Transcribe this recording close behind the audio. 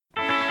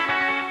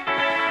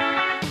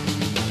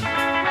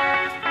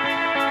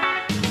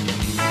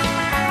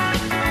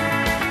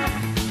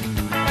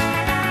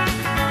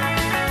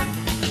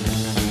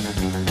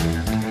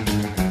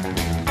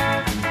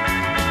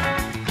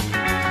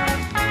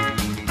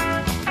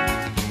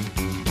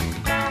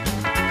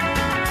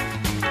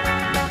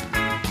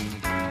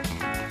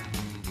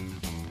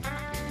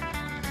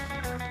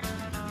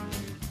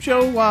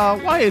Joe,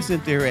 why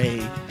isn't there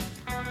a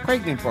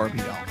pregnant Barbie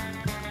doll?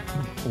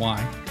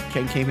 Why?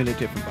 Ken came in a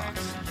different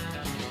box.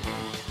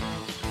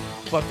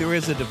 But there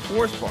is a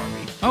divorced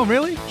Barbie. Oh,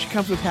 really? She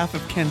comes with half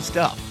of Ken's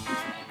stuff.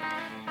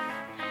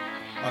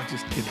 Oh,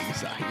 just kidding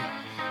aside.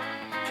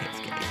 Ken's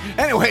gay.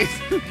 Anyways,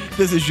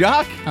 this is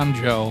Jacques. I'm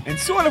Joe. And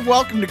sort of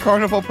welcome to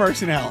Carnival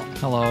Personnel.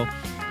 Hello.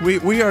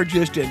 We are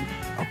just in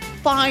a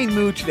fine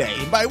mood today.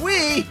 And by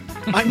we,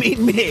 I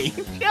mean me.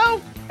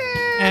 Joe.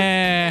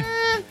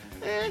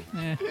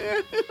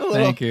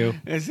 Thank you.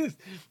 It's just,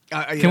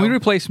 Can we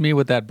replace me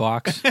with that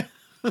box?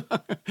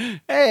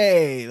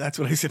 Hey, that's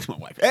what I said to my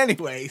wife.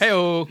 Anyways.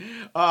 Hey-o.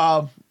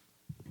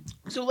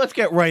 So let's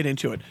get right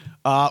into it.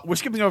 We're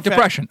skipping over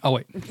Depression. Oh,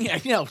 wait.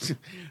 Yeah,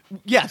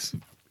 yes.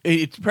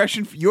 It's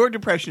depression. Your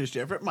depression is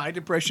different. My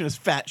depression is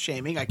fat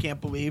shaming. I can't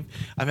believe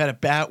I've had a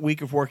bad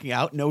week of working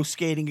out. No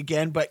skating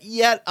again, but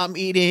yet I'm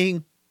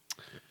eating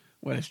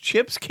what is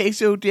chips,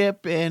 queso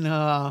dip,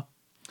 and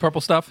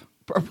Purple stuff?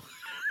 purple.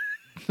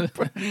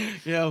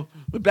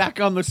 Back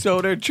on the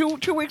soda.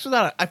 Two weeks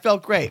without it. I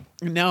felt great.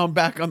 And now I'm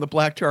back on the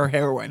black tar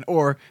heroin,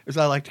 or as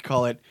I like to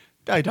call it,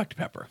 Diet Dr.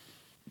 Pepper.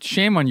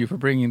 Shame on you for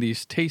bringing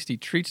these tasty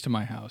treats to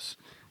my house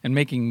and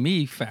making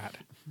me fat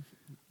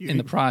in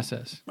the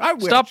process. I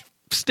wish. Stop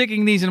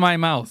sticking these in my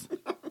mouth.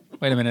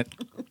 Wait a minute.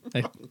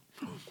 Hey.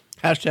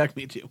 Hashtag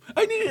me too.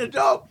 I need an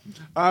adult.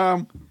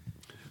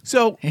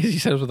 So He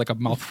said it was like a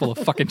mouthful of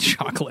fucking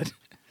chocolate.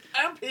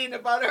 I'm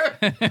peanut butter.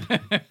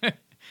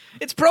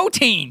 It's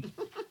protein.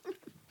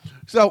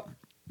 So,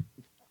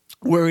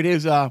 where it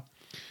is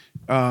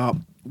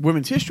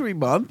Women's History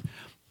Month,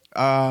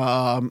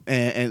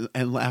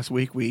 and last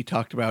week we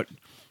talked about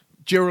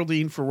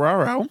Geraldine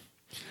Ferraro.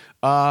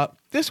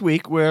 This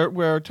week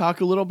we're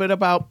talking a little bit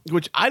about,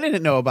 which I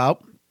didn't know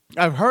about.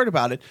 I've heard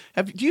about it.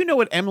 Do you know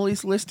what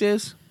Emily's List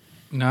is?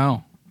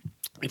 No.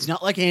 It's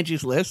not like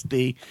Angie's List,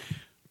 the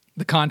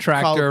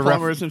contractor.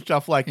 plumbers and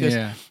stuff like this.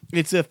 Yeah.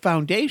 It's a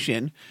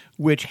foundation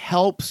which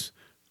helps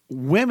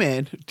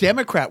women,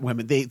 Democrat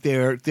women.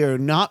 They're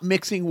not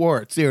mixing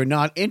words. They're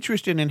not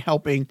interested in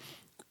helping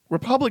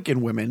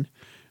Republican women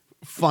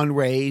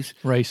fundraise,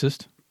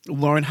 Racist.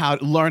 learn how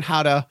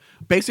to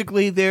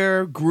basically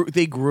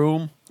they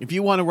groom. If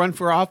you want to run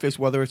for office,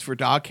 whether it's for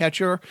dog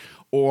catcher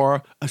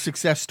or a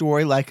success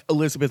story like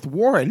Elizabeth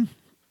Warren,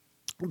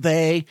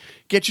 they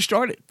get you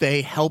started.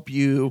 They help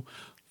you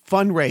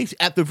fundraise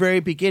at the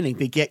very beginning.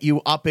 They get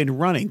you up and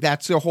running.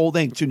 That's their whole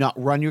thing, to not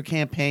run your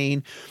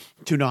campaign,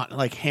 to not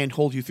like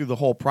handhold you through the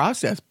whole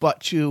process, but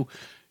to,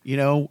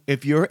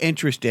 if you're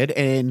interested,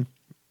 and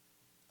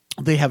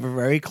they have a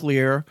very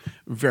clear,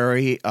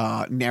 very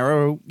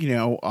narrow,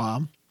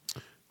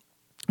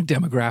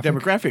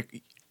 demographic.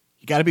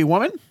 You got to be a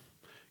woman,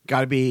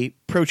 got to be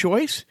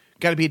pro-choice,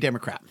 got to be a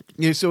Democrat.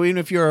 So even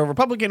if you're a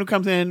Republican who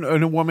comes in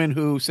and a woman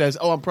who says,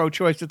 "Oh, I'm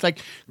pro-choice," it's like,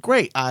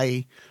 great,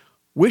 I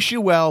wish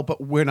you well, but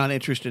we're not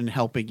interested in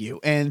helping you.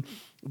 And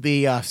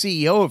the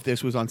CEO of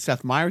this was on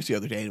Seth Meyers the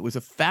other day, and it was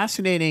a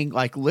fascinating,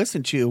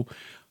 listen to,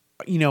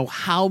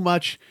 how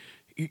much,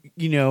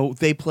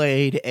 they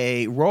played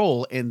a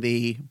role in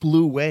the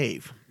blue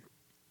wave.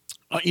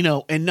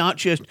 And not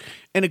just,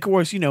 and of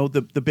course,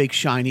 the big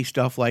shiny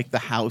stuff like the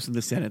House and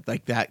the Senate,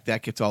 like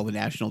that gets all the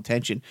national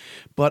attention.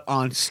 But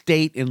on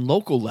state and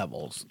local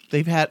levels,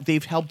 they've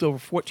helped over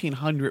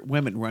 1,400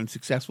 women run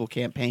successful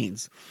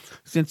campaigns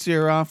since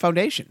their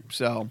foundation.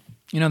 So,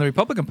 the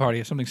Republican Party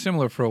has something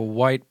similar for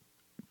white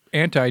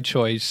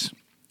anti-choice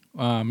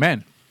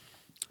men.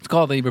 It's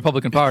called the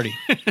Republican Party.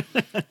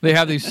 They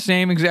have the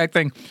same exact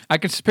thing. I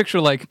can picture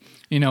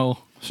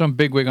some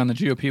bigwig on the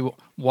GOP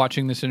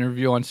watching this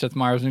interview on Seth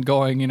Meyers and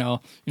going,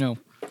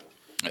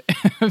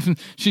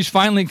 she's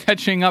finally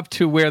catching up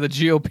to where the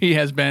GOP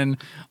has been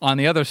on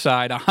the other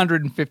side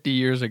 150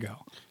 years ago.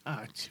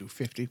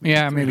 250.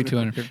 Yeah, maybe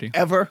 250.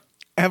 Ever.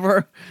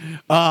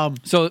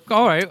 So,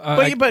 all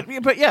right.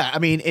 But yeah, I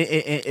mean,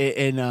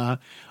 in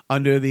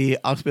under the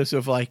auspice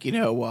of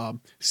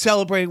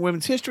celebrating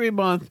Women's History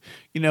Month,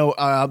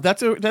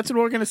 that's an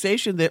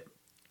organization that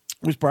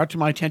was brought to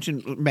my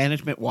attention.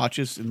 Management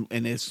watches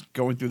and is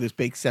going through this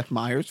big Seth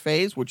Meyers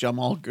phase, which I'm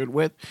all good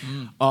with.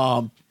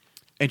 And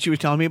she was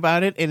telling me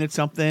about it, and it's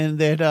something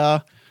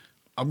that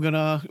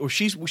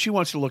she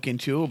wants to look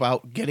into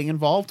about getting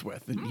involved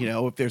with, and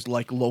if there's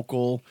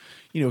local,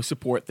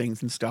 support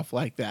things and stuff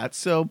like that.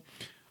 So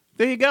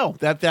there you go.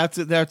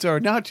 That's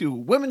our nod to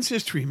Women's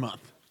History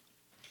Month.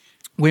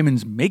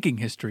 Women's Making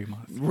History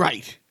Month.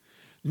 Right.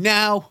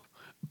 Now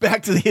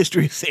back to the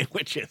history of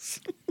sandwiches.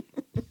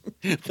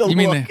 You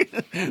mean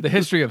the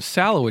history of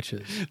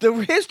sandwiches?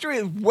 The history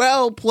is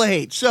well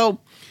played. So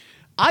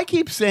I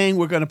keep saying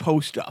we're going to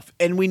post stuff,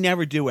 and we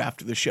never do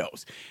after the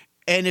shows.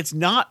 And it's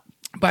not...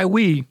 By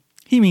we,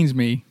 he means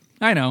me.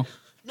 I know.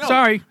 No.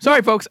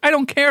 Sorry, folks. I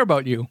don't care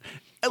about you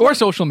or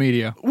social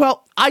media.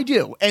 Well, I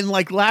do. And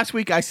last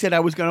week I said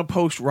I was going to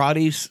post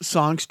Roddy's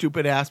song,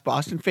 Stupid Ass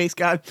Boston Face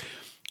Guy.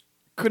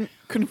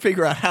 Couldn't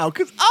figure out how,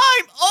 because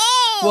I'm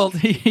old!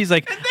 Well, he's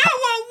like... And there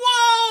were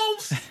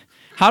wolves!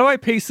 How do I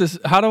paste this?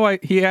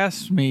 He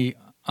asked me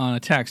on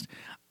a text,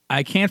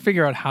 I can't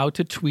figure out how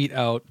to tweet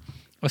out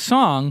a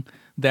song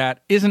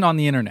that isn't on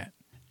the internet.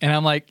 And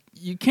I'm like,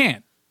 you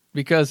can't.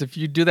 Because if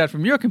you do that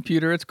from your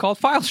computer, it's called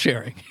file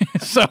sharing.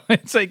 So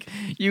it's like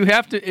you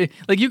have to,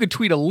 like you could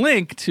tweet a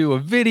link to a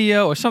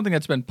video or something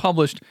that's been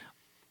published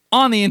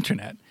on the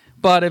internet.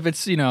 But if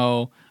it's,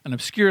 an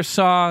obscure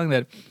song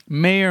that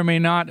may or may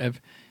not have,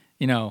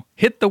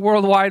 hit the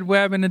World Wide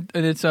Web and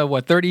it's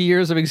 30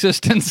 years of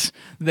existence,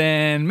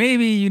 then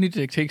maybe you need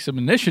to take some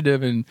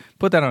initiative and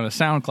put that on a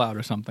SoundCloud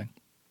or something.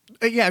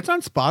 Yeah, it's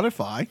on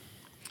Spotify.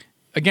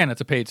 Again,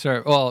 it's a paid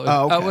service. Well,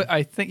 okay.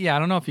 I think, I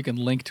don't know if you can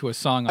link to a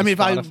song on I mean,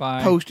 Spotify. if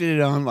I posted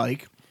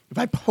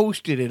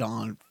it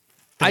on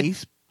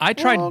Facebook. I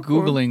tried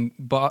Googling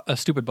a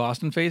stupid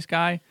Boston Face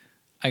guy.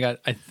 I got,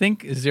 I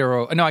think,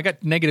 0. No, I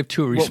got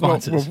 -2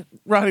 responses. Well,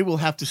 Ronnie will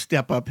have to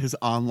step up his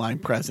online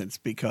presence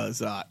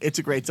because it's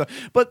a great song.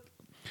 But,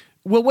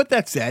 with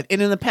that said,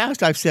 and in the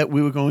past I've said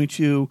we were going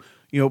to,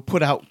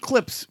 put out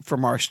clips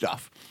from our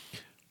stuff.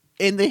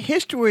 In the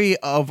history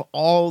of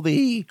all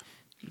the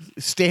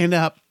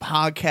stand-up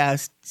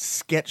podcast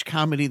sketch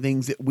comedy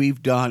things that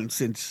we've done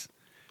since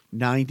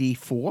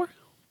 94,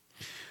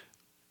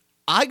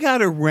 I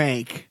gotta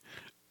rank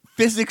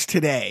Physics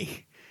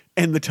Today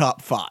in the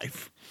top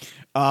 5.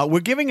 We're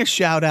giving a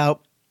shout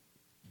out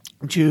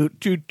to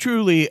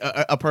truly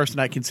a person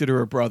I consider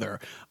a brother,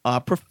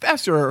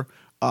 Professor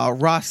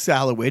Ross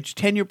Salowich,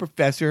 tenure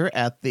professor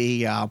at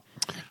the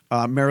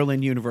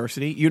Maryland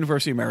University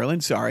of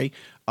Maryland. Sorry,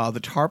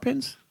 the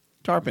Tarpons,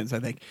 I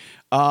think.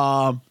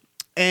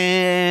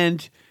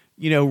 And,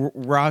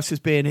 Ross has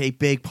been a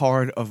big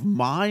part of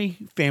my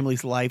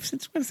family's life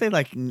since I'm going to say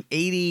like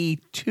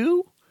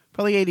 82,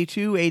 probably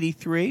 82,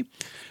 83.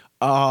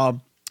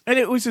 And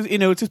it was,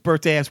 it's his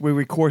birthday as we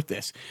record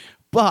this.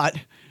 But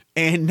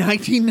in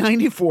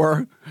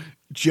 1994,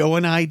 Joe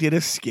and I did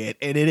a skit,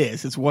 and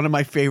it's one of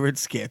my favorite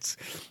skits,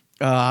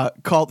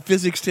 called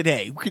Physics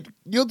Today.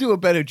 You'll do a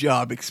better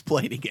job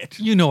explaining it.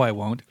 You know I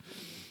won't.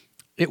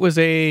 It was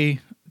a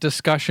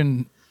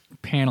discussion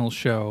panel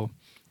show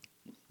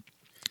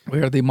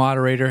where the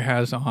moderator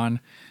has on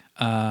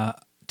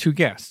 2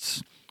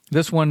 guests.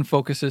 This one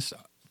focused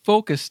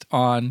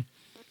on,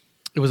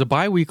 it was a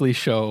bi-weekly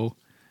show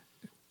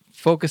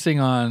focusing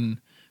on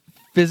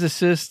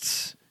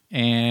physicists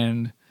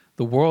and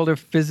the world of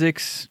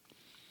physics.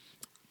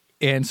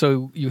 And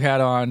so you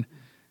had on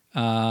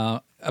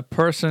a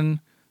person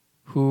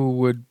who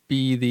would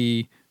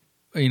be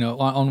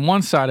on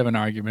one side of an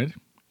argument,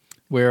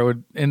 where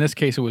in this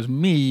case it was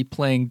me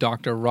playing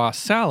Dr. Ross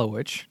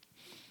Salowich.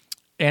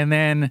 And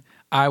then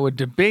I would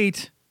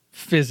debate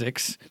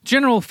physics,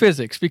 general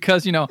physics,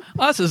 because,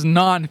 us as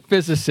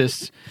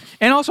non-physicists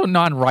and also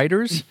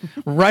non-writers,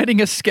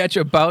 writing a sketch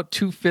about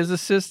 2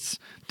 physicists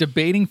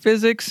debating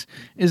physics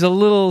is a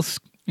little,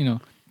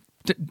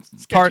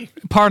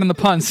 pardon the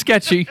pun,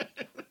 sketchy.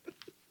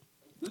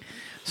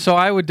 So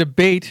I would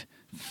debate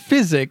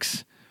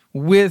physics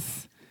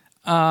with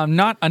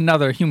not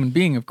another human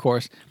being, of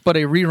course, but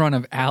a rerun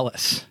of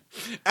Alice.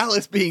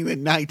 Alice being the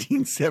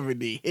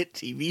 1970 hit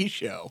TV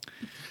show.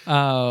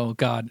 Oh,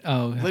 God.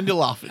 Oh,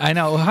 Lindelof. I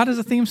know. How does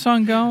the theme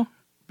song go?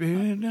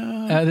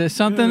 There's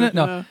something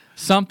that...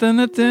 Something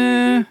that...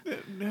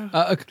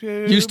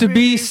 used to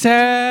be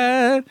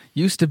sad,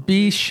 used to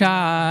be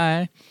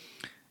shy.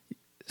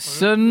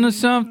 Suddenly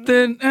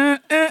something...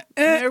 and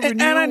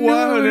I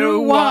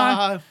knew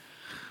why.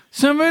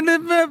 Somebody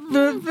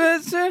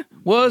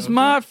was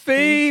my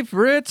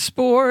favorite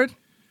sport.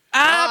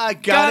 I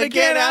gotta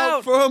get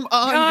out from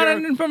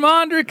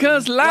under,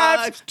 cause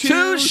life's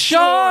too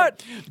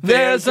short.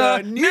 There's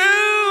a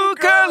new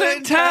girl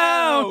in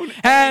town,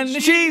 and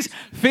she's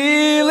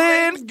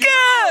feeling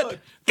good.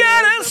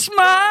 Got a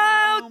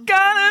smile,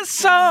 got a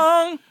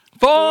song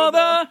for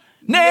the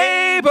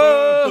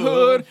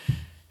neighborhood,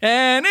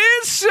 and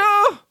it's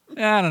so...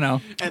 I don't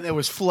know. And there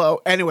was Flo.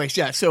 Anyways,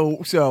 yeah,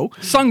 so...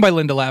 Sung by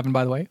Linda Lavin,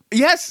 by the way.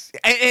 Yes,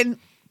 and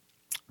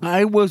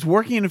I was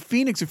working in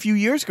Phoenix a few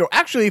years ago.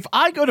 Actually, if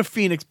I go to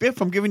Phoenix, Biff,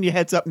 I'm giving you a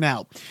heads up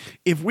now.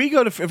 If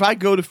I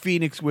go to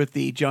Phoenix with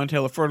the John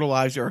Taylor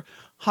Fertilizer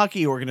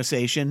Hockey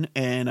Organization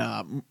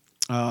and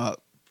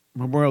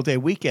Memorial Day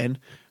weekend,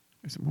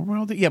 is it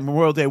Memorial Day? Yeah,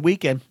 Memorial Day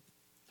weekend.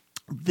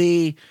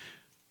 The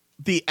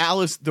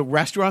Alice, the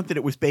restaurant that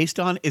it was based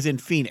on, is in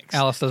Phoenix.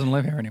 Alice doesn't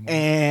live here anymore.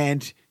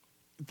 And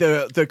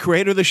the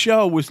creator of the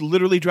show was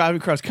literally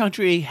driving across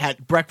country,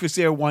 had breakfast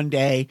there one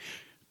day,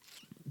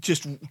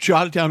 just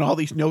jotted down all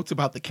these notes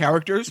about the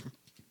characters,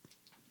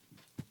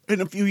 and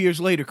a few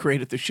years later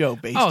created the show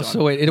based on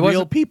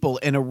real people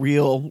in a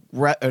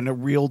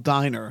real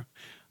diner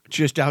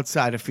just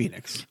outside of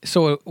Phoenix.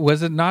 So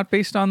was it not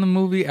based on the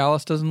movie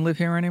Alice Doesn't Live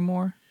Here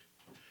Anymore?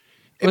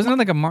 Wasn't it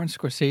like a Martin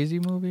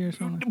Scorsese movie or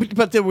something?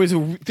 But there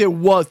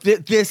was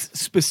this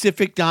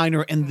specific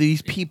diner and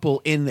these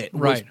people in it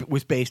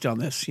was based on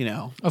this.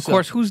 Of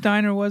course, whose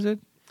diner was it?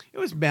 It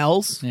was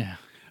Mel's. Yeah.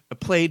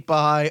 Played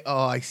by,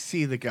 I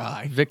see the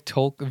guy. Vic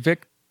Tolbach.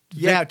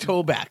 Yeah,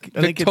 Tolbach.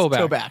 I think it's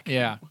Tolbach.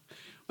 Yeah.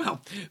 Well,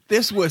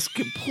 this was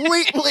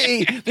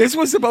completely. This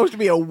was supposed to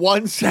be a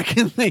 1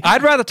 second thing.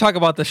 I'd rather talk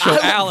about the show I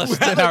would Alice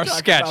than rather our talk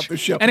sketch. about the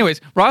show. Anyways,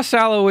 Ross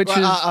Salowitz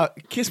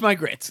is. Kiss My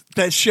Grits.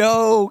 The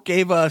show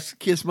gave us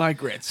Kiss My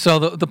Grits. So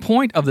the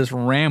point of this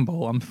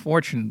ramble,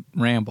 unfortunate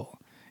ramble,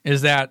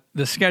 is that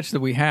the sketch that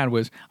we had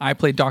was I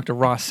played Dr.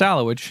 Ross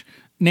Salowitz,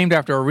 named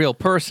after a real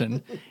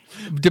person,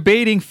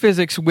 debating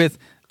physics with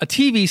a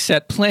TV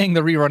set playing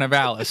the rerun of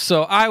Alice.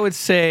 So I would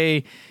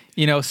say,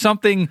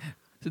 something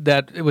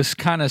that it was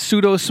kind of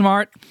pseudo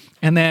smart,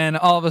 and then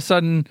all of a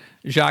sudden,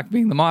 Jacques,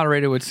 being the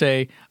moderator, would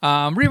say,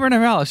 "Rerun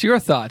of Alice, your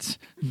thoughts?"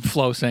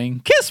 Flo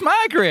saying, "Kiss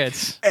my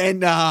grits."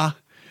 And am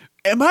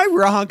I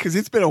wrong? Because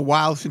it's been a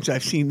while since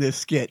I've seen this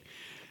skit.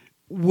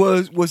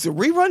 Was the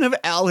rerun of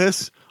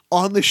Alice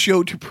on the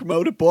show to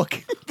promote a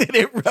book that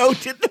it wrote?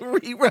 Did the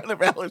rerun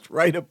of Alice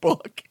write a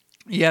book?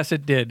 Yes,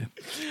 it did.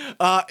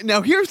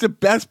 Now, here's the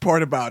best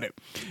part about it.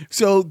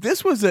 So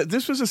this was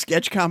a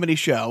sketch comedy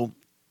show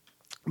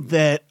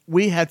that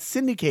we had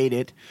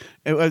syndicated.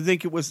 I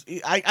think it was,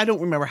 I don't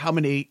remember how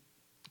many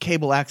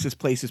cable access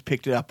places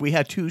picked it up. We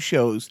had two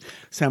shows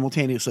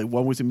simultaneously.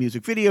 One was a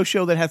music video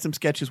show that had some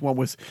sketches. One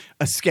was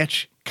a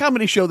sketch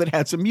comedy show that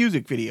had some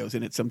music videos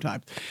in it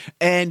sometimes.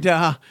 And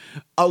a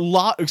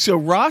lot. So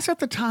Ross at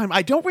the time,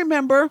 I don't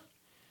remember.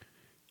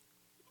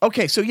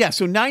 Okay, so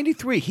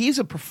 93. He's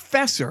a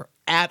professor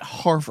at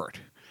Harvard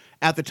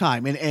at the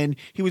time. And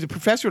he was a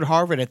professor at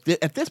Harvard.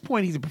 At this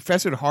point, he's a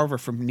professor at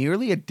Harvard for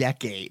nearly a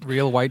decade.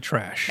 Real white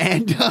trash.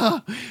 And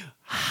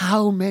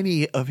how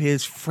many of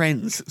his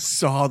friends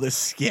saw the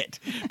skit?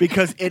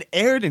 Because it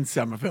aired in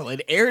Somerville,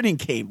 it aired in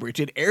Cambridge,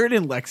 it aired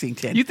in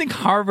Lexington. You think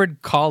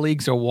Harvard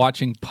colleagues are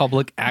watching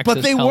public access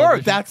But they television?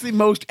 were. That's the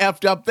most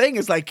effed up thing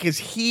is like, because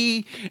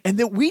and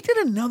then we did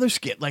another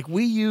skit. Like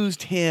we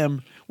used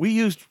him. We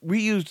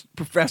used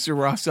Professor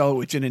Ross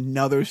Salowitz in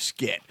another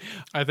skit.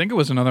 I think it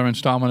was another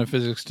installment of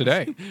Physics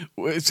Today.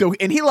 So,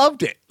 and he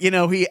loved it.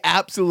 He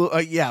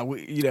absolutely,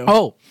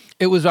 Oh,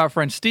 it was our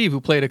friend Steve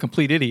who played a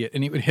complete idiot,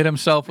 and he would hit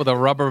himself with a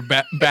rubber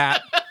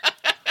bat.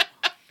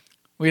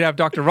 We'd have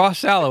Dr.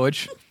 Ross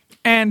Salowitz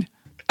and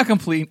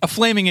a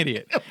flaming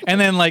idiot. And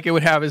then it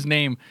would have his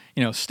name,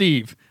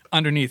 Steve,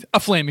 underneath a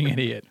flaming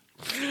idiot.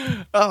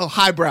 Oh,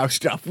 highbrow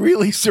stuff,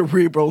 really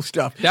cerebral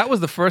stuff. That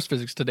was the first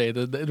Physics Today.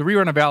 The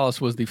rerun of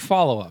Alice was the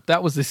follow-up.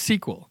 That was the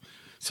sequel.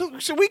 So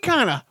we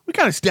kind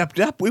of stepped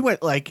up. We went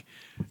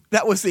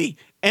that was the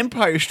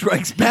Empire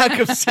Strikes Back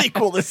of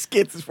sequel to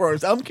skits, as far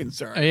as I'm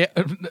concerned. Yeah,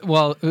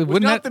 well,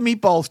 wouldn't not that the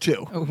Meatballs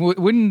too?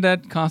 Wouldn't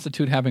that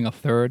constitute having a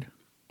third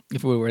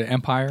if we were an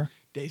Empire?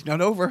 Day's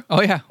not over.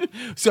 Oh yeah.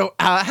 So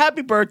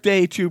happy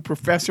birthday to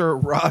Professor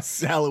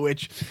Ross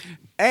Salowitz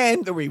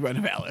and the rerun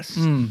of Alice.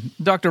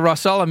 Dr.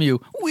 Ross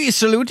Salowitz, we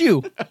salute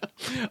you.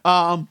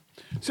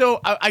 So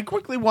I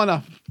quickly want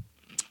to,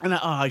 and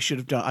I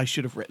should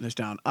have written this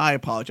down. I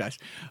apologize.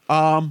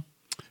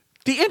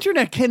 The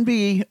internet can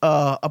be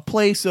a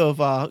place of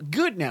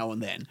good now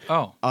and then.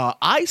 Oh.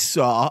 I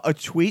saw a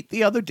tweet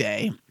the other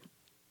day,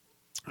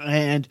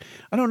 and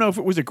I don't know if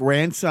it was a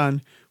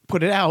grandson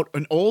put it out.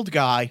 An old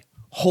guy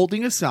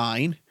holding a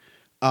sign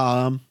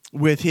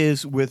with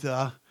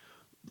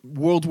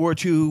World War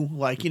II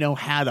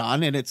hat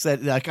on, and it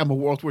said I'm a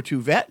World War II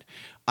vet.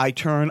 I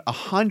turn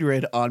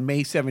 100 on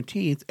May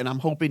 17th, and I'm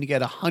hoping to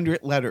get 100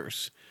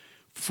 letters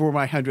for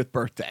my 100th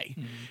birthday.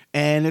 Mm-hmm.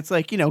 And it's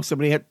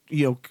somebody had,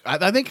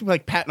 I think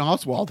Patton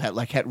Oswalt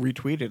had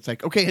retweeted. It's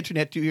like, okay,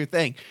 internet, do your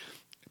thing.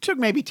 It took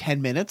maybe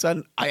 10 minutes,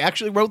 and I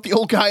actually wrote the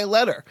old guy a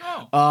letter.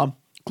 Oh.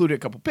 Included a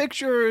couple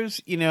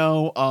pictures,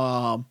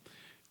 and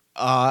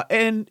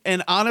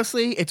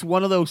honestly, it's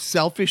one of those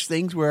selfish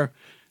things where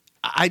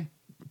I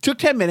took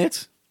 10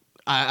 minutes.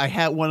 I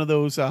had one of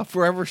those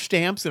forever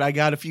stamps that I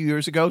got a few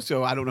years ago,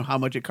 so I don't know how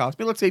much it cost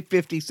me. Let's say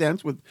 50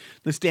 cents with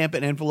the stamp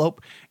and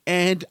envelope,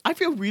 and I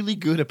feel really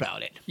good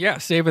about it. Yeah,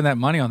 saving that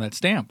money on that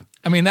stamp.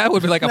 I mean, that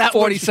would be like a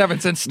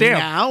 47-cent stamp.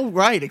 Now,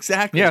 right,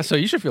 exactly. Yeah, so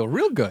you should feel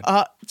real good.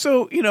 And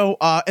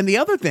the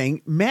other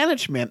thing,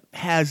 management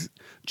has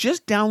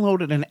just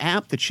downloaded an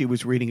app that she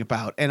was reading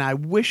about, and I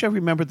wish I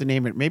remembered the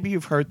name of it. Maybe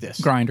you've heard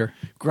this. Grindr.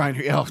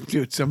 Oh,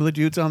 dude, some of the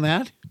dudes on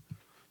that.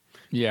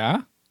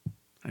 Yeah.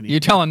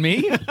 You telling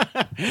me?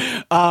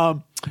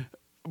 But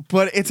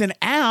it's an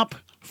app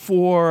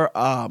for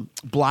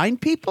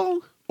blind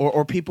people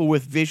or people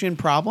with vision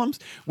problems.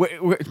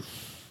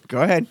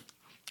 Go ahead.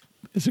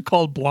 Is it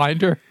called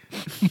Blinder?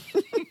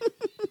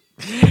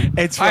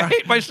 It's for I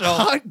hate myself.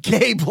 Hot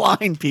gay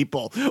blind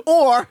people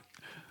or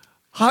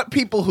hot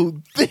people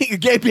who think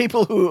gay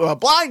people who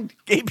blind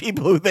gay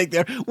people who think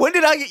they're. When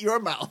did I get your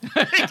mouth?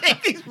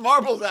 Take these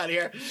marbles out of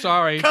here.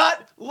 Sorry.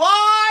 Cut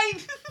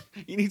line.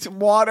 You need some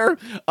water.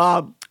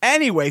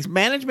 Anyways,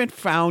 management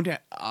heard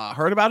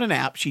about an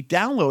app. She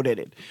downloaded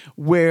it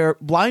where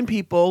blind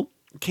people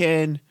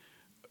can.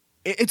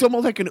 It's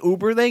almost like an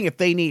Uber thing. If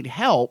they need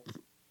help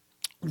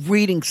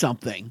reading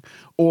something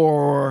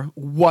or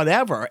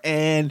whatever,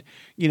 and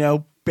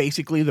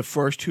basically the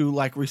first who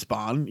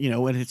respond,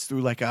 and it's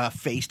through a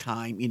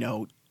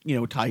FaceTime,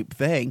 type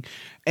thing.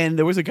 And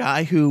there was a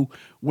guy who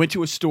went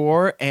to a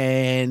store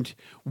and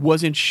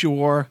wasn't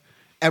sure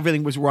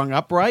everything was rung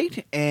up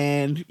right,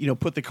 and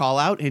put the call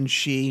out, and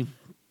she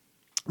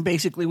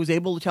basically was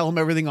able to tell him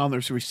everything on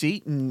this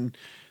receipt and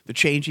the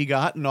change he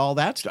got and all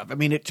that stuff. I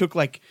mean, it took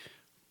like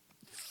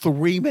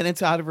 3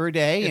 minutes out of her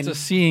day. It's a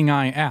Seeing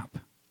Eye app.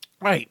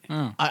 Right.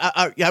 Oh.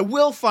 I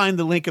will find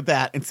the link of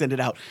that and send it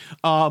out.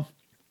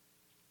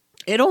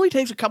 It only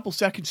takes a couple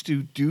seconds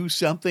to do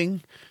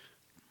something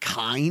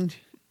kind,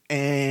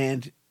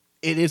 and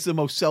it is the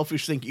most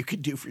selfish thing you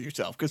could do for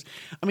yourself because,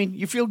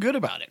 you feel good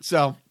about it.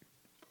 So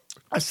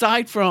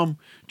aside from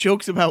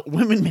jokes about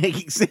women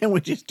making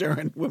sandwiches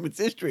during Women's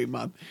History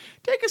Month,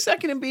 take a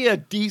second and be a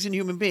decent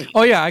human being.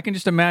 Oh, yeah, I can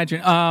just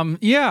imagine.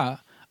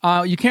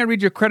 You can't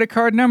read your credit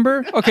card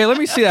number? Okay, let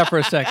me see that for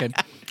a second.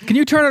 Can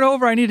you turn it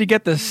over? I need to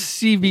get the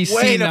CVC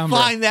Way to number.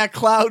 find that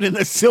cloud in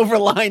the silver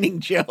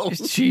lining, Joe.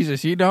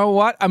 Jesus, you know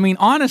what?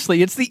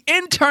 Honestly, it's the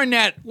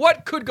internet.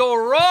 What could go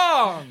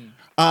wrong?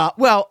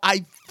 Well,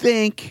 I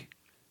think,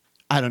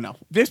 I don't know.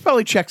 There's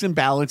probably checks and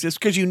balances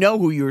because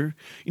who you're,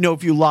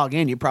 if you log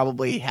in, you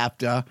probably have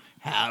to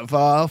have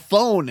a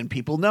phone and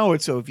people know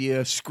it. So if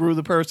you screw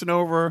the person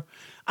over,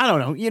 I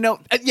don't know.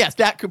 Yes,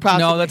 that could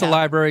possibly No, that's happen. a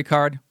library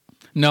card.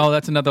 No,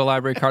 that's another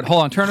library card.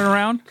 Hold on, turn it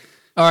around.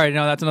 All right,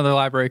 no, that's another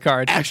library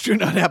card.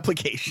 Astronaut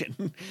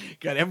application.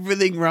 Got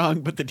everything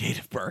wrong but the date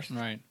of birth.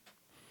 Right.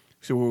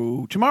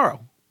 So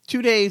tomorrow,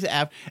 2 days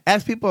after,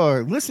 as people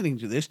are listening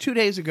to this, 2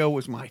 days ago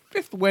was my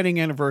 5th wedding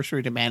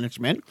anniversary to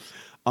management.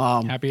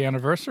 Happy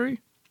anniversary.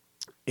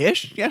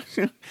 Ish, yeah.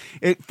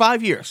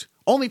 5 years.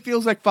 Only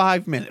feels like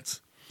 5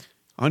 minutes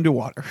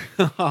underwater.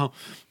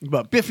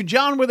 But Biff and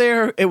John were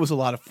there. It was a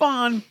lot of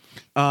fun.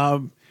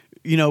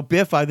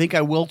 Biff, I think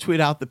I will tweet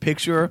out the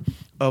picture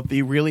of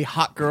the really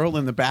hot girl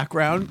in the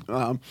background.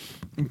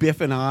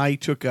 Biff and I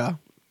took a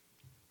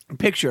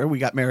picture. We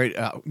got married.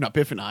 Not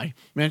Biff and I.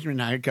 Management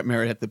and I got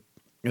married at the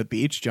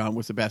beach. John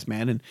was the best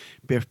man, and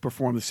Biff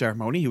performed the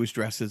ceremony. He was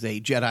dressed as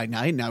a Jedi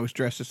Knight, and I was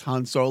dressed as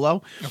Han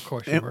Solo. Of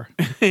course you were.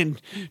 And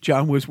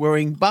John was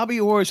wearing Bobby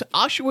Orr's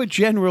Oshawa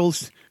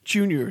Generals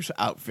Jr.'s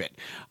outfit.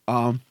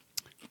 It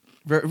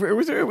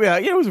was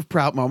a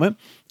proud moment.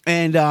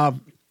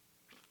 And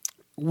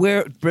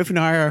where Biff and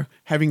I are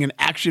having an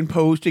action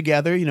pose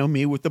together,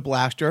 me with the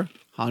blaster,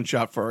 Han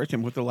shot first,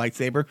 and with the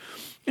lightsaber.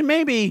 And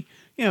maybe,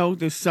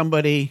 there's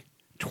somebody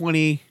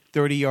 20,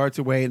 30 yards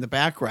away in the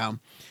background.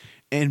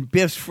 And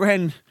Biff's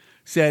friend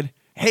said,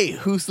 "Hey,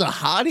 who's the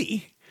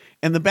hottie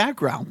in the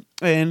background?"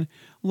 And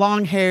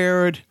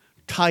long-haired,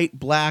 tight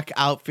black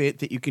outfit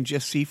that you can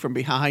just see from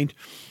behind.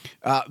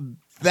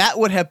 That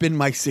would have been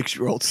my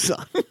 6-year-old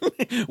son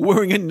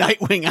wearing a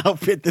Nightwing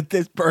outfit that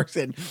this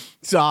person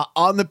saw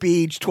on the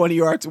beach 20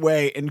 yards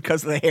away, and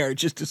because of the hair,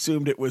 just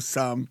assumed it was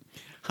some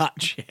hot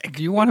chick.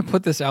 Do you want to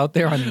put this out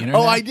there on the internet?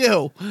 Oh, I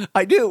do.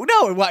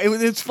 No,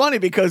 it's funny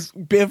because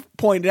Biff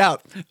pointed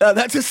out,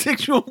 that's a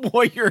 6-year-old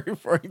boy you're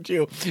referring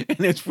to. And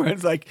his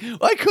friend's like,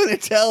 I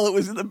couldn't tell. It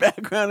was in the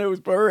background. It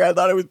was blurry. I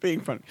thought it was being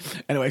funny.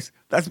 Anyways,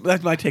 that's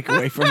my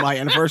takeaway from my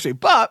anniversary.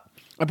 But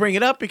I bring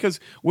it up because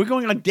we're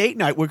going on date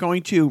night. We're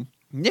going to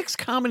Nick's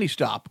Comedy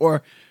Stop,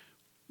 or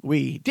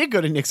we did go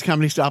to Nick's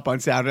Comedy Stop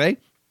on Saturday.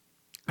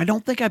 I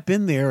don't think I've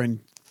been there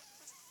in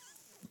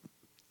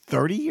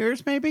 30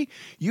 years, maybe.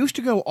 Used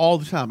to go all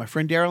the time. My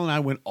friend Daryl and I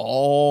went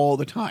all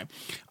the time.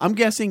 I'm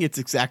guessing it's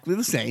exactly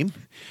the same.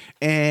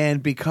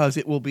 And because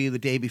it will be the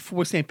day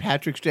before St.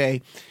 Patrick's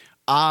Day,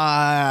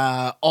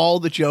 all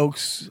the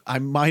jokes I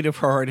might have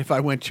heard if I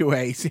went to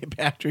a St.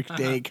 Patrick's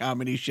Day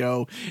comedy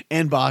show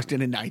in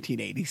Boston in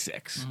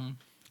 1986. Mm-hmm.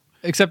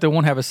 Except it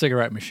won't have a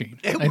cigarette machine.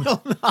 It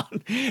will not.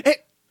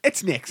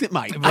 It's Nick's. It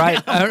might.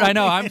 Right. I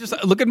know. I'm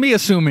just, look at me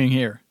assuming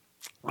here.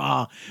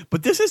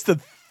 But this is the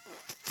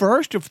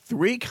first of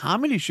 3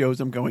 comedy shows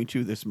I'm going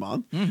to this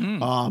month.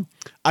 Mm-hmm.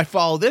 I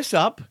follow this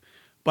up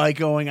by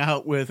going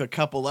out with a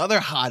couple other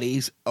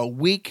hotties a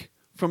week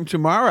from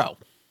tomorrow.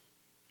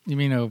 You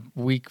mean a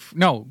week?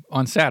 No,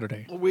 on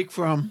Saturday. A week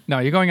from No,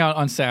 you're going out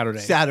on Saturday.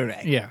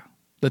 Saturday. Yeah.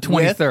 The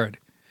 23rd.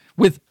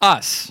 With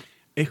us.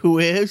 Who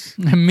is?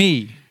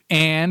 Me.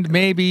 And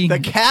maybe The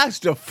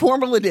cast of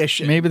Formal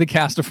Edition. maybe the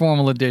cast of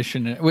Formal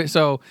Edition.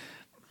 So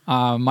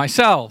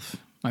myself,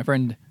 our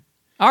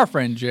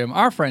friend Jim,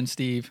 our friend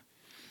Steve,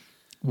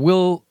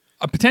 will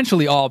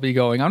potentially all be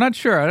going. I'm not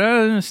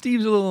sure.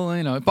 Steve's a little,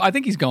 I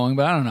think he's going,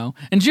 but I don't know.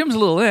 And Jim's a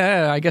little,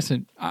 I guess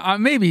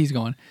maybe he's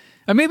going.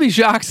 Maybe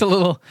Jacques a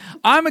little.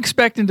 I'm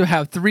expecting to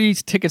have 3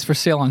 tickets for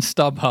sale on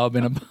StubHub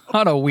in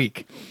about a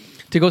week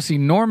to go see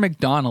Norm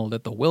Macdonald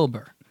at the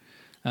Wilbur.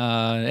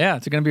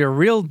 It's going to be a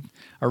real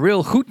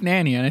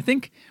hootenanny, and I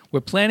think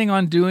we're planning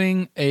on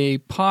doing a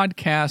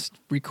podcast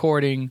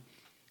recording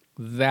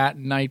that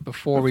night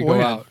before we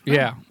go out.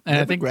 Yeah, and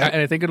I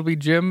think it'll be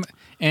Jim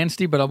and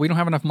Steve, but we don't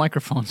have enough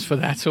microphones for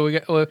that, so we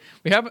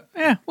have.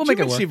 We'll make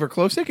it work. Steve are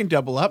close. They can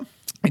double up.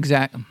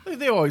 Exactly.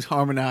 They always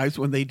harmonize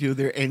when they do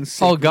their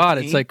NSYNC. Oh God,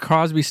 it's like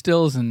Crosby,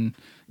 Stills, and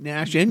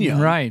Nash and Young.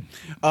 Right.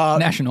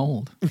 Nash and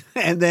Old.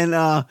 And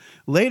then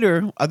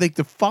later, I think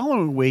the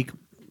following week,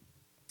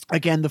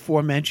 Again, the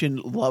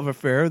aforementioned love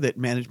affair that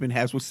management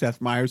has with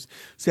Seth Meyers.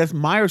 Seth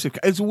Meyers,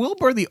 is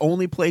Wilbur the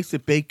only place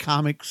that big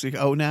comics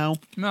go now?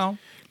 No.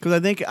 Because I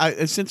think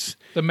since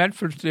The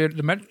Medford Theater,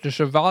 the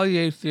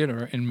Chevalier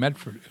Theater in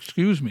Medford,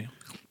 excuse me.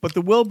 but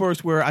the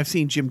Wilburs where I've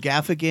seen Jim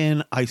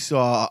Gaffigan. I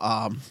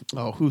saw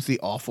who's the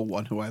awful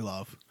one who I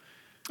love?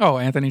 Oh,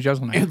 Anthony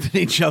Jeselnik.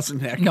 Anthony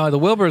Jeselnik. No, the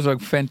Wilbur's are a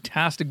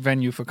fantastic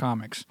venue for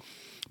comics.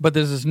 But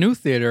there's this new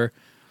theater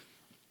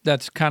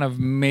that's kind of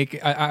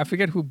I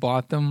forget who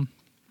bought them,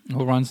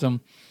 who runs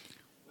them,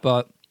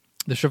 but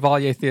the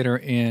Chevalier Theater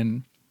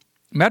in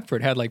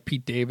Medford had like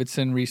Pete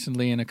Davidson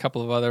recently and a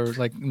couple of other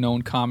like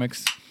known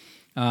comics.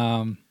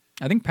 I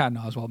think Patton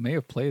Oswalt may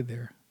have played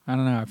there. I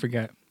don't know. I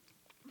forget.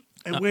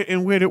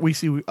 And where did we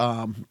see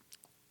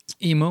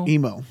Emo.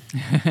 Emo?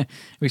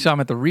 We saw him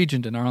at the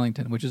Regent in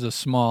Arlington, which is a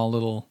small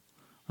little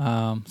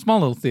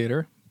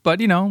theater. But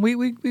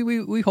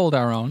we hold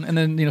our own. And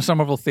then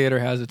Somerville Theater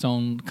has its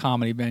own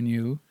comedy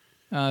venue,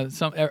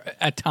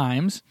 at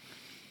times.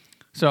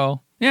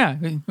 So yeah,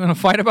 you want to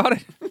fight about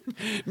it?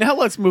 Now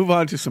let's move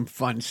on to some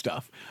fun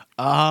stuff.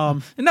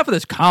 Enough of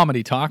this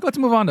comedy talk. Let's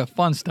move on to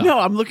fun stuff. No,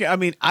 I'm looking. I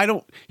mean, I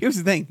don't. Here's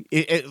the thing: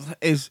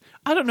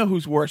 I don't know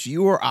who's worse,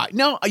 you or I.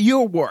 No,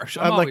 you're worse.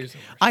 I'm like, always the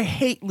worst. I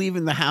hate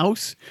leaving the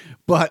house,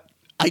 but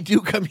I do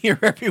come here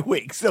every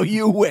week, so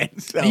you win.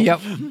 So,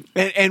 Yep.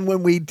 And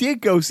when we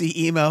did go see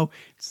Emo,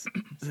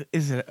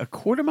 is it a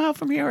quarter mile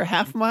from here, or a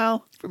half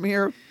mile from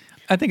here?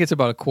 I think it's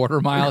about a quarter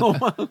mile,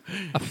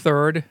 a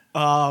third.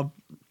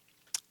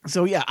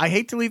 So yeah, I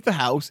hate to leave the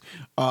house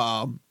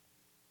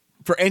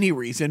for any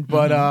reason,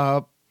 but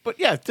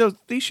yeah,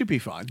 these should be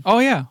fun. Oh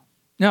yeah.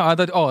 No, I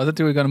thought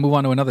we were going to move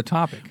on to another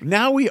topic.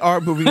 Now we are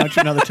moving on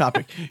to another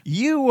topic.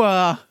 You're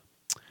a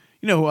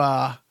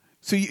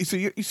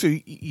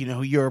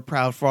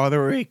proud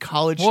father or a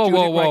college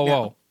student right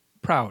now.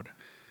 Proud.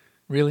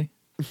 Really?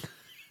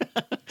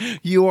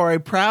 You are a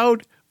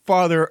proud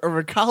father of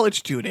a college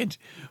student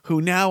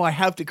who now I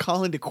have to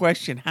call into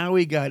question how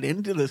he got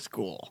into the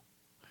school.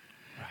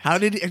 How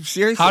did he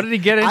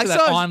get into that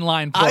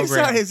online program? I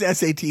saw his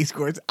SAT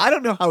scores. I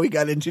don't know how he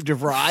got into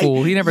DeVry.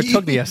 Fool, he never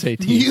took the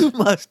SATs. You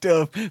must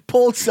have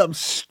pulled some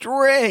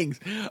strings.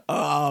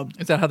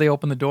 Is that how they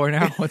open the door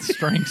now? With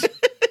strings?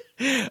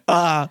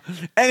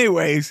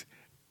 Anyways,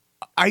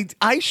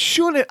 I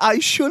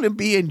shouldn't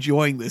be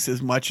enjoying this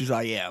as much as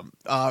I am.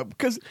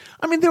 Because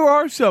I mean there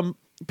are some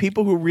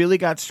people who really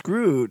got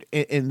screwed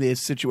in this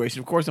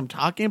situation. Of course, I'm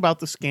talking about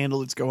the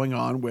scandal that's going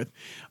on with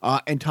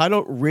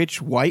entitled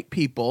rich white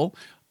people.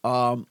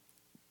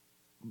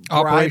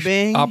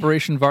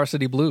 Operation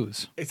Varsity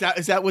Blues. Is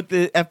that what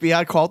the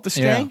FBI called the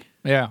sting?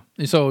 Yeah.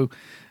 So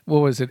what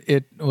was it?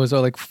 It was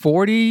like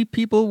 40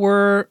 people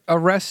were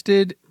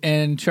arrested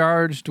and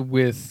charged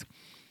with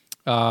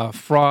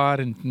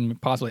fraud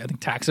and possibly, I think,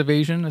 tax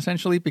evasion,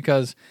 essentially,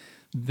 because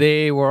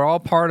they were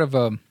all part of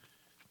a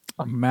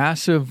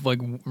massive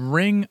like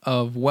ring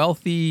of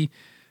wealthy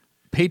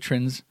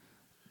patrons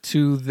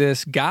to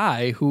this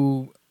guy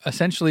who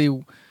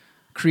essentially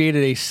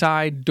created a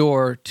side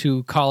door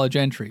to college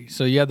entry.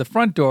 So you have the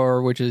front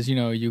door, which is,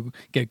 you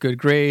get good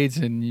grades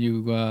and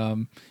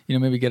you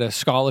maybe get a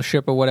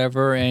scholarship or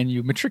whatever, and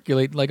you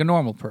matriculate like a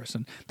normal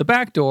person. The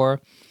back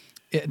door,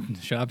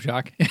 shut up,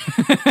 Jacques.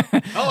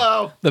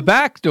 Hello. The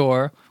back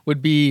door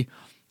would be,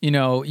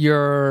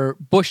 your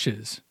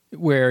bushes,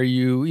 where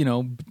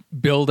you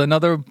build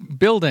another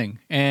building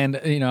and,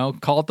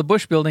 call it the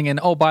Bush building. And,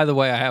 oh, by the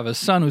way, I have a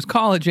son who's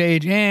college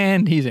age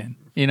and he's in.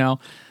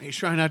 He's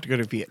trying not to go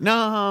to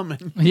Vietnam.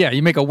 Yeah,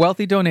 you make a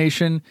wealthy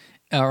donation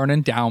or an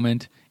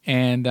endowment,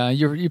 and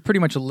you're pretty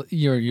much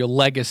your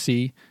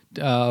legacy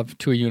to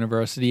a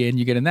university, and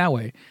you get in that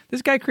way.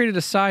 This guy created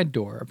a side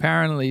door.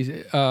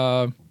 Apparently,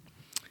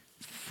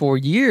 for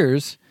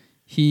years,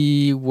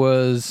 he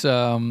was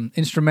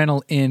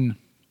instrumental in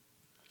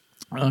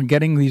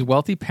getting these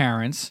wealthy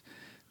parents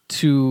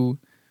to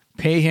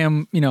pay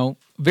him,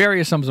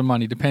 various sums of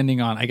money,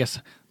 depending on, I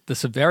guess, the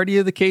severity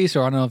of the case,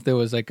 or I don't know if there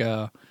was like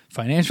a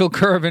financial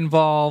curve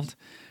involved.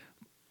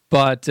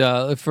 But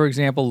for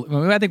example,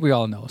 I think we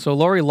all know. So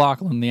Lori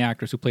Loughlin, the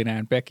actress who played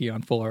Aunt Becky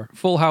on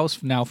Full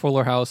House, now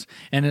Fuller House,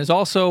 and is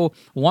also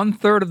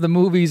 1/3 of the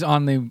movies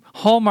on the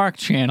Hallmark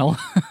Channel.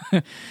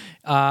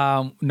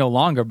 No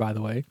longer, by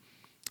the way.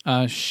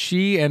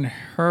 She and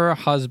her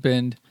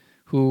husband,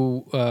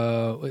 who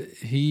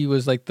he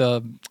was like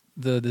the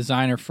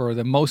designer for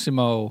the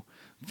Mossimo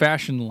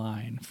fashion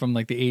line from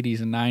like the 80s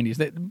and 90s.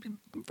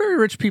 Very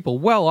rich people,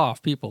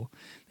 well-off people.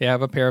 They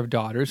have a pair of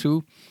daughters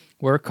who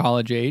were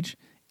college age,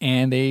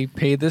 and they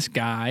paid this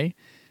guy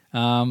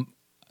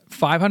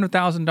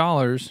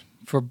 $500,000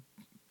 for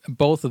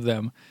both of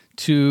them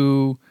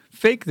to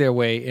fake their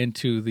way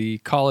into the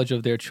college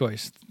of their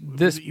choice.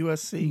 This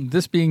USC.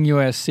 This being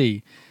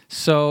USC.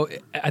 So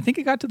I think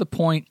it got to the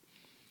point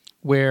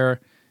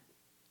where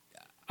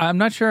I'm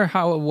not sure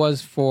how it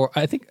was for,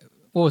 I think,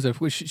 what was it?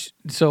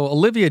 So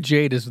Olivia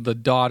Jade is the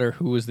daughter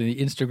who was the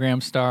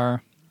Instagram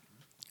star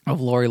of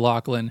Lori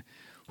Loughlin,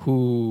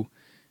 who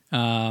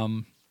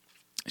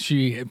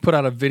she put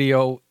out a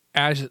video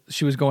as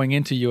she was going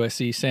into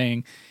USC,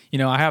 saying,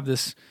 I have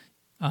this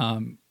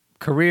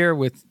career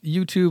with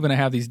YouTube and I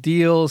have these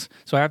deals,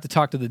 so I have to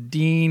talk to the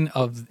dean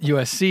of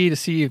USC to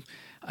see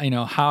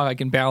how I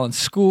can balance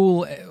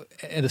school,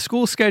 the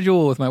school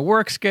schedule with my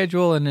work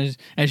schedule. And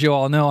as you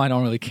all know, I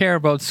don't really care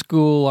about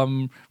school.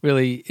 I'm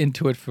really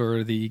into it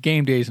for the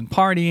game days and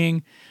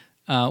partying,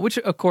 which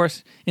of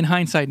course in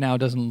hindsight now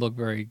doesn't look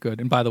very good.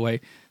 And by the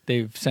way,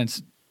 they've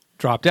since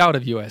dropped out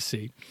of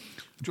USC.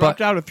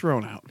 Dropped out or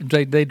thrown out?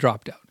 They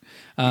dropped out.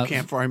 You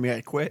can't fire me,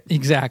 I quit.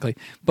 Exactly.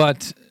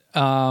 But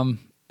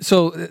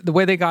so the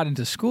way they got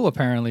into school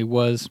apparently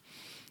was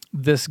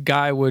this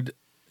guy would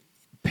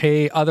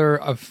pay other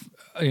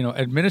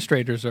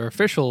administrators or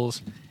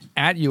officials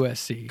at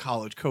USC,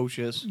 college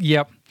coaches.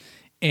 Yep.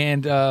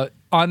 And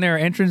on their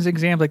entrance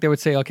exam, like they would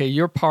say, okay,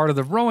 you're part of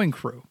the rowing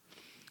crew.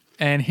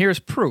 And here's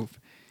proof.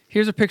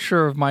 Here's a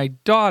picture of my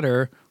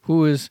daughter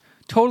who is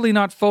totally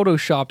not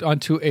photoshopped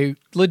onto a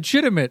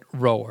legitimate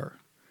rower,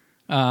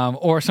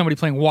 or somebody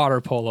playing water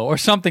polo or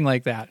something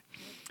like that.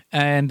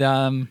 And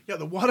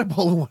the water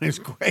polo one is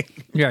great.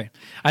 Yeah,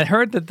 I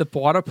heard that the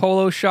water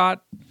polo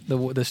shot,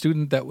 the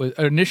student that was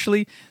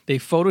initially, they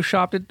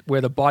photoshopped it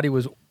where the body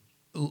was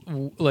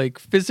like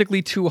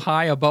physically too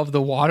high above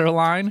the water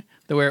line,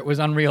 where it was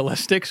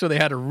unrealistic. So they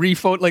had to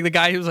re-photo. Like the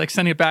guy who was like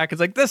sending it back,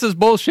 it's like, this is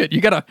bullshit.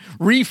 You got to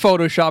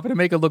re-photoshop it to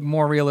make it look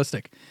more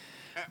realistic.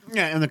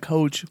 Yeah, and the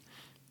coach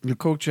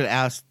had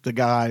asked the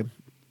guy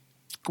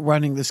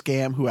running the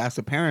scam who asked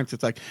the parents.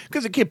 It's like,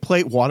 because the kid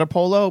played water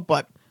polo,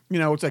 but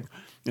it's like,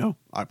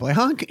 I play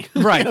hockey.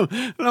 Right.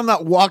 And I'm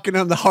not walking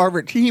on the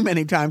Harvard team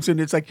anytime soon.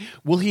 It's like,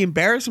 will he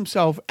embarrass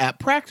himself at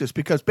practice?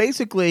 Because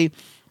basically,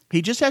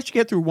 he just has to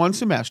get through one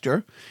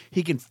semester.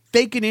 He can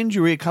fake an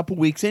injury a couple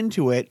weeks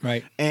into it.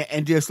 Right.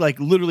 And just like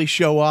literally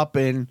show up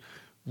and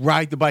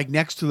ride the bike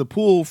next to the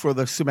pool for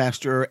the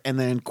semester and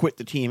then quit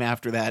the team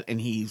after that.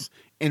 And he's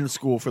in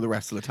school for the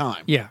rest of the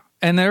time. Yeah.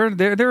 And there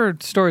are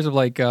stories of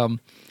like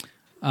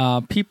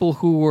people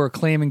who were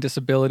claiming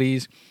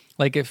disabilities.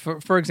 Like if,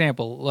 for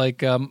example,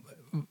 like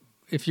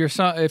if your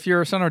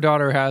son or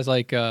daughter has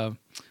like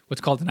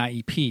what's called an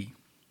IEP,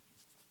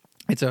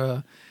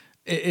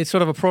 it's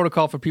sort of a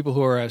protocol for people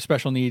who are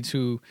special needs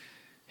who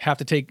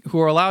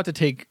are allowed to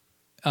take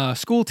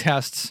school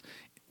tests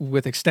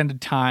with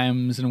extended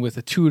times and with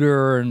a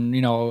tutor and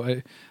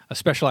a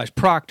specialized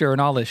proctor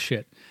and all this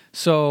shit.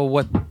 So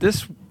what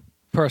this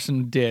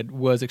person did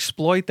was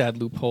exploit that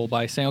loophole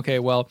by saying, okay,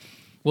 well,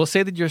 we'll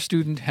say that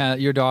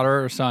your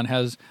daughter or son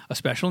has a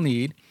special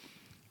need.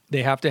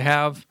 They have to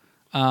have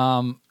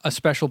a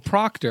special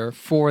proctor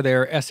for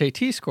their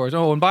SAT scores.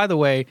 Oh, and by the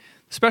way,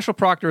 the special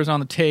proctor is on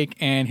the take,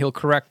 and he'll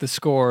correct the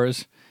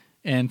scores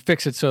and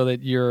fix it so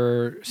that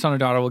your son or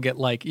daughter will get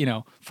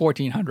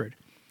 1,400.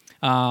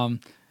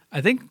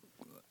 I think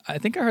I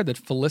heard that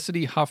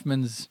Felicity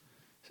Huffman's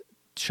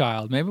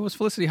child, maybe it was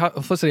Felicity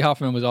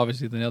Huffman was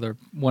obviously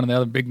one of the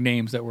other big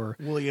names that were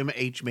William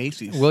H.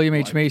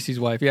 Macy's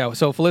wife. Yeah,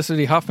 so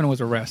Felicity Huffman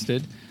was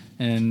arrested,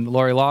 and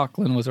Lori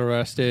Loughlin was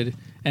arrested,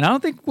 and I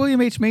don't think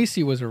William H.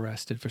 Macy was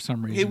arrested for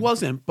some reason. He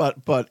wasn't, but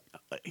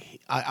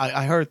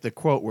I heard the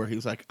quote where he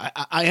was like,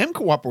 I am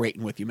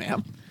cooperating with you,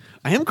 ma'am.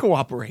 I am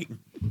cooperating.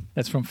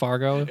 That's from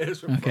Fargo? It is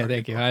from Fargo. Okay,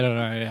 thank you. I don't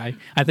know.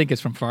 I think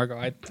it's from Fargo.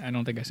 I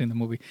don't think I've seen the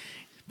movie.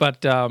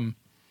 But I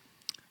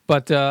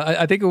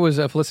think it was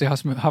Felicity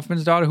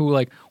Huffman's daughter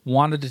who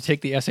wanted to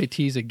take the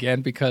SATs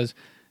again because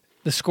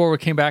the score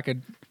came back at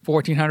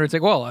 1,400. It's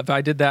like, well, if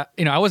I did that,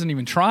 I wasn't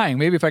even trying.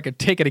 Maybe if I could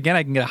take it again,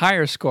 I can get a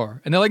higher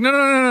score. And they're like,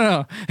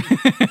 no.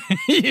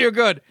 You're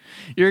good.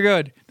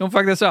 Don't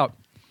fuck this up.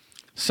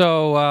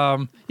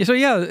 So,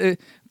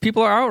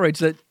 people are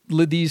outraged that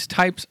these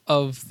types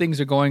of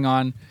things are going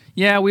on.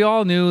 Yeah, we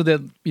all knew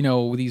that,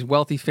 these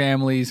wealthy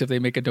families, if they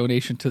make a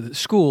donation to the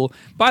school.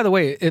 By the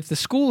way, if the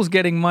school's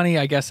getting money,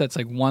 I guess that's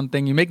one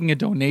thing. You're making a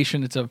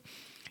donation.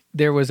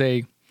 There was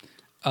a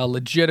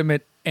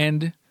legitimate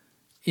end,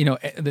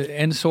 the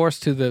end source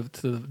there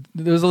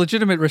was a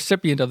legitimate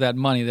recipient of that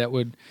money that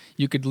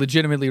you could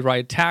legitimately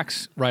write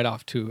tax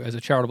write-off to as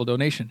a charitable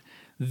donation.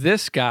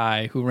 This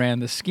guy who ran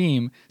the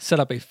scheme set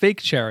up a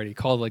fake charity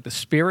called the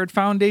Spirit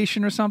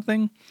Foundation or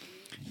something.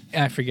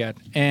 I forget.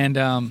 And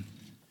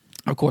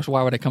of course,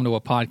 why would I come to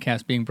a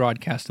podcast being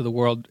broadcast to the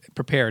world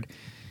prepared?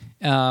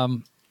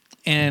 So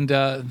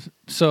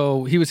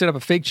he would set up a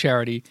fake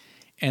charity,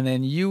 and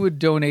then you would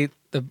donate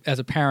as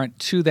a parent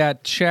to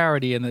that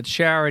charity, and the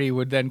charity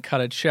would then cut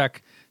a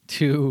check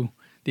to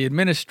the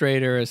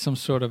administrator as some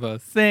sort of a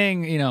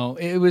thing.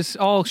 It was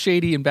all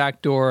shady and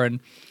backdoor,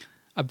 and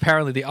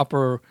apparently the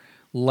upper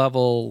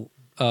level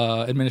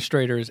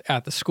administrators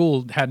at the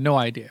school had no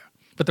idea.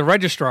 But the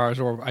registrars,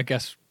 were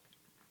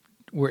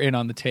in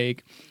on the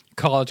take.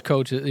 College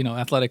coaches,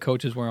 athletic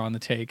coaches were on the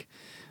take.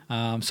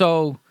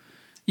 So,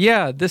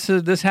 yeah,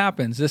 this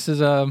happens. This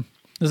is a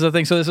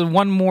thing. So this is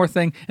one more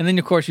thing, and then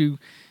of course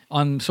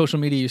on social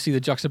media you see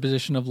the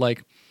juxtaposition of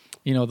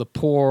the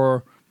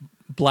poor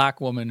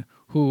black woman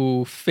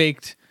who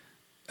faked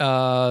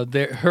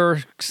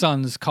her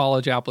son's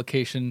college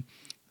application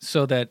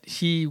so that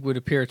he would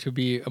appear to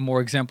be a more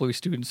exemplary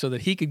student, so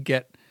that he could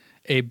get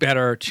a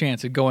better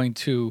chance at going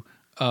to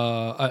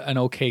an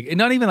okay, and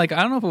not even like,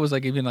 I don't know if it was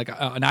like even like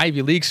an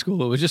Ivy League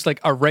school. It was just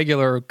like a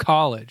regular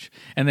college,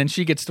 and then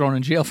she gets thrown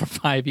in jail for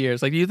 5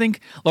 years. Like, do you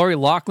think Lori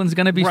Loughlin's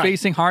going to be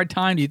facing hard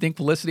time? Do you think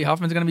Felicity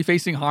Huffman's going to be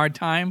facing hard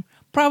time?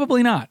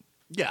 Probably not.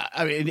 Yeah,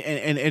 I mean,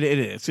 and it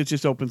is. It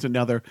just opens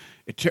another.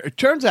 It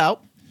turns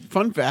out,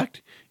 fun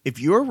fact: if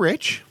you're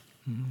rich,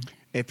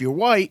 if you're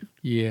white,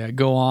 Yeah,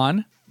 go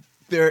on.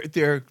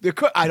 there.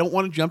 I don't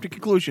want to jump to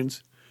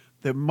conclusions.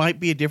 There might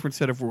be a different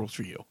set of rules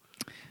for you.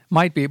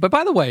 Might be. But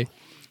by the way,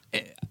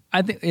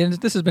 I think, and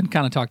this has been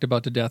kind of talked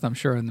about to death, I'm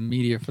sure, in the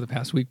media for the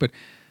past week, but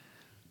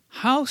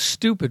how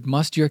stupid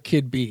must your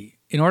kid be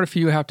in order for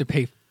you to have to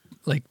pay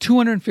like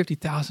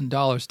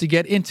 $250,000 to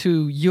get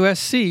into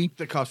USC?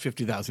 That costs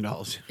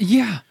 $50,000.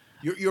 Yeah.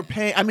 You're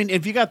paying. I mean,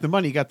 if you got the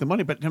money, you got the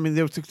money. But I mean,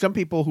 there was some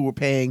people who were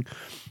paying,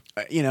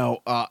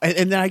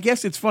 and then I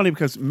guess it's funny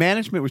because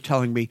management was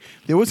telling me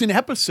there was an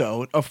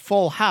episode of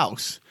Full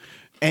House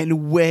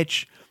in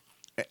which,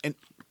 and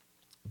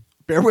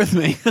bear with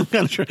me, I'm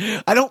not sure.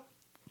 I don't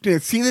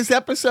see this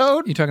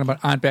episode. You're talking about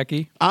Aunt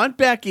Becky? Aunt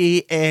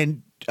Becky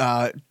and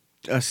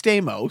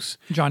Stamos.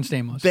 John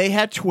Stamos. They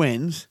had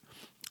twins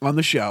on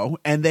the show,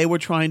 and they were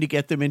trying to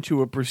get them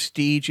into a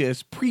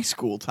prestigious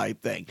preschool type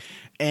thing,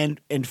 and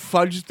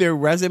fudged their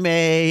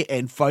resume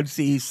and fudged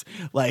these,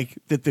 like,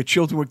 that the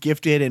children were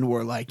gifted and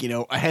were, like,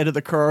 ahead of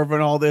the curve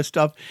and all this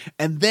stuff,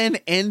 and then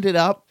ended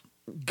up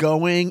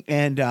going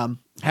and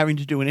having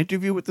to do an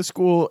interview with the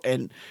school,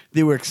 and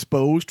they were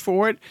exposed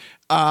for it.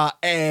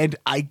 And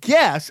I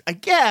guess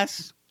it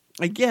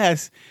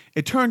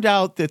turned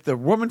out that the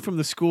woman from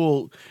the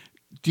school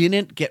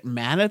didn't get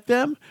mad at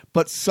them,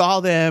 but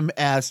saw them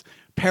as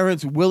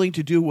parents willing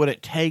to do what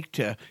it takes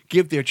to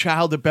give their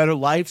child a better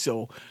life.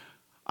 So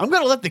I'm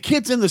going to let the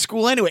kids in the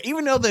school anyway,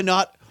 even though they're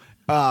not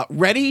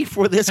ready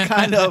for this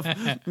kind of,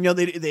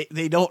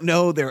 they don't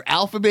know their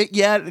alphabet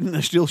yet, and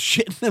they're still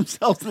shitting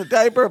themselves in the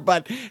diaper,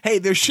 but hey,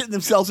 they're shitting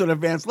themselves at an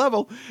advanced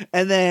level.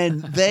 And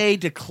then they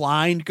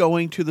declined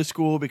going to the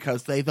school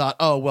because they thought,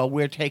 oh, well,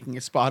 we're taking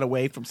a spot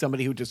away from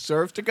somebody who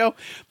deserves to go.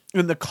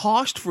 And the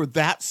cost for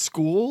that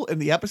school in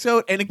the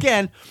episode, and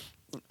again,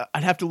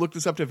 I'd have to look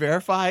this up to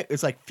verify,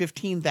 it's like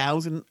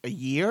 $15,000 a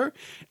year,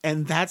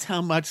 and that's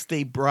how much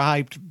they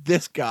bribed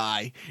this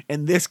guy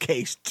in this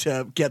case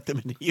to get them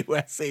into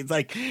USC. It's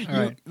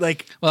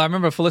like, well, I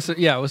remember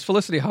Felicity. Yeah, it was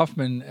Felicity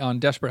Huffman on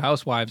Desperate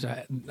Housewives.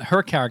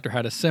 Her character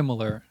had a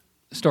similar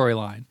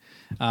storyline.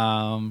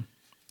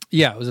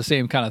 Yeah, it was the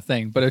same kind of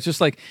thing. But it's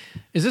just like,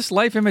 is this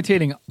life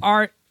imitating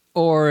art,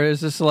 or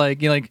is this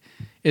like,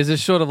 is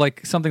this sort of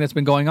like something that's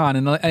been going on?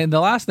 And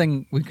the last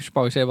thing we should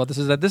probably say about this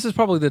is that this is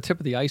probably the tip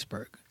of the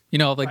iceberg.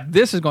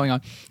 This is going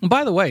on. And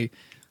by the way,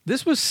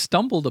 this was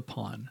stumbled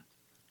upon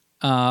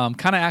kind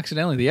of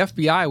accidentally. The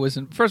FBI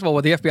wasn't. First of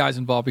all, the FBI is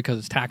involved because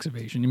it's tax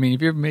evasion. I mean,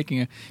 if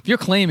you're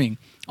claiming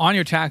on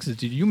your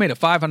taxes you made a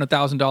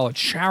 $500,000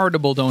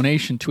 charitable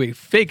donation to a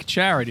fake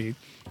charity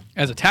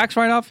as a tax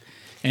write-off,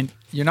 and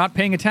you're not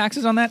paying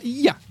taxes on that,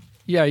 yeah,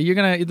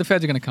 the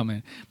feds are gonna come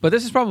in. But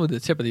this is probably the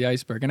tip of the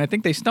iceberg, and I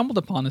think they stumbled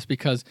upon this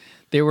because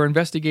they were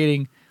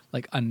investigating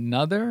like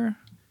another.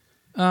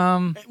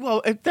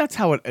 Well, that's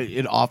how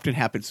it often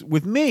happens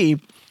with me.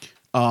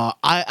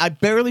 I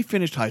barely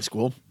finished high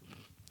school.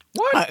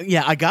 What?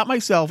 I got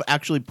myself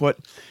actually put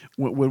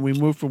when we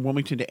moved from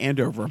Wilmington to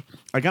Andover.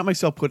 I got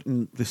myself put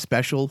in the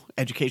special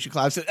education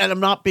class, and I'm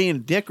not being a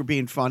dick or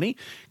being funny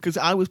because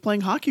I was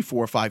playing hockey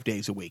 4 or 5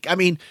 days a week. I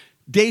mean,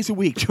 days a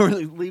week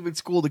during leaving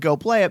school to go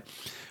play it.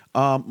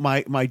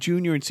 My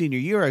junior and senior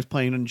year, I was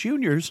playing in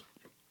juniors,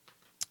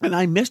 and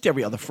I missed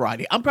every other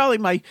Friday. I'm probably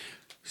my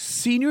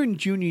senior and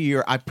junior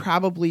year, I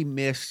probably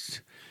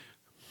missed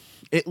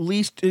at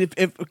least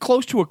if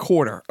close to a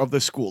quarter of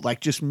the school, like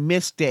just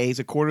missed days,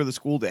 a quarter of the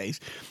school days,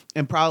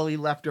 and probably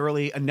left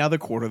early another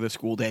quarter of the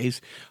school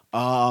days.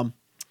 And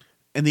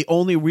the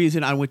only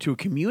reason I went to a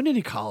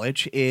community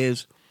college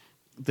is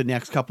the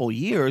next couple of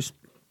years.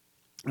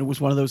 It was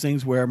one of those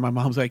things where my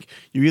mom's like,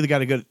 you either got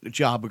to get a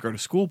job or go to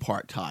school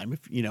part-time.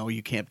 If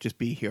you can't just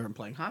be here and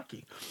playing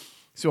hockey.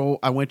 So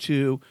I went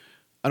to,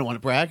 I don't want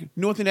to brag,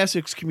 Northern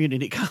Essex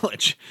Community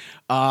College.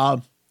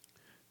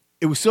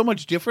 It was so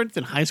much different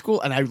than high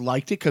school, and I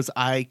liked it because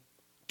I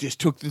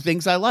just took the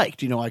things I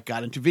liked. I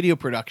got into video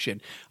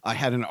production. I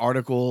had an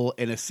article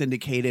in a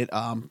syndicated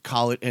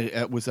college.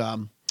 It was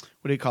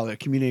what do you call it? A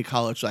community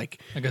college,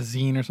 like a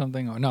zine or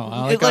something? Or no,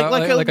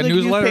 like a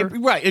newsletter,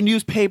 right? A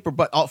newspaper,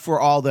 but for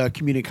all the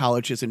community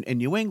colleges in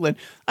New England.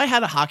 I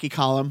had a hockey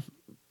column.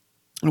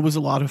 It was a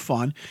lot of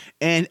fun,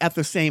 and at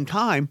the same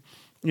time,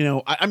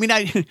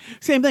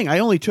 same thing. I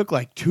only took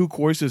like 2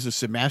 courses a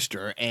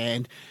semester,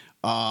 and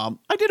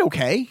I did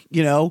okay,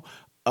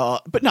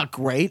 but not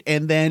great.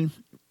 And then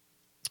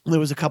there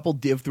was a couple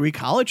Div 3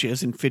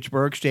 colleges, and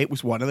Fitchburg State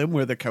was one of them,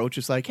 where the coach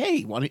is like,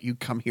 hey, why don't you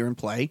come here and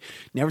play?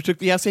 Never took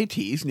the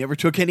SATs, never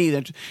took any of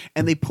that.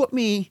 And they put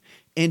me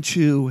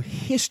into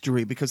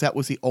history because that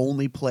was the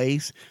only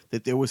place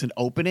that there was an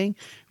opening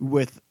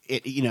with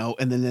it,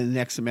 and then the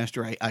next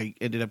semester I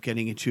ended up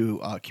getting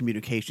into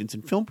communications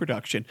and film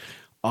production.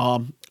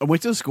 I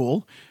went to the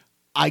school.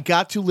 I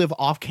got to live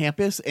off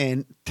campus,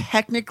 and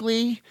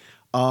technically,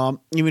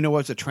 even though it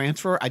was a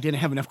transfer, I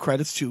didn't have enough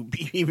credits to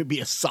even be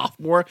a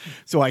sophomore.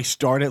 So I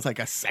started as like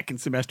a second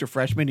semester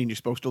freshman, and you're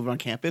supposed to live on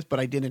campus, but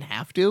I didn't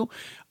have to.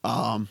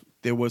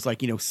 There was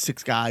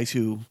 6 guys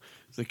who,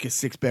 it's like a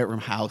 6-bedroom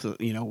house,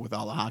 with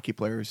all the hockey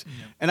players,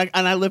 and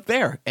I lived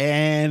there,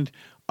 and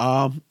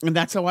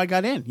that's how I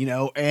got in,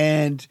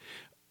 and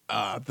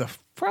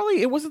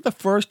it wasn't the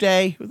first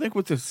day. I think it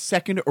was the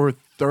second or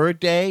third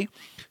day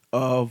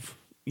of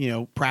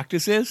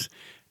practices.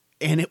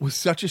 And it was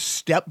such a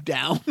step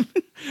down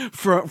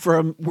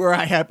from where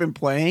I had been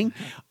playing.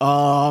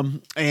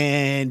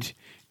 And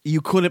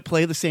you couldn't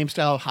play the same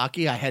style of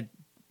hockey I had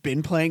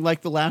been playing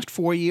like the last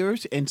 4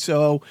 years. And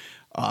so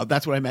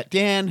that's when I met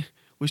Dan,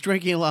 was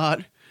drinking a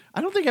lot. I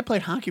don't think I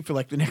played hockey for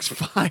like the next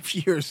 5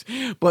 years,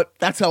 but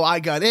that's how I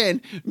got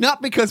in. Not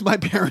because my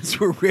parents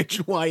were rich,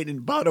 white,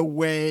 and bought a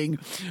wing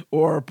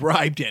or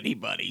bribed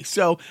anybody.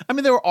 So, I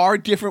mean, there are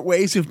different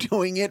ways of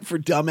doing it for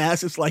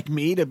dumbasses like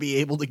me to be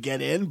able to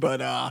get in, but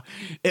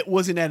it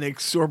wasn't at an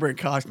exorbitant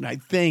cost. And I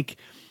think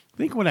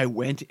when I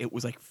went, it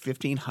was like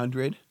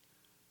 $1,500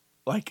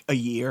 like a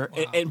year,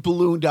 wow. and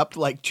ballooned up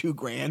to like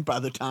 $2,000 by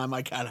the time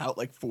I got out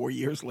like 4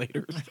 years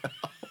later. So.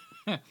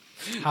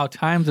 How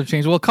times have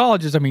changed. Well,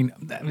 colleges, I mean,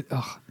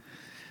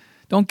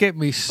 don't get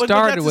me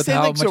started with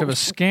how much of a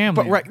scam.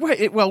 But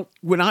right. Well,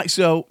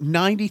 so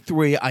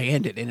 93, I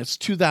ended, and it's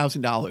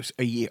 $2,000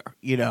 a year,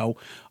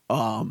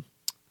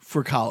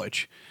 for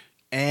college,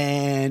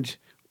 and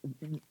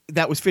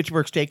that was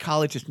Fitchburg State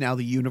College. It's now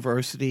the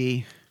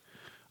University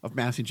of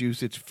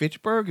Massachusetts,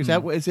 Fitchburg. Is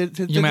that what is it?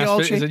 Is it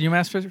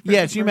UMass Fitchburg?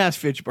 Yeah, it's UMass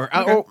Fitchburg.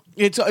 Okay.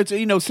 It's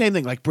same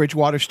thing like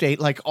Bridgewater State.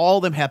 Like all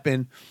of them have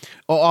been,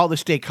 all the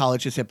state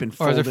colleges have been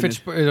folded. Or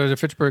is it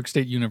Fitchburg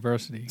State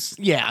University?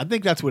 Yeah, I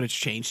think that's what it's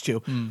changed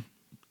to.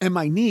 And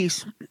my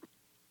niece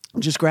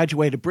just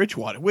graduated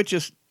Bridgewater, which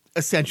is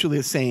essentially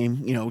the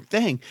same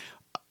thing.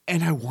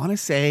 And I want to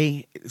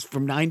say it's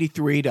from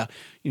 93 to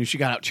she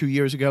got out 2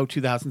 years ago,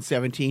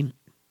 2017.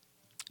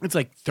 It's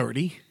like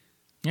 30.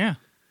 Yeah.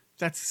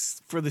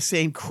 That's for the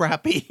same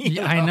crappy.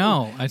 Yeah, I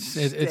know.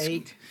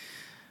 It's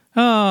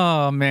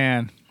oh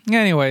man.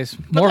 Anyways,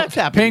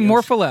 paying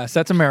more for less.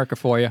 That's America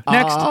for you.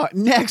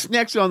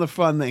 Next on the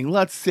fun thing.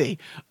 Let's see.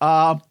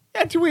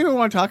 Do we even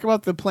want to talk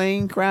about the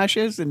plane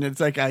crashes? And it's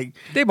like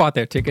they bought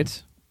their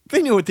tickets.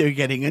 They knew what they were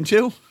getting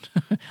into.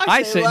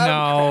 I say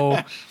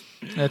no.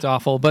 That's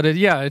awful. But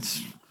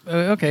it's.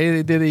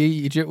 Okay,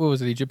 did what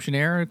was it? Egyptian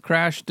Air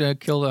crashed,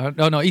 killed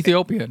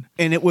Ethiopian.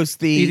 And it was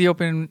the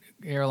Ethiopian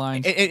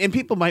Airlines. And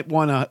people might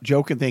want to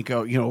joke and think,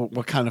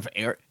 what kind of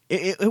air?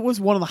 It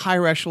was one of the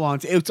higher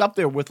echelons. It's up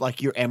there with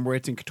like your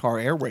Emirates and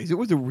Qatar Airways. It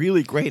was a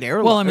really great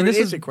airline. Well, I mean, this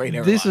is a great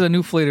airline. This is a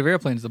new fleet of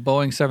airplanes, the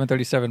Boeing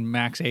 737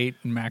 MAX 8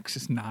 and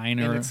MAX 9.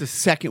 And it's the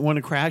second one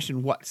to crash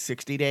in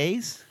 60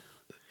 days?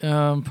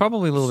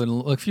 Probably a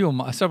little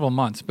bit, several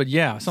months, but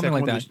yeah, something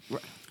like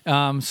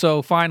that.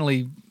 So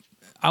finally,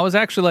 I was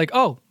actually like,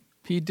 oh,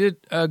 he did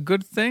a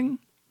good thing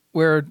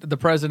where the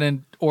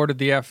president ordered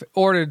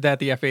that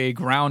the FAA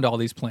ground all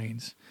these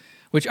planes,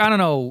 which I don't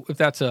know if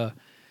that's now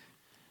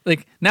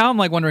I'm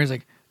like wondering, it's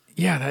like,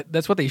 yeah,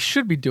 that's what they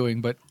should be doing,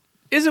 but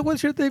is it what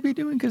should they be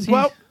doing?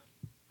 Well,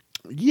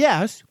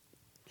 yes.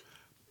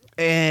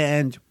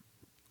 And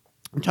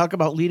talk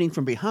about leading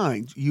from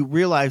behind. You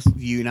realize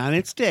the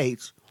United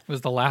States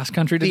was the last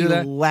country to do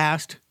that? The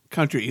last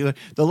country.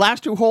 The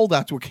last two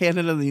holdouts were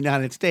Canada and the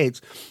United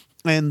States.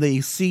 And the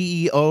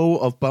CEO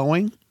of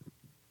Boeing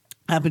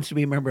happens to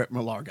be a member at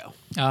Mar-a-Lago.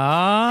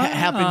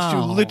 Happens to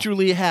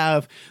literally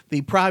have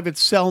the private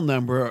cell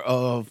number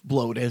of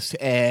Blotus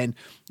and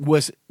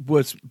was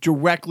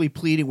directly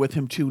pleading with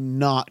him to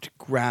not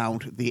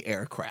ground the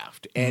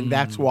aircraft. And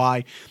that's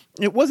why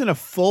it wasn't a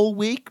full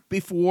week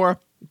before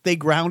they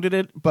grounded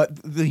it,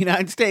 but the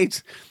United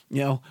States,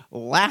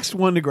 last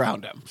one to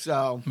ground them.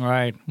 So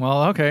right.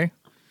 Well, okay.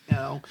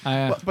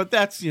 But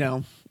that's,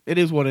 it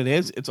is what it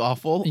is. It's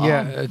awful.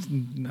 Yeah,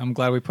 I'm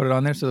glad we put it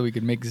on there so that we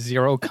could make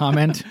zero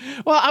comment.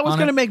 Well, I was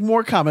going to make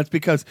more comments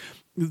because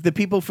the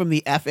people from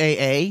the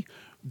FAA,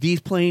 these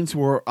planes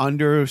were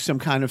under some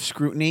kind of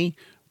scrutiny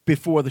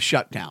before the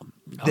shutdown.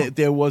 Oh.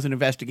 There was an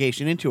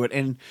investigation into it,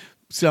 and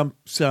some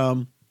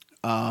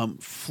FAA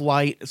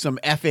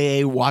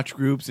watch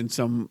groups and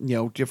some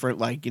different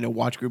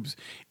watch groups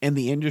in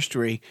the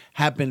industry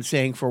have been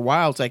saying for a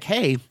while, it's like,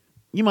 hey,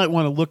 you might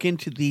want to look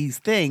into these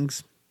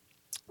things.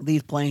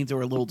 These planes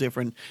are a little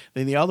different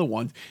than the other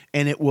ones,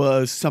 and it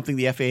was something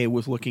the FAA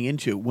was looking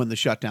into when the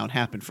shutdown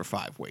happened for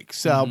 5 weeks.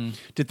 So,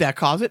 did that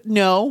cause it?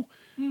 No.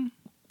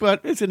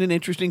 But is it an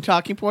interesting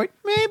talking point?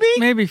 Maybe.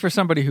 Maybe for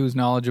somebody who's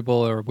knowledgeable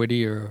or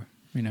witty or,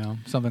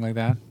 something like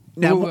that.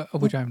 Now,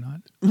 which I'm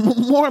not.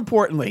 More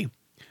importantly,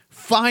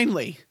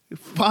 finally,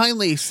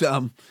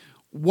 some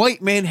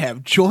white men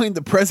have joined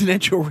the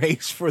presidential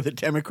race for the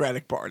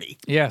Democratic Party.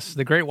 Yes,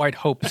 the Great White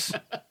Hopes.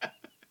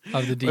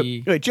 of the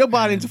D. Wait, Joe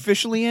Biden's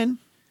officially in,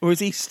 or is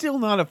he still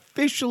not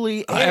officially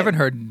in? I haven't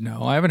heard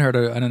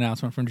an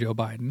announcement from Joe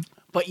Biden.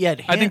 But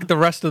yet, I think the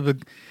rest of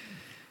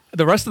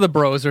the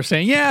bros are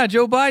saying, yeah,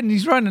 Joe Biden,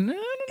 he's running. I don't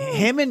know.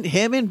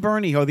 him and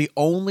Bernie are the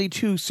only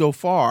two so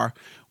far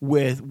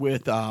with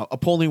a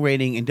polling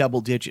rating in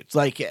double digits,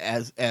 like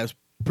as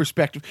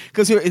perspective,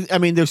 because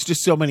there's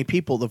just so many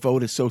people. The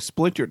vote is so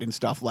splintered and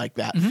stuff like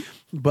that. Mm-hmm.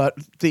 But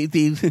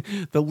the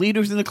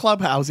leaders in the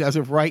clubhouse as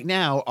of right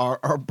now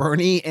are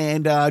Bernie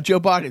and Joe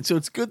Biden. So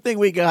it's a good thing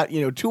we got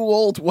two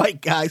old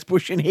white guys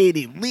pushing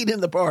Haiti,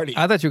 leading the party.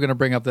 I thought you were going to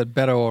bring up that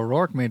Beto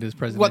O'Rourke made his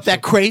presidential. What,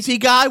 that crazy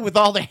guy with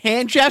all the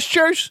hand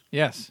gestures?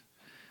 Yes,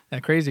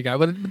 that crazy guy.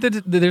 But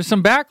there's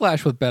some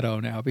backlash with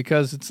Beto now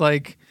because it's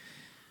like,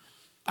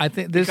 I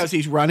think this because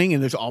he's running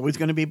and there's always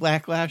going to be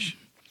backlash.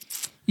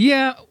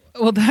 Yeah.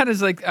 Well, that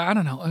is like, I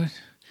don't know.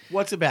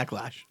 What's the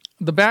backlash?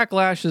 The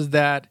backlash is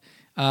that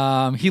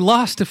he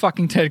lost to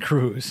fucking Ted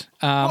Cruz.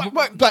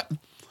 But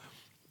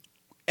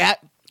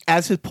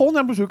as his poll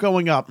numbers were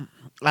going up,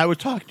 I was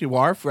talking to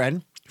our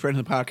friend of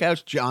the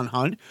podcast, John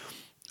Hunt,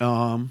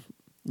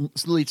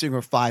 lead singer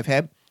of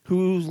Fivehead,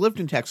 who's lived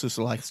in Texas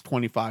the last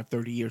 25,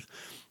 30 years.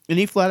 And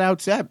he flat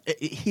out said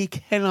he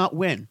cannot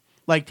win.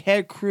 Like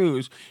Ted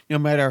Cruz, no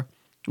matter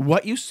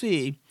what you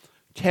see,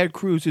 Ted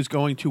Cruz is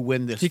going to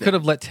win this. He could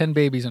have lit 10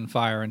 babies on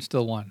fire and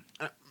still won.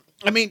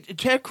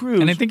 Ted Cruz.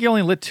 And I think he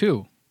only lit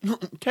 2.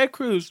 Ted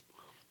Cruz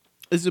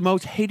is the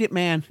most hated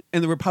man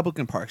in the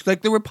Republican Party.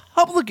 Like, the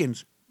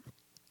Republicans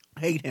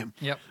hate him.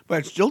 Yep. But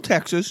it's still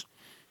Texas.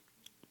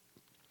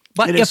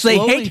 But if they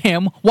hate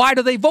him, why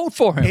do they vote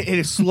for him? It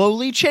is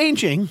slowly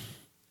changing.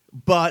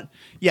 But,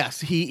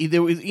 yes,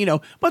 there was,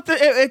 but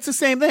it's the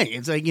same thing.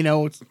 It's like,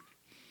 it's...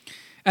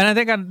 And I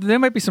think there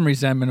might be some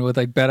resentment with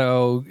like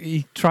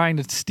Beto trying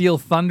to steal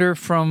thunder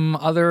from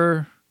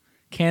other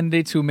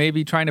candidates who may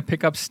be trying to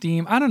pick up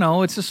steam. I don't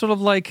know. It's just sort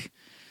of like,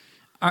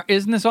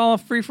 isn't this all a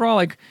free for all?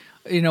 Like,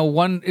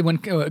 when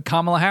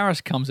Kamala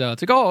Harris comes out,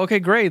 it's like, oh, okay,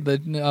 great.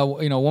 The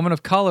woman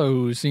of color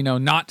who's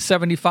not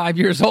 75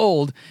 years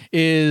old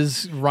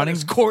is running.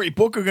 Is Cory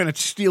Booker going to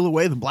steal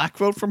away the black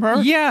vote from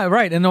her? Yeah,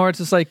 right. And or it's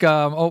just like,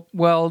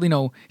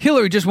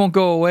 Hillary just won't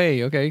go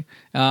away. Okay,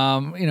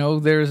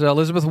 there's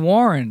Elizabeth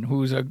Warren,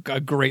 who's a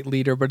great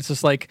leader, but it's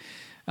just like,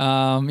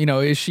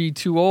 is she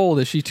too old?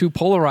 Is she too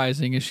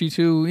polarizing? Is she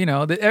too,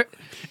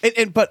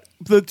 But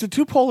the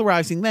too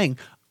polarizing thing.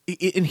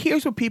 And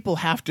here's what people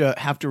have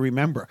to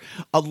remember: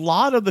 a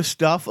lot of the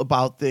stuff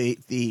about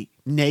the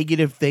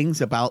negative things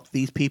about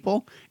these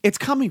people, it's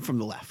coming from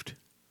the left.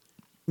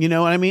 You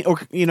know what I mean? Or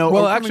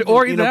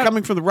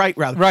coming from the right,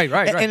 rather. Right.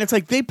 And it's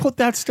like they put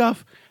that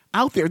stuff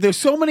out there. There's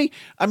so many.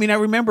 I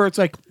remember it's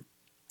like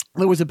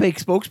there was a big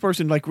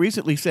spokesperson like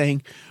recently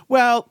saying,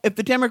 "Well, if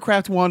the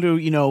Democrats want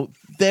to,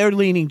 they're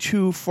leaning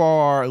too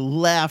far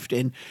left,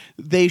 and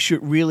they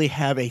should really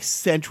have a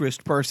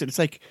centrist person." It's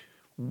like,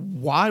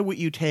 why would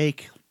you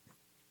take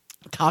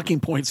talking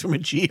points from a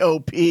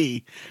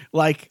GOP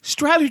like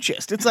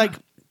strategist? It's like,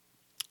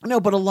 no,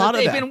 but a lot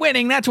of they've been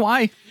winning. That's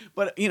why.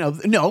 But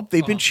no,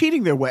 they've been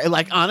cheating their way.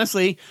 Like,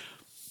 honestly,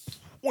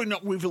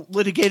 we've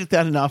litigated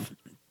that enough.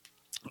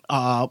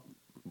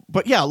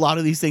 But yeah, a lot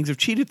of these things have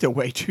cheated their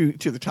way to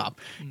the top.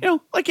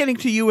 Like getting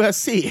to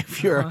USC.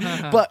 If you're,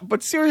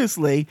 but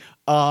seriously,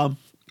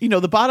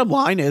 the bottom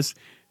line is,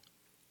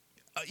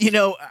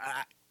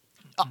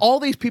 all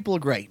these people are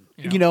great.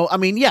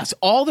 Yes,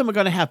 all of them are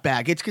going to have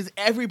baggage because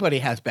everybody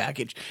has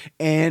baggage.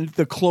 And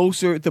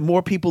the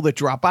more people that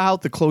drop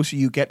out, the closer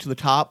you get to the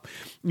top.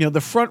 The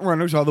front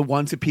runners are the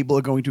ones that people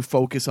are going to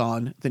focus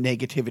on the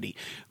negativity.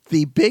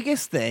 The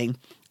biggest thing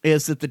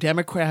is that the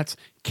Democrats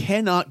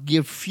cannot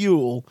give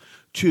fuel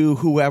to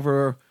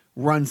whoever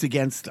runs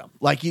against them.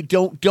 Like, you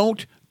don't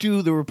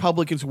do the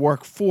Republicans'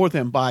 work for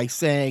them by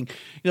saying,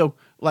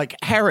 like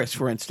Harris,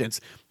 for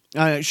instance.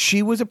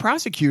 She was a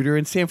prosecutor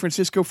in San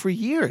Francisco for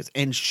years,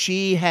 and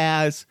she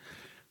has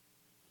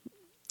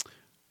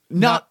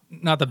not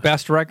the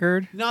best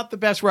record. Not the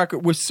best record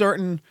with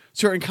certain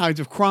kinds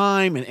of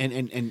crime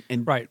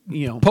and right.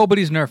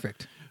 Nobody's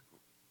perfect.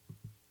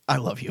 I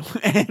love you.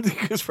 And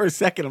because for a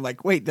second I'm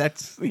like, wait,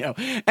 that's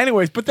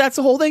Anyways, but that's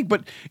the whole thing.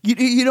 But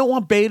you don't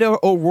want Beto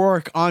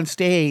O'Rourke on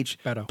stage.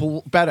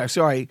 Beto,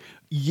 sorry.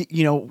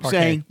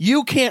 Saying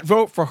you can't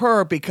vote for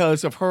her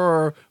because of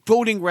her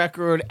voting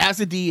record as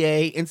a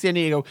DA in San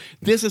Diego.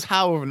 This is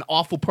how of an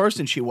awful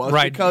person she was.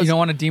 Right. Because you don't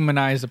want to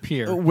demonize a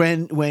peer.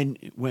 When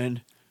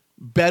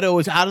Beto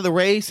is out of the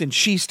race and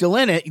she's still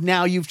in it,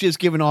 now you've just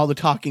given all the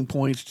talking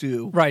points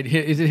to... Right.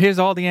 Here's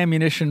all the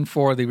ammunition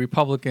for the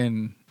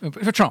Republican...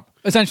 For Trump.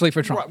 Essentially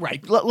for Trump.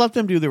 Right. Let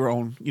them do their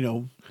own,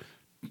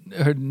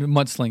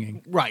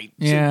 mudslinging. Right.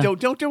 Yeah. So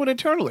don't do it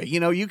internally.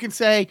 You can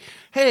say,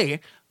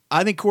 hey,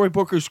 I think Cory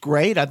Booker's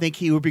great. I think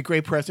he would be a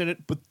great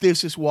president, but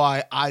this is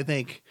why I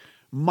think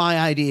my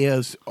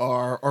ideas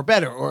are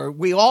better. Or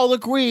we all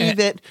agree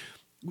that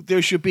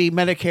there should be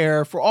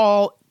Medicare for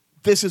all,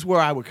 this is where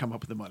I would come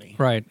up with the money.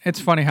 Right. It's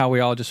funny how we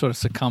all just sort of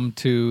succumb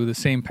to the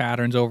same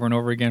patterns over and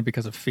over again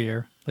because of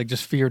fear. Like,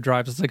 just fear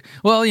drives us. Like,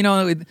 well,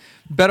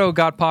 Beto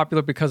got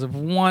popular because of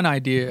one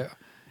idea,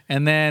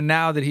 and then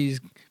now that he's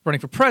running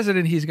for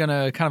president, he's going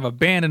to kind of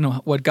abandon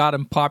what got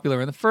him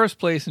popular in the first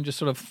place and just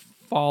sort of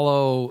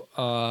follow,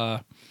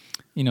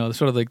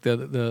 sort of like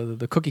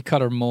the cookie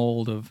cutter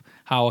mold of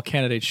how a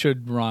candidate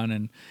should run.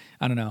 And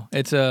I don't know.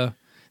 It's throw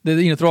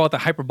out the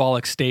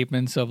hyperbolic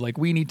statements of like,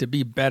 we need to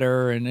be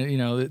better,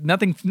 and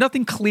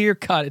nothing clear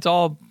cut. It's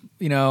all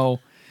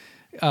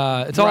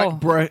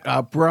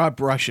broad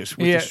brushes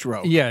with the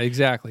stroke. Yeah,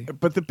 exactly.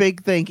 But the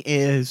big thing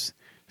is,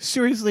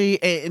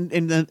 seriously, and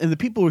the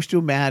people who are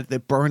still mad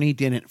that Bernie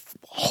didn't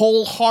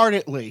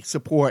wholeheartedly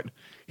support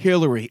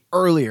Hillary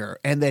earlier,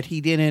 and that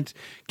he didn't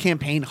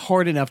campaign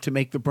hard enough to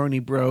make the Bernie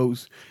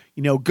bros,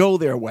 go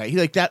their way.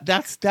 Like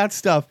that's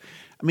stuff.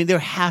 I mean, there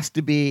has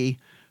to be,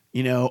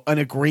 an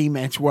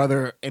agreement,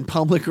 whether in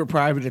public or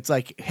private. It's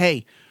like,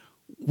 hey,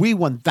 we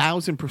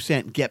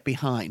 1,000% get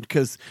behind,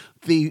 because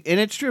and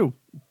it's true,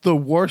 the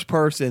worst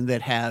person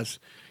that has,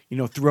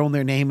 thrown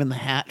their name in the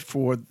hat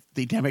for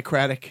the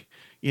Democratic,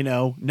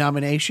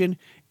 nomination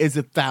is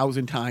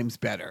 1,000 times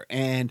better.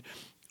 And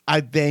I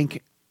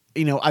think,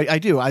 I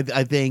do. I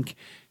think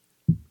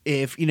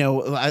if,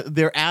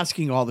 they're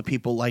asking all the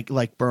people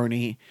like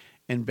Bernie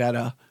and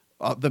Beto,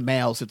 the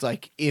males, it's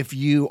like, if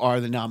you are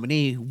the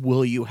nominee,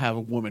 will you have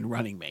a woman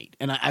running mate?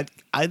 And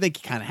I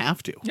think you kind of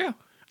have to. Yeah.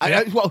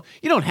 Well,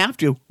 you don't have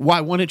to. Why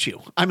wouldn't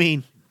you? I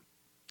mean,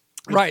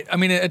 right. I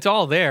mean, it's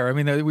all there. I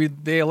mean,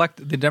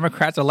 the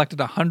Democrats elected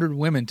 100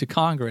 women to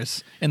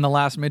Congress in the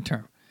last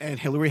midterm, and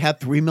Hillary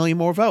had 3 million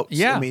more votes.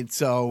 Yeah. I mean,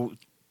 so,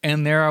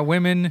 and there are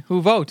women who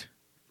vote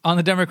on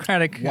the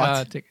Democratic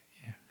ticket.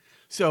 Yeah.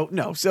 So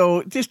no.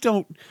 So just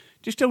don't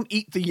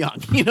eat the young.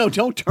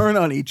 Don't turn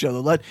on each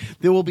other.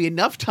 There will be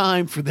enough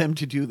time for them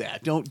to do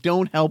that.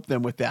 Don't help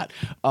them with that.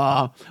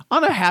 On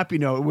a happy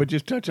note, we'll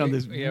just touch on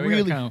this. Yeah,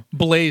 we kind of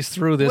blaze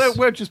through this.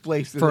 We're just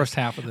blaze through first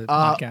this. half of the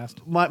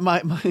podcast.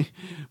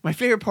 My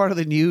favorite part of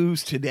the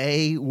news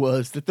today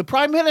was that the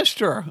Prime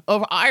Minister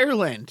of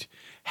Ireland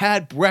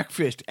had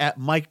breakfast at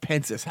Mike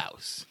Pence's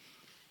house.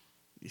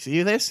 You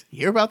see this? You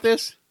hear about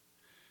this?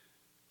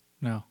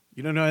 No.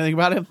 You don't know anything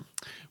about him?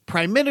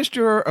 Prime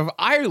Minister of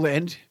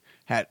Ireland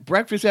had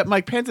breakfast at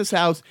Mike Pence's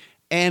house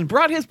and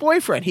brought his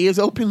boyfriend. He is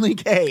openly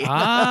gay.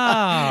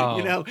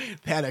 Oh.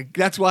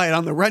 That's why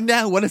on the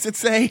rundown, what does it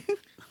say?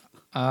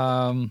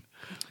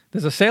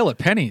 There's a sale at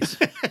Penny's.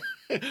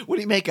 What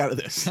do you make out of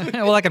this?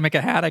 Well, I can make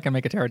a hat. I can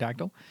make a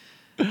pterodactyl.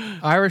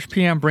 Irish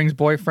PM brings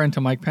boyfriend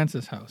to Mike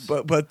Pence's house.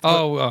 But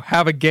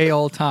have a gay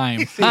old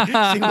time. see what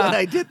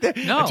I did there?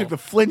 No. I took the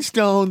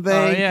Flintstone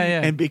thing.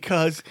 Yeah. And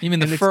because you mean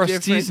the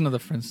first season of the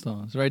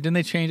Flintstones, right? Didn't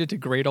they change it to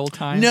Great Old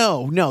Time?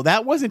 No,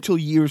 that wasn't until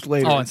years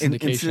later. Oh, in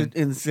syndication.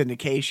 In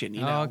syndication,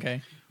 Oh,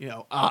 okay.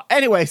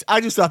 Anyways,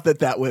 I just thought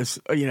that was,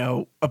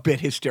 a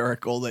bit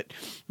hysterical that,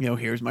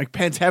 here's Mike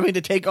Pence having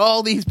to take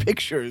all these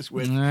pictures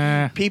with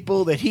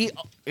people that he,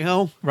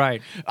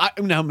 Right.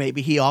 Now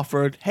maybe he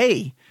offered,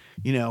 hey,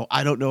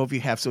 I don't know if you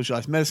have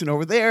socialized medicine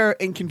over there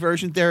in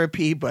conversion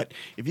therapy, but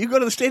if you go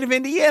to the state of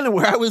Indiana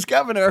where I was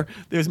governor,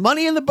 there's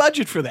money in the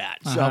budget for that.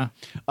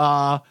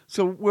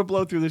 So we'll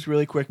blow through this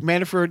really quick.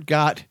 Manafort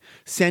got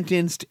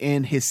sentenced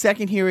in his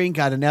second hearing,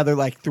 got another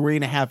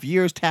 3.5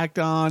 years tacked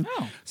on.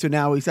 Oh. So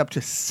now he's up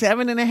to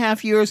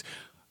 7.5 years.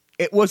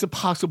 It was a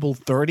possible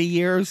 30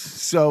 years,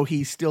 so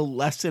he's still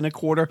less than a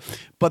quarter.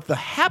 But the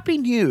happy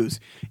news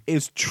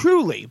is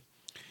truly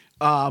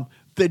the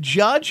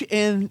judge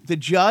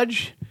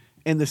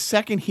in the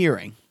second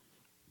hearing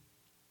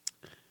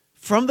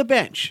from the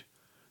bench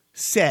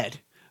said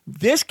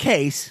this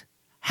case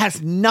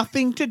has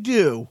nothing to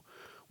do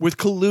with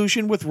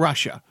collusion with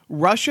Russia.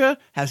 Russia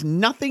has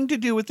nothing to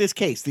do with this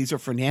case. These are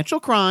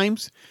financial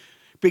crimes,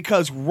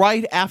 because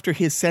right after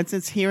his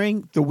sentence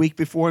hearing the week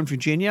before in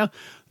Virginia,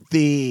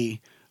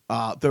 the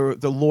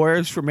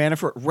lawyers for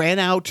Manafort ran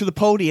out to the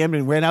podium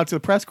and ran out to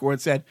the press corps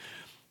and said,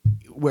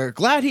 we're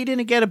glad he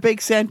didn't get a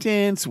big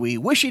sentence. We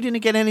wish he didn't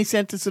get any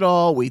sentence at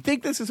all. We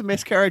think this is a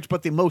miscarriage.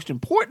 But the most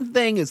important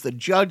thing is the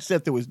judge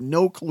said there was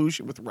no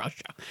collusion with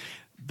Russia.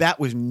 That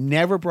was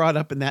never brought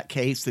up in that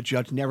case. The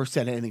judge never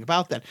said anything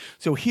about that.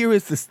 So here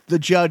is the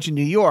judge in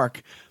New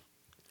York,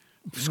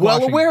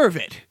 well aware of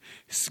it,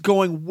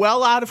 going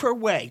well out of her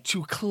way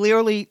to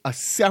clearly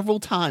several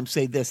times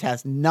say this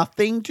has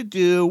nothing to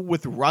do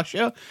with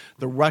Russia,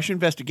 the Russia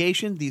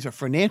investigation. These are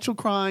financial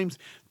crimes.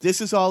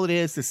 This is all it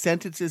is. The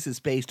sentences is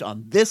based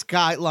on this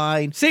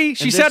guideline. See,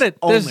 she said it.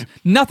 Only. There's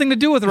nothing to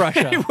do with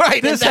Russia.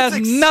 Right. This has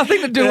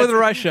nothing to do with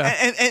Russia.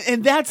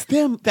 And that's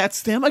them.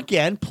 That's them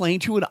again playing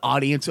to an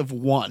audience of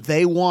one.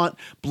 They want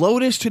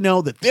Bloatis to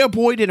know that their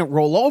boy didn't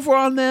roll over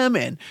on them,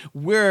 and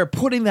we're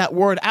putting that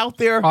word out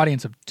there.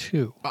 Audience of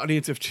two.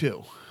 Audience of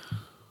two.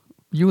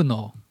 You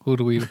know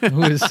who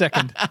is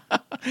second.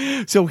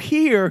 So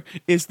here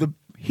is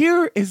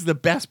the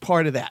best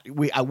part of that.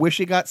 I wish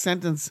he got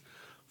sentenced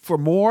for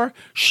more.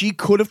 She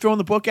could have thrown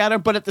the book at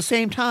him, but at the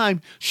same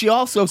time, she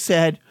also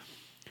said,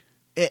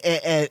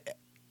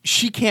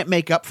 she can't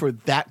make up for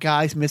that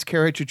guy's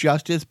miscarriage of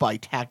justice by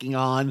tacking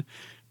on,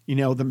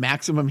 the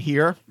maximum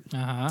here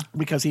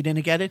because he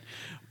didn't get it.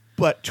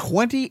 But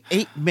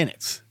 28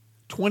 minutes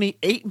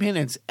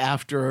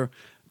after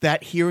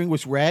that hearing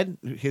was read,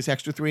 his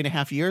extra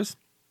 3.5 years,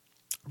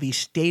 the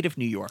state of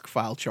New York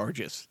filed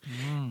charges.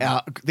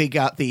 They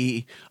got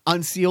the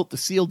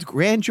sealed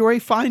grand jury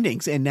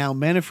findings, and now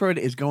Manafort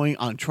is going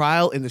on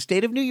trial in the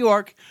state of New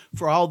York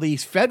for all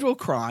these federal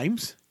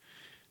crimes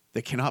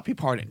that cannot be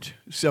pardoned.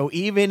 So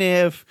even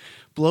if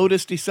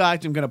Blotus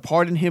decides I'm going to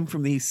pardon him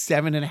from these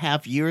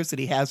 7.5 years that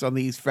he has on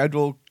these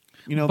federal,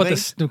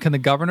 things. Can the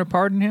governor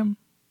pardon him?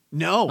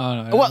 No.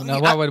 Oh, no. Well, no.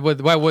 Why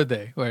would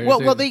they?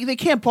 They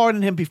can't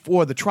pardon him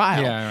before the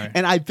trial. Yeah, right.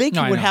 And I think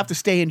he would have to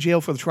stay in jail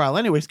for the trial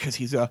anyways because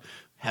he's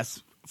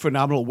has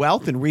phenomenal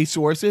wealth and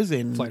resources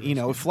and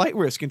flight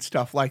risk and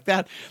stuff like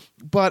that.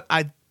 But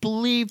I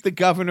believe the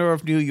governor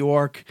of New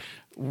York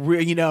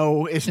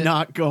is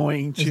not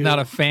going to. He's not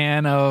a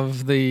fan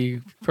of the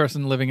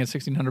person living at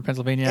 1600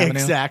 Pennsylvania Avenue.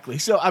 Exactly.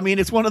 So, I mean,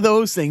 it's one of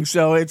those things.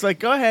 So it's like,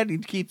 go ahead. He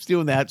keeps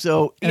doing that.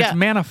 So, and it's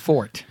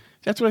Manafort.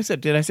 That's what I said.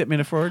 Did I say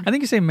Manafort? I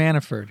think you say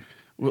Manafort.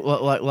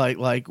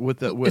 Like with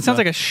the. It sounds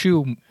like a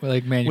shoe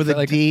manufacturer. With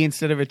a D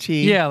instead of a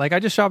T. Yeah, like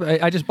I just bought it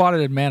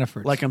at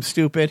Manafort. Like I'm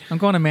stupid. I'm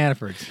going to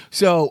Manafort's.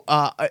 So,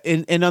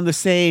 and on the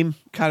same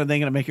kind of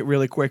thing, and I'll make it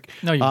really quick.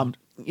 No, you won't.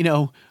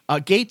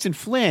 Gates and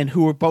Flynn,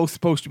 who were both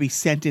supposed to be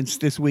sentenced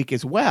this week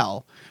as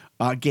well.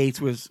 Gates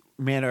was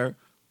Manafort.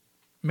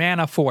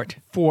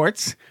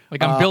 Forts.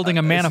 Like I'm building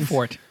a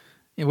Manafort,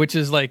 which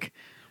is like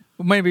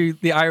maybe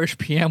the Irish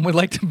PM would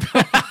like to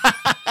build.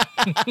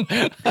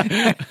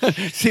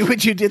 See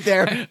what you did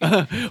there?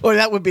 Or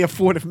that would be a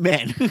fort of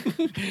men.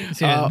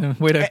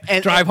 Way to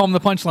drive home the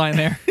punchline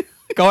there.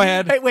 Go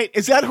ahead. Hey, wait,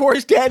 is that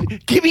horse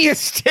dead? Give me a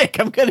stick.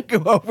 I'm going to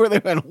go over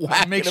there and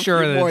whack Make it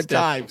sure a few more it's dead.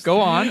 times.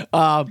 Go on.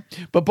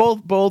 But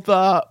both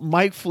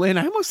Mike Flynn,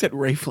 I almost said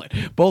Ray Flynn.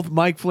 Both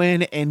Mike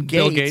Flynn and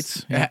Bill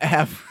Gates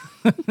have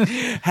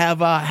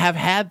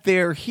had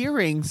their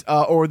hearings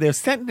or their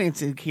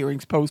sentencing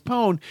hearings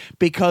postponed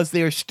because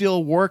they're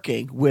still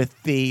working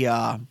with the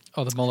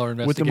the Mueller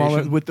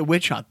investigation with the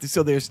witch hunt.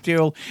 So they're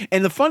still.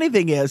 And the funny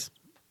thing is,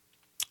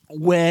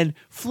 when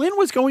Flynn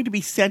was going to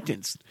be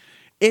sentenced,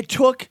 it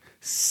took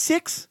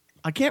 6.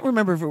 I can't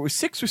remember if it was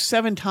 6 or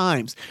 7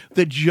 times.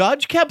 The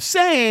judge kept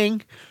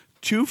saying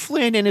to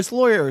Flynn and his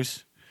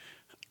lawyers,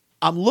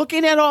 "I'm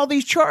looking at all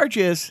these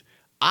charges.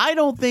 I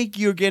don't think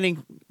you're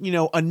getting,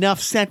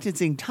 enough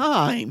sentencing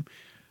time.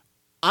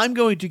 I'm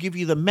going to give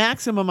you the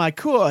maximum I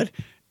could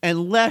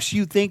unless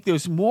you think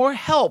there's more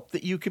help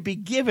that you could be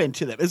given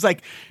to them." It's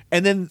like,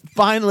 and then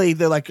finally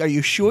they're like, "Are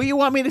you sure you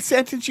want me to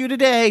sentence you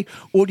today?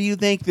 Or do you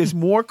think there's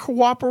more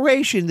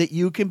cooperation that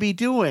you can be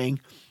doing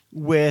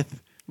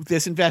with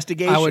this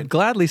investigation?" I would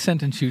gladly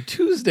sentence you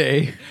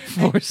Tuesday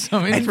for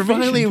some information. And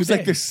finally it was today.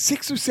 like the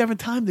 6th or 7th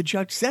time the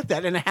judge said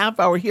that in a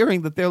half-hour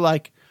hearing that they're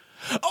like,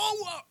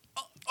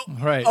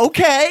 right.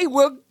 Okay,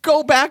 we'll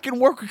go back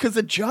and work because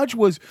the judge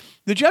was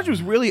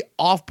really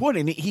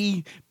off-putting.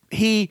 He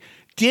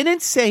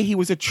didn't say he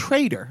was a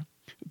traitor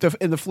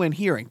in the Flynn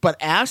hearing, but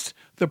asked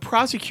the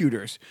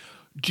prosecutors,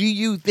 "Do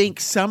you think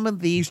some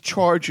of these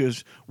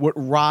charges would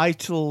rise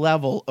to the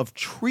level of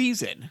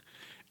treason?"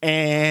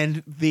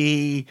 And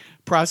the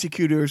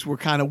prosecutors were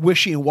kind of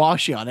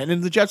wishy-washy on it.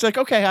 And the judge's like,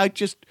 "Okay, I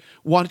just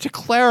wanted to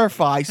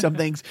clarify some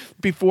things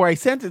before I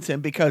sentence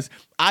him because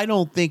I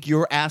don't think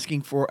you're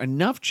asking for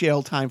enough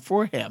jail time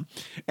for him."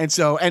 And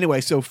so anyway,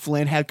 so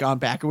Flynn had gone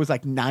back. It was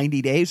like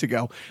 90 days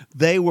ago.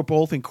 They were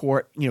both in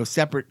court,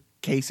 separate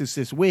cases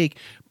this week,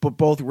 but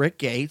both Rick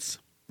Gates,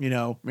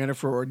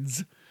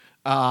 Manaforts.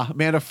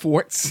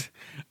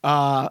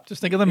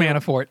 Just think of the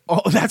Manafort.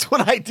 Oh, that's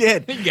what I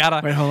did. You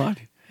gotta. Wait, hold on.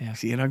 Yeah.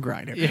 See it on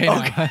Grindr. Yeah,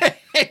 okay.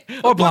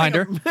 Or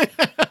Blinder.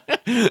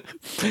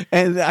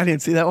 And I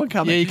didn't see that one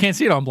coming. Yeah, you can't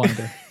see it on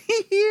Blinder.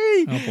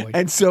 Oh, boy.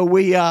 And so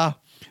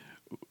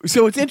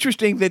so it's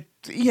interesting that,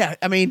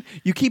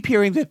 you keep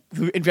hearing that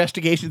the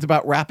investigation's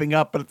about wrapping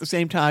up, but at the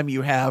same time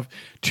you have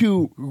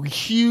 2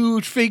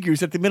 huge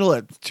figures at the middle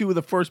of 2 of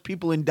the first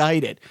people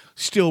indicted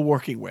still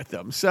working with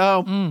them.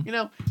 So,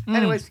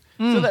 anyways,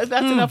 so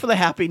that's enough of the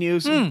happy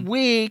news.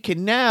 We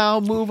can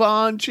now move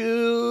on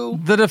to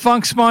The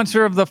defunct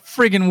sponsor of the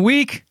friggin'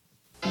 week.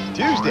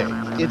 Tuesday,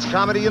 it's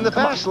comedy in the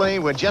fast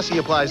lane when Jesse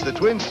applies the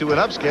twins to an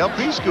upscale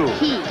preschool.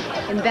 He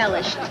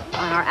embellished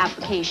on our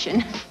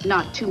application.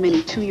 Not too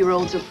many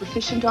 2-year-olds are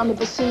proficient on the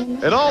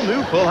bassoon. An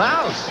all-new Full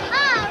House. All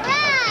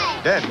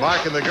right! Then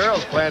Mark and the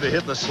girls plan to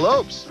hit the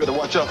slopes. Better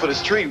watch out for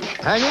this tree.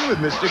 Hang in with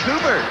Mr.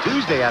 Cooper,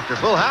 Tuesday after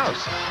Full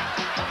House.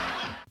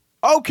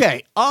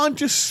 Okay, on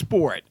to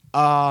sport.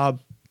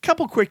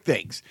 Couple quick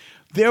things.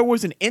 There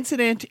was an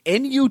incident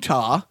in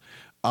Utah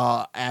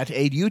at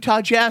a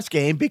Utah Jazz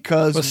game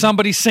because Was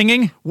somebody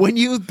singing? when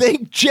you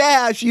think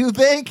jazz, you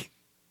think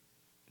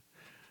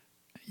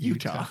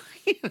Utah.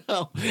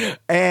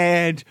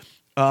 And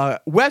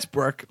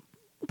Westbrook,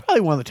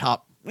 probably one of the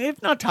top,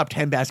 if not top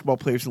 10 basketball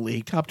players in the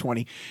league, top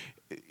 20.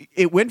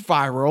 It went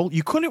viral.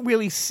 You couldn't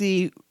really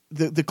see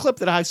the clip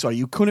that I saw,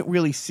 you couldn't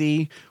really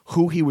see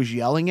who he was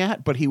yelling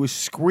at, but he was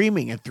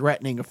screaming and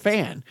threatening a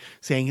fan,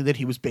 saying that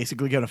he was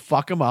basically going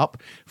to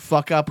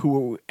fuck up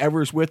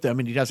whoever's with him,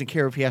 and he doesn't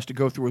care if he has to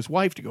go through his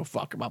wife to go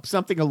fuck him up.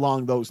 Something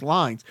along those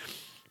lines.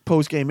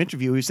 Post-game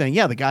interview, he was saying,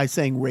 yeah, the guy's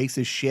saying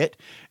racist shit,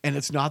 and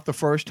it's not the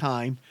first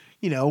time,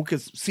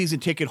 because season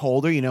ticket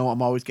holder,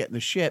 I'm always getting the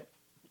shit.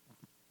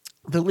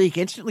 The league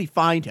instantly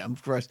fined him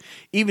for us.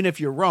 Even if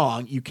you're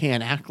wrong, you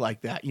can't act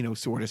like that,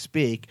 so to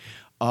speak.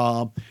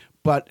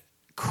 But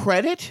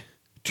credit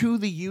to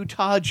the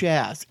Utah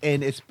Jazz,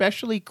 and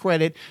especially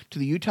credit to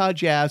the Utah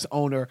Jazz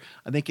owner.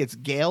 I think it's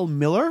Gail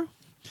Miller,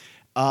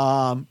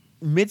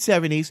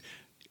 mid-70s.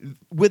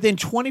 Within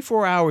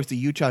 24 hours, the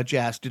Utah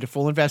Jazz did a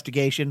full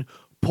investigation,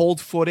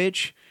 pulled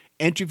footage,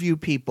 interviewed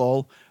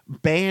people,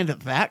 banned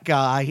that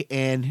guy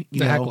and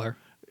heckler.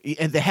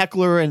 And the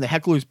heckler and the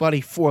heckler's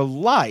buddy for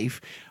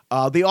life.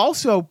 They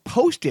also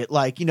posted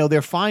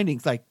their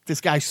findings, like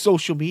this guy's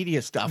social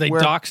media stuff. They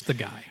doxed the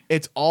guy.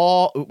 It's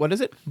all, what is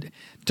it?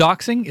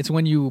 Doxing. It's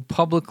when you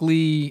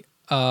publicly.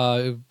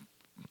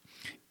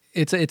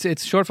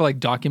 It's short for like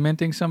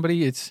documenting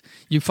somebody. It's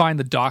you find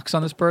the dox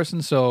on this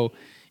person. So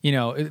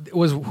it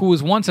was who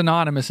was once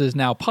anonymous is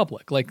now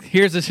public. Like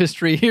here's his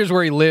history. Here's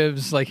where he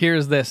lives. Like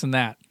here's this and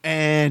that.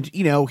 And,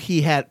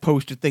 he had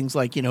posted things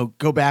like,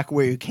 go back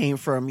where you came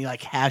from,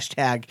 like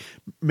hashtag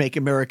make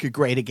America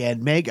great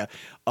again, mega.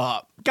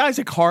 Guy's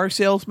a car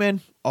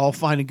salesman, all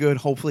fine and good.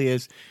 Hopefully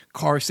his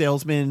car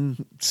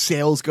salesman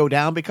sales go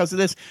down because of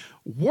this.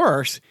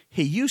 Worse,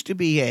 he used to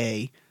be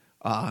a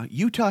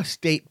Utah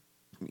State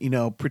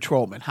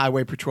patrolman,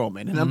 highway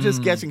patrolman. And I'm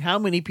just guessing how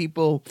many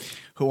people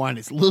who aren't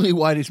as lily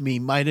white as me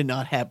might have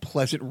not had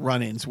pleasant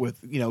run-ins with,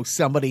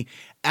 somebody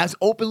as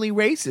openly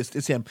racist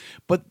as him.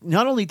 But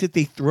not only did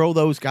they throw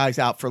those guys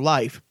out for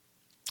life,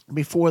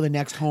 before the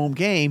next home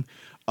game,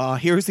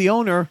 here's the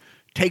owner,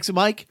 takes a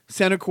mic,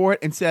 center court,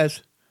 and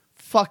says,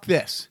 fuck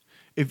this.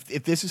 If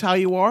this is how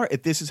you are,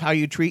 if this is how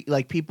you treat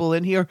people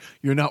in here,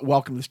 you're not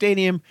welcome to the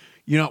stadium.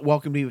 You're not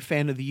welcome to be a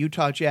fan of the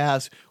Utah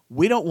Jazz.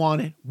 We don't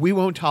want it. We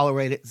won't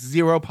tolerate it.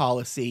 Zero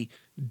policy.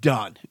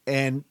 Done.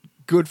 And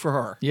good for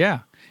her. Yeah.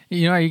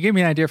 You gave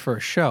me an idea for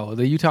a show.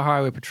 The Utah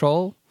Highway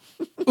Patrol.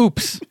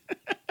 Oops.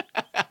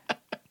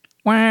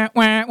 Wah,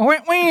 wah, wah,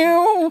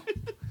 wah,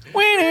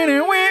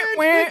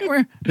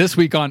 wah. This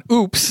week on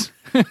Oops.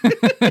 I'm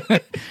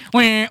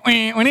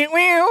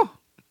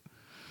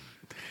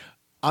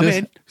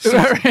in.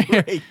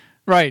 Right.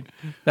 Right.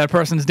 That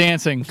person's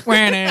dancing.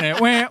 That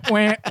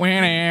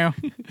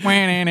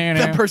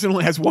person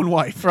only has one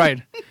wife.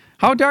 Right.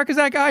 How dark is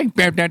that guy?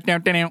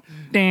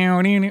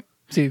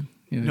 See.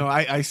 No,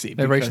 I see.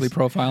 They're racially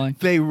profiling.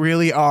 They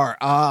really are.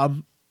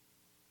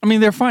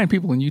 They're fine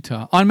people in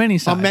Utah. On many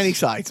sides. On many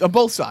sides. On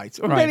both sides.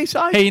 On many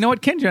sides. Hey, you know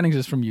what? Ken Jennings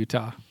is from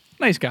Utah.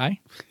 Nice guy.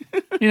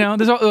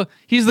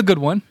 He's the good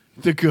one.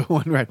 The good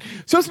one, right.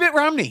 So it's Mitt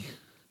Romney.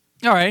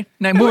 All right.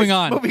 Now, moving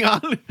on.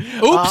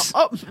 Oops.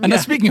 And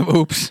speaking of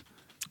oops.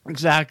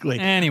 Exactly.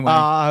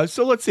 Anyway.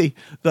 So let's see.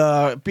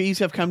 The bees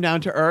have come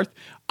down to earth.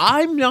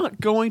 I'm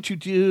not going to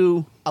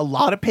do a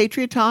lot of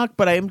Patriot talk,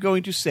 but I am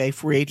going to say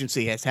free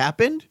agency has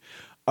happened.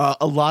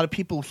 A lot of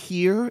people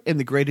here in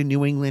the greater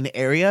New England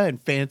area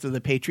and fans of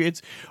the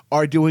Patriots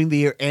are doing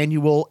their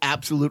annual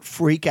absolute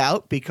freak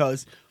out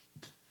because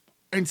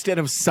instead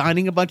of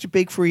signing a bunch of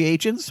big free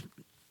agents,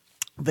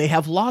 they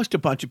have lost a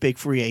bunch of big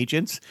free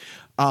agents.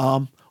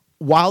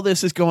 While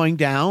this is going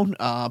down,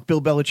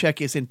 Bill Belichick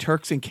is in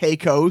Turks and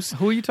Caicos.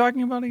 Who are you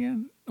talking about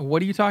again?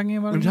 What are you talking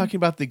about? I'm talking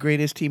about the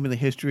greatest team in the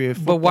history of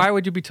football. But why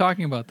would you be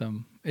talking about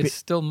them? It's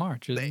still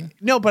March, isn't it?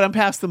 No, but I'm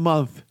past the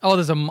month. Oh,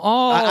 there's a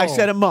I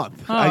said a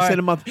month. I said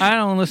a month. I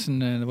don't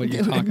listen to what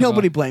you're talking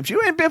Nobody about. blames you.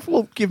 And Biff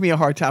will give me a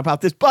hard time about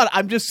this. But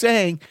I'm just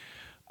saying,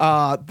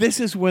 this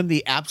is when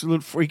the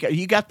absolute freak out.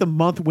 You got the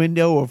month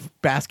window of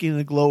basking in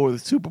the glow of the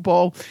Super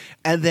Bowl.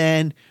 And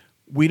then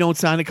we don't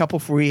sign a couple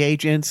free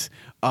agents.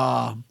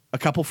 A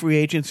couple free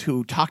agents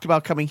who talked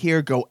about coming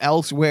here go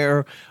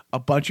elsewhere. A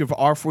bunch of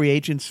our free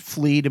agents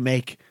flee to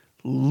make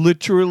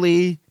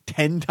literally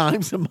 10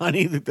 times the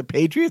money that the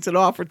Patriots had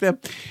offered them.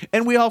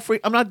 And we all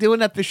free. I'm not doing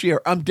that this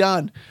year. I'm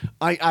done.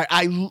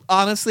 I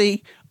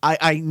honestly,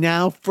 I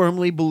now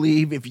firmly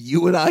believe if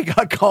you and I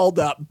got called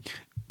up,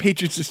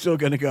 Patriots are still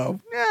going to go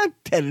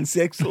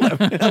 10-6,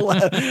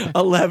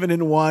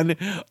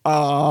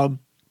 11-1.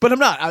 But I'm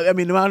not.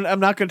 I'm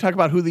not going to talk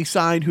about who they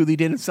signed, who they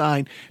didn't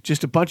sign.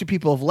 Just a bunch of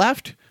people have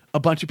left. A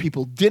bunch of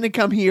people didn't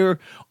come here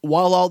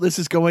while all this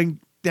is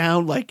going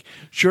down, like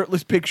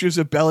shirtless pictures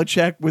of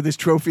Belichick with his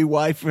trophy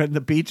wife on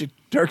the beach at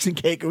Turks and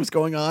Caicos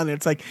going on. And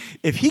it's like,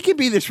 if he can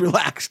be this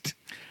relaxed,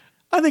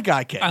 I think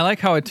I can. I like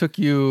how it took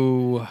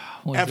you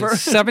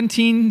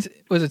 17,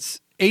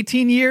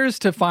 18 years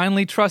to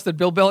finally trust that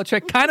Bill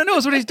Belichick kind of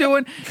knows what he's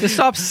doing, to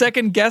stop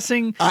second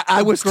guessing.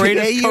 I was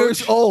today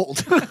years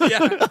old.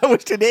 Yeah. I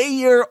was today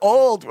year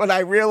old when I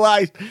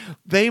realized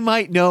they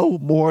might know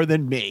more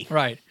than me.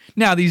 Right.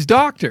 Now, these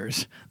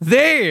doctors,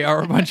 they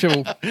are a bunch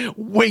of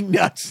wing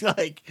nuts,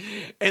 like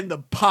in the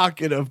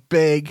pocket of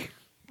big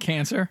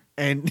cancer.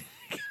 And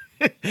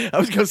I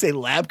was going to say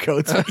lab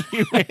coats, but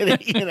you made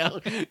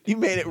it, you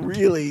made it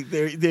really,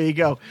 there you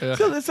go. Yeah.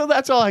 So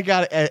that's all I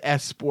got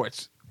as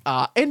sports.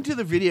 Into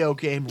the video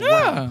game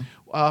realm.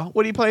 What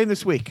are you playing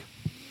this week?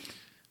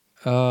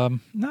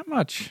 Not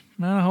much.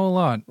 Not a whole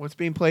lot. What's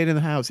being played in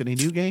the house? Any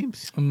new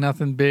games?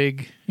 Nothing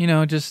big.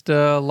 Just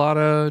a lot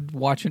of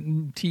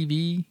watching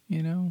TV,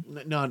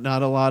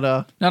 Not a lot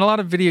of... Not a lot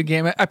of video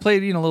game. I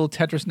played, a little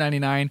Tetris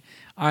 99.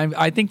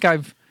 I think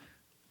I've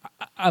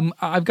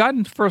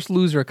gotten first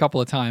loser a couple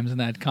of times in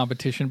that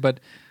competition, but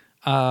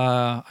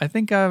I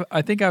think I've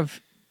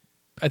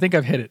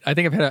hit it. I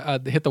think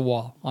I've hit the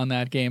wall on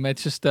that game.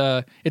 It's just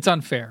it's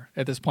unfair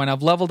at this point.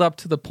 I've leveled up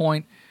to the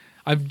point.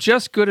 I'm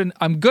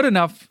good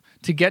enough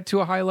to get to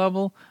a high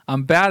level.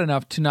 I'm bad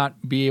enough to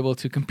not be able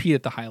to compete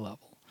at the high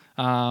level.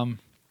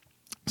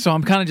 So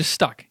I'm kind of just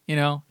stuck. It's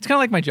kind of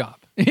like my job.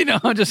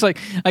 I'm just like,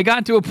 I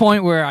got to a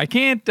point where I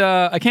can't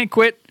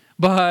quit,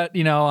 but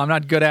I'm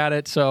not good at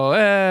it.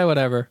 So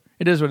whatever.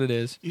 It is what it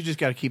is. You just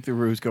got to keep the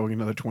ruse going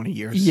another 20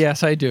 years.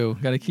 Yes, I do.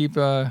 Got to keep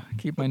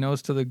my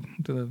nose to the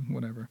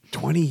whatever.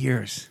 20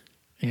 years.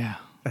 Yeah.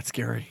 That's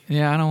scary.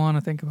 Yeah, I don't want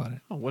to think about it.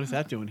 Oh, what is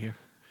that doing here?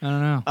 I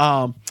don't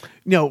know.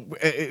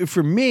 No,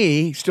 for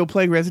me, still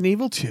playing Resident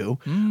Evil 2.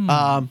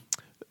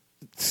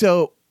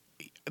 So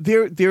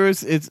there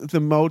is the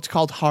mode's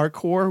called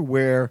hardcore,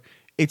 where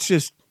it's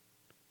just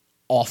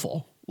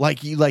awful.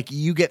 Like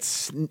you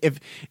get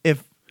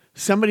if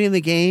somebody in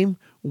the game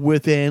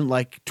within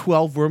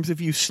 12 rooms of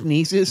you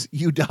sneezes,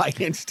 you die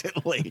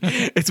instantly.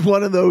 It's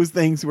one of those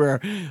things where,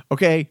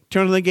 okay,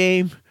 turn on the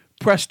game,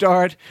 press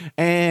start,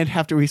 and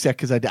have to reset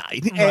because I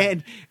died.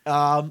 Right.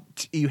 And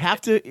you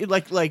have to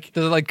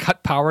does it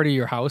cut power to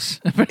your house?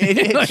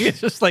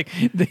 It's just like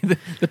the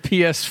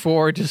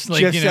PS4 just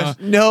says,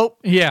 nope.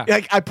 Yeah.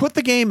 I put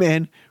the game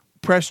in,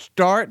 press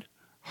start,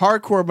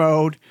 hardcore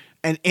mode,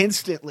 and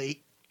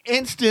instantly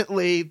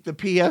the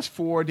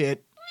PS4 did.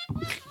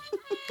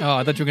 Oh,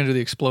 I thought you were going to do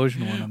the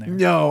explosion one on there.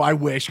 No, I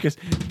wish, because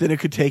then it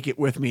could take it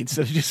with me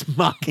instead of just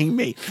mocking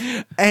me.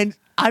 And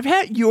I've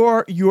had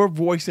your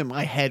voice in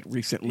my head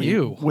recently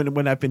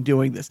when I've been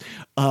doing this.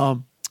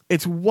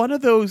 It's one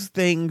of those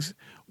things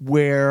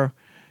where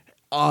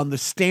on the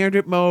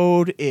standard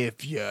mode,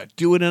 if you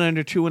do it in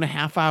under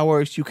 2.5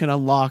 hours, you can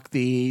unlock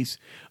these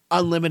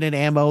unlimited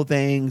ammo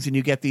things, and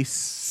you get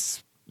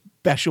these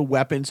special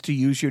weapons to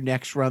use your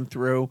next run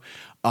through.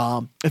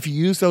 If you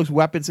use those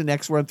weapons the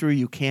next run through,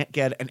 you can't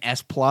get an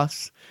S+,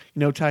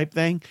 type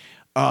thing.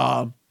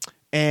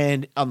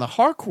 And on the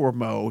hardcore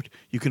mode,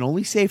 you can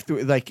only save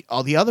through,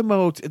 all the other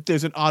modes,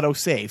 there's an auto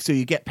save. So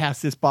you get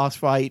past this boss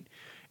fight,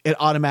 it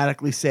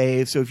automatically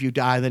saves. So if you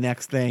die the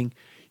next thing,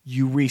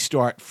 you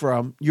restart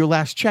from your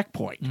last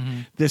checkpoint. Mm-hmm.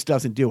 This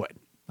doesn't do it.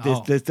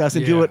 This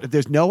doesn't do it.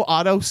 There's no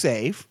auto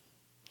save.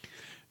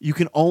 You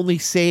can only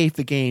save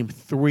the game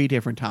 3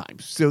 different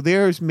times. So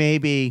there's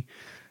maybe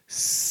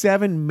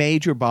 7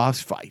 major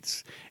boss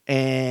fights,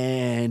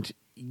 and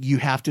you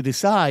have to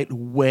decide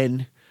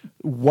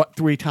what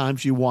 3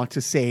 times you want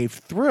to save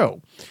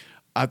through.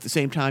 At the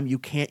same time, you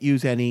can't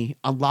use any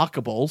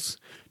unlockables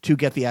to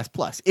get the S+.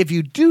 If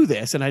you do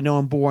this, and I know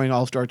I'm boring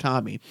All-Star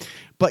Tommy,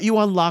 but you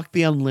unlock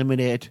the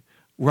unlimited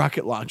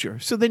rocket launcher.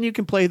 So then you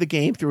can play the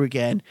game through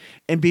again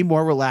and be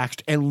more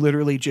relaxed and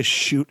literally just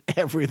shoot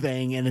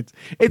everything. And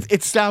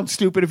it sounds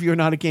stupid if you're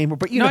not a gamer,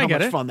 but you know how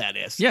much fun that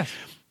is. Yes.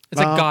 It's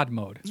like God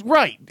mode.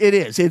 Right. It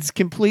is. It's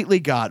completely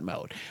God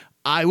mode.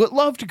 I would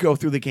love to go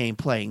through the game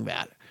playing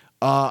that.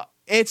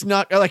 It's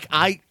not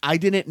I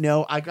didn't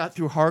know. I got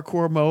through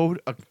hardcore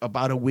mode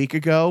about a week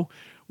ago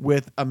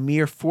with a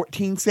mere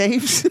 14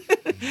 saves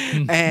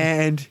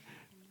and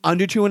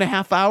under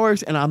 2.5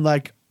 hours. And I'm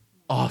like,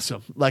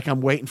 awesome. I'm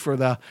waiting for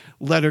the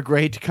letter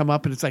grade to come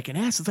up, and it's like an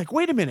S. It's like,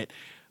 wait a minute.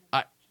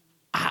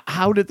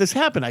 How did this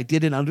happen? I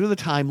did it under the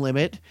time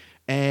limit,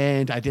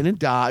 and I didn't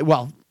die.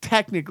 Well,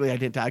 technically I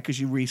didn't die because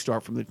you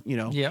restart from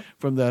the,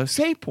 from the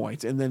save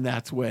points. And then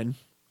that's when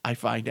I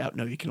find out,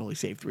 no, you can only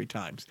save 3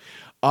 times.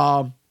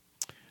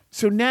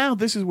 So now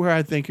this is where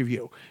I think of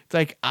you. It's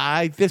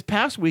like this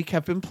past week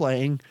have been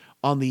playing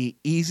on the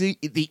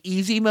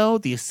easy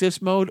mode, the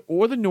assist mode,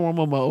 or the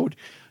normal mode,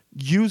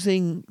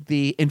 using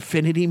the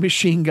infinity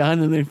machine gun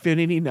and the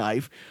infinity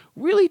knife,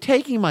 really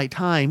taking my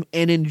time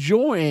and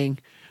enjoying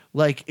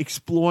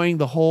exploring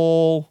the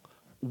whole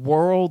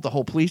world, the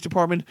whole police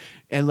department,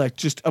 and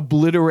just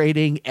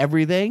obliterating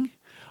everything,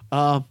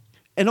 and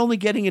only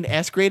getting an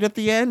S grade at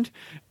the end.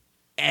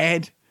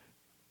 And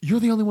you're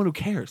the only one who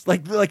cares.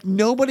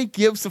 Nobody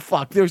gives a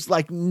fuck. There's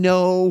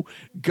no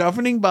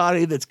governing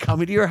body that's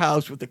coming to your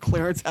house with the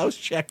clearance house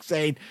check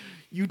saying,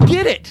 you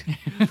did it.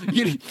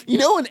 You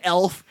know in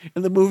Elf,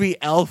 in the movie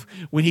Elf,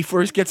 when he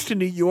first gets to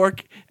New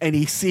York and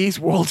he sees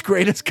World's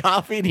Greatest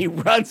Coffee and he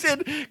runs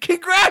in,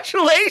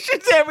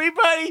 congratulations,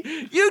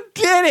 everybody. You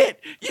did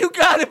it. You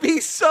got to be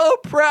so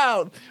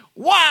proud.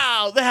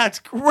 Wow, that's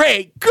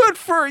great. Good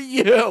for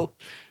you.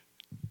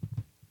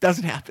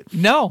 Doesn't happen.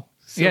 No.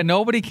 So, yeah,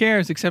 nobody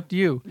cares except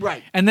you.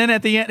 Right. And then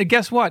at the end,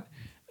 guess what?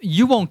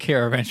 You won't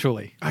care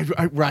eventually.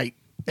 Right.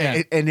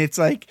 Yeah. And it's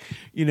like,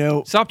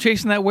 Stop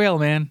chasing that whale,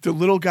 man. the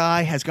little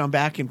guy has gone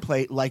back and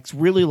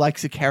really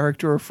likes a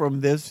character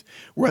from this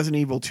Resident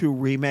Evil 2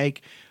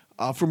 remake,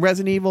 from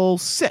Resident Evil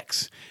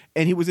 6,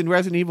 and he was in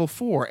Resident Evil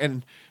 4,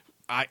 and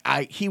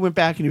he went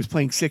back and he was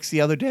playing 6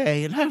 the other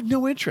day, and I have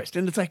no interest.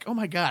 And it's like, oh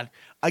my God,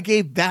 I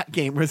gave that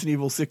game, Resident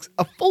Evil 6,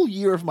 a full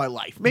year of my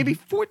life, maybe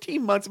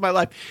 14 months of my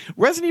life.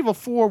 Resident Evil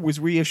 4 was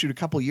reissued a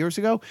couple years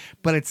ago,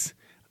 but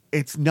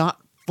it's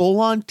not full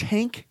on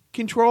tank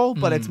control,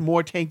 but it's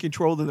more tank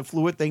control than the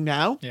fluid thing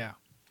now. Yeah.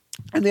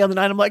 And the other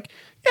night I'm like,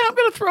 yeah, I'm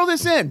going to throw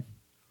this in.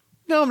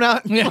 No, I'm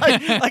not.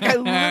 Like I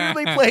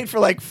literally played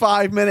for like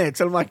 5 minutes.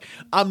 And I'm like,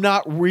 I'm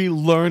not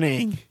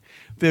relearning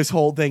this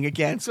whole thing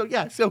again. So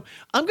yeah,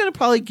 I'm going to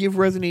probably give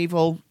Resident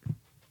Evil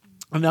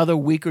another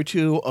week or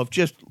two of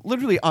just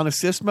literally on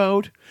assist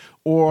mode,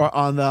 or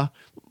on the,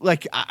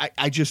 like,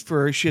 I just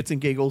for shits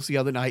and giggles the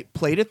other night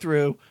played it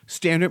through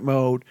standard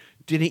mode,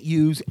 didn't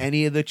use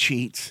any of the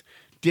cheats,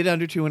 did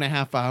under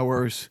 2.5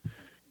 hours,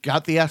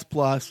 got the S+.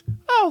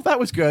 Oh, that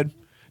was good.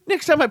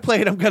 Next time I play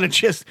it, I'm going to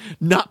just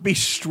not be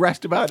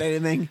stressed about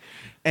anything.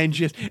 And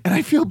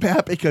I feel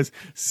bad because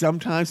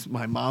sometimes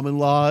my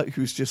mom-in-law,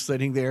 who's just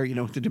sitting there,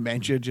 with the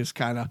dementia, just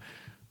kind of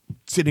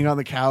sitting on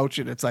the couch,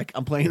 and it's like,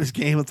 I'm playing this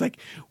game. It's like,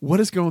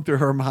 what is going through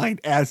her mind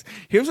as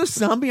here's a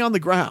zombie on the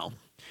ground,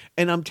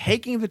 and I'm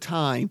taking the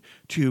time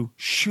to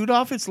shoot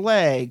off its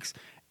legs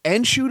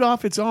and shoot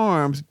off its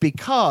arms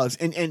because,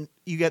 and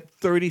you get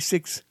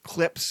 36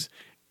 clips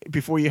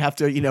before you have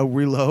to,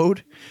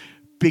 reload,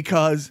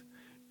 because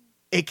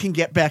it can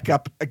get back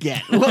up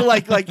again. Well,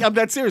 like I'm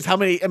not serious. How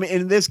many? I mean,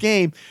 in this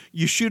game,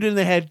 you shoot it in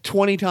the head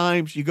 20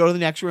 times. You go to the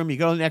next room. You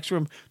go to the next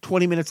room.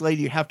 20 minutes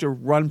later, you have to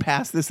run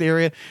past this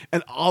area,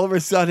 and all of a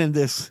sudden,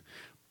 this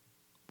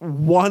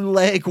one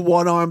leg,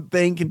 one arm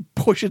thing can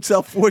push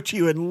itself towards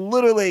you, and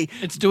literally,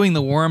 It's doing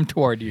the worm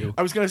toward you.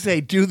 I was going to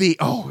say,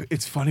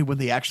 it's funny when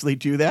they actually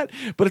do that,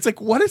 but it's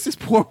like, what is this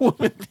poor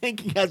woman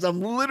thinking as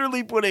I'm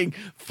literally putting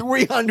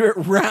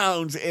 300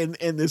 rounds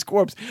in this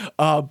corpse?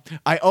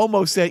 I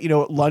almost said,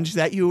 it lunges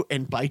at you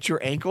and bites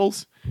your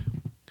ankles.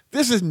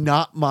 This is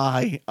not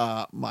my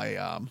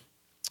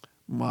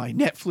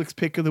Netflix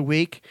pick of the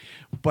week,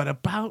 but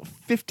about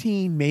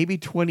 15, maybe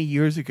 20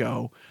 years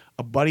ago,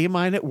 a buddy of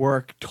mine at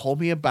work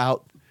told me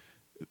about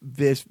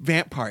this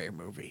vampire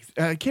movie.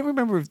 I can't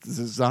remember if it's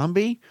a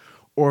zombie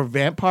or a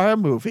vampire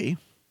movie,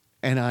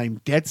 and I'm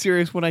dead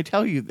serious when I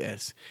tell you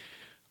this,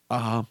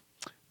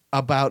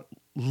 about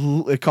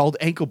called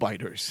Ankle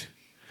Biters.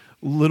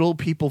 Little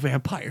people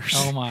vampires.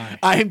 Oh my.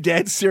 I am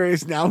dead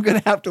serious. Now I'm going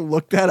to have to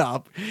look that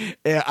up.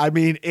 I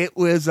mean, it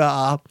was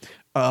as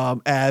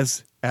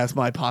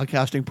my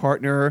podcasting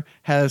partner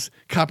has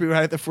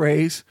copyrighted the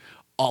phrase,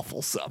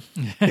 awfulsome.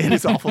 It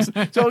is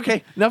awfulsome. So,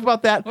 okay, enough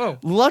about that. Whoa.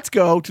 Let's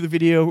go to the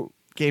video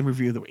game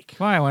review of the week.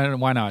 Why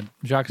not?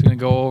 Jacques going to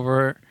go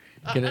over,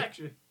 get it.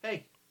 Actually,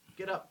 hey,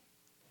 get up.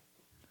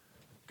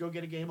 Go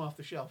get a game off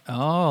the shelf.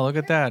 Oh, look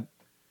at that.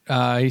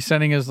 He's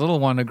sending his little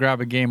one to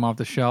grab a game off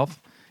the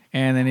shelf.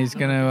 And then he's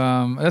going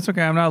to, that's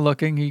okay, I'm not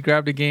looking. He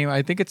grabbed a game,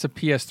 I think it's a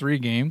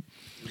PS3 game.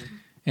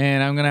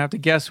 And I'm going to have to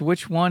guess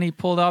which one he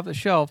pulled off the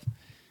shelf.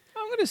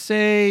 I'm going to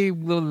say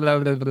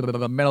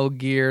Metal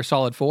Gear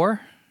Solid 4.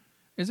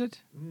 Is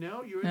it?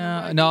 No, you're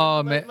in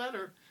no, the right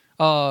letter.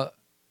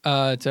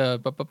 It's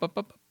a,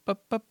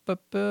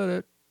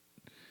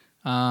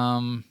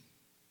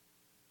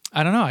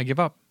 I don't know. I give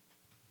up.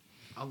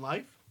 On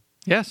life?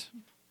 Yes.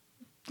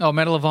 Oh,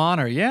 Medal of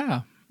Honor.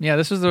 Yeah.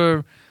 This is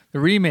the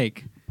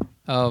remake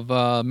of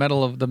the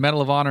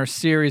Medal of Honor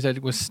series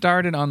that was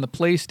started on the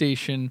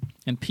PlayStation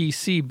and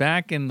PC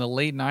back in the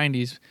late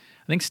 90s.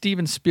 I think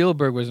Steven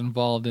Spielberg was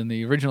involved in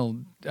the original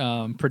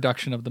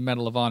production of the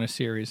Medal of Honor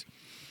series.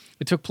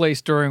 It took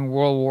place during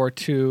World War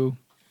II.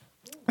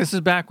 This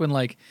is back when,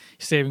 like,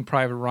 Saving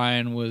Private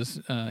Ryan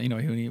was,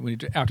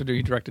 after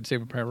he directed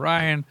Saving Private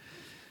Ryan,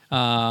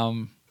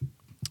 and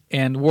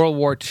World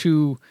War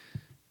II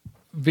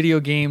video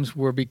games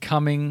were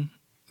becoming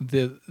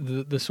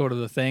the sort of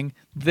the thing.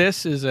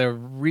 This is a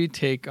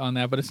retake on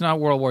that, but it's not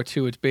World War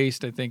II. It's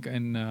based, I think,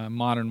 in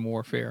modern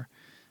warfare.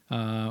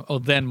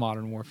 Then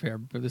modern warfare,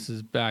 but this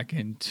is back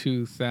in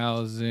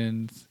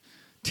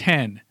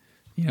 2010.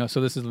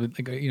 So this is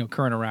like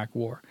current Iraq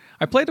war.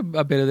 I played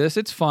a bit of this.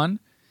 It's fun.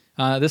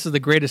 This is the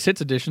greatest hits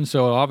edition,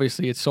 so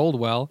obviously it sold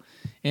well.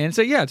 And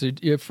so it's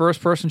a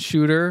first-person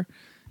shooter,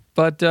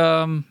 but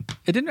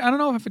it didn't. I don't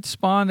know if it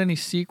spawned any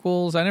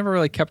sequels. I never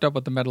really kept up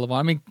with the Medal of Honor.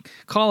 I mean,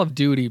 Call of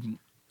Duty,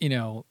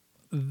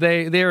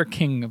 they're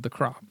king of the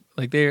crop.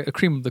 Like they're a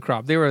cream of the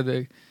crop. They were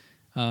the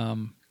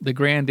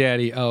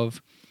granddaddy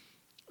of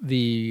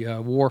the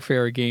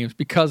warfare games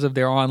because of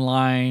their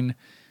online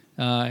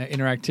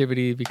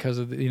interactivity, because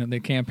of the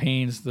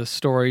campaigns, the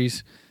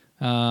stories,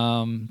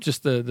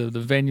 just the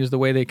venues, the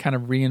way they kind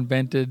of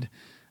reinvented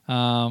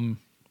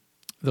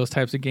those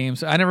types of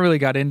games. I never really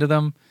got into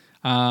them.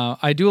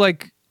 I do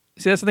like.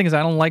 See, that's the thing is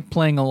I don't like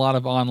playing a lot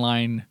of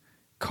online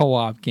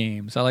co-op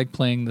games. I like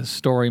playing the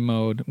story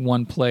mode,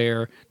 one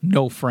player,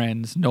 no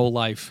friends, no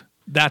life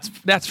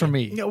That's for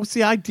me.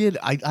 See,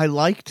 I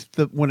liked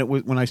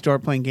when I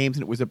started playing games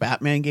and it was a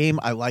Batman game.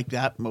 I liked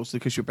that mostly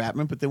because you're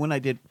Batman. But then when I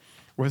did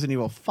Resident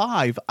Evil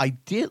 5, I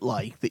did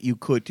like that you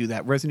could do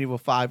that. Resident Evil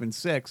 5 and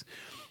 6,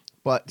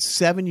 but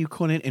 7 you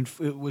couldn't, and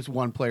it was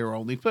one player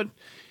only. But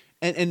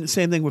and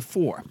same thing with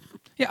 4.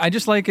 Yeah, I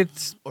just like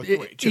it's.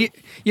 Two.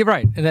 You're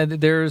right. And then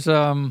there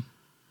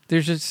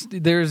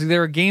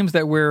are games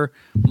that where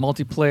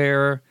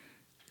multiplayer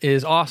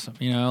is awesome.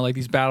 Like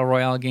these battle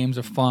royale games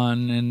are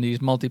fun, and these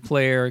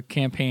multiplayer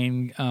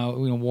campaign,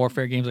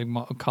 warfare games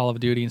like Call of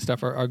Duty and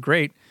stuff are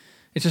great.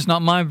 It's just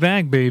not my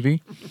bag,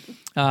 baby.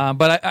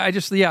 But I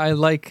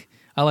like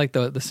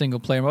the single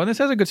player mode. This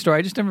has a good story.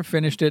 I just never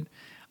finished it.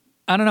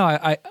 I don't know.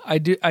 I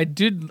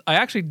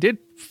actually did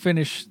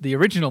finish the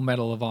original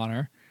Medal of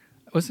Honor.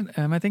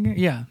 Am I thinking?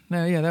 Yeah,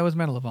 that was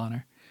Medal of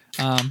Honor.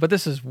 But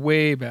this is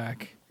way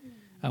back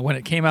when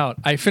it came out.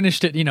 I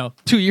finished it,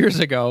 2 years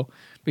ago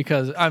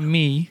because I'm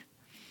me.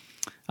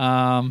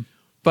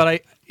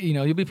 But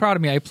you'll be proud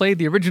of me. I played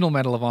the original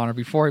Medal of Honor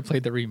before I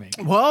played the remake.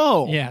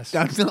 Whoa! Yes,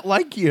 that's not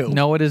like you.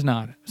 No, it is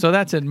not. So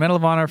that's it. Medal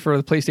of Honor for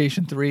the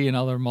PlayStation 3 and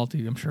other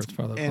multi. I'm sure it's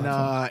for other platforms.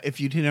 And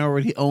if you didn't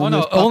already own,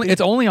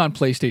 it's only on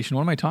PlayStation.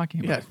 What am I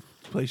talking about? Yeah.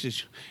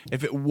 PlayStation.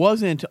 If it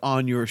wasn't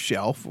on your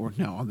shelf or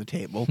now on the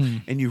table,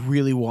 and you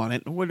really want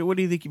it, what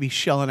do you think you'd be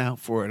shelling out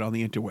for it on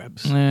the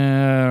interwebs?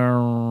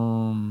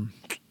 I'm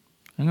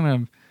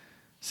gonna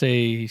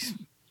say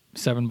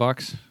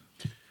 $7.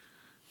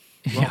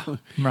 Yeah,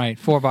 right.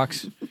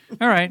 $4.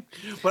 All right,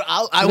 but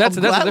that's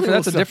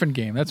a different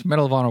game. That's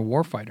Medal of Honor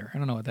Warfighter. I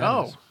don't know what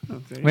that is.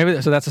 Okay.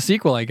 Maybe so. That's a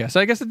sequel, I guess.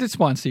 I guess it did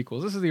spawn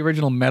sequels. This is the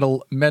original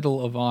Medal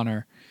of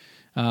Honor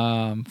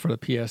for the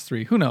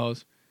PS3. Who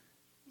knows?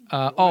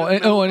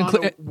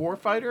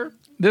 Warfighter.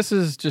 This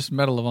is just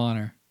Medal of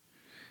Honor,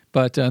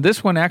 but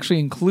this one actually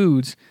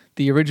includes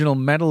the original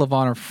Medal of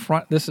Honor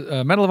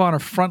Medal of Honor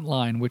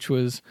Frontline, which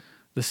was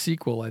the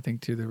sequel, I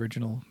think, to the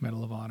original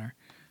Medal of Honor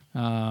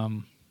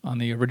on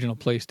the original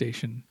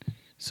PlayStation.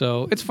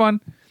 So it's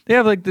fun. I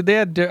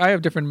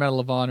have different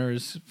Medal of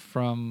Honors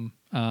from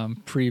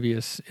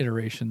previous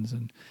iterations,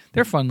 and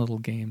they're fun little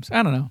games.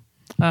 I don't know.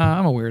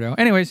 I'm a weirdo.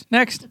 Anyways,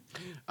 next.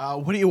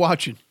 What are you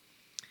watching?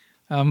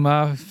 I'm,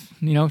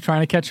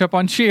 trying to catch up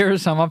on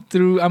Cheers. I'm up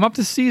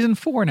to season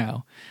 4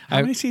 now. How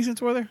many seasons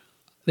were there?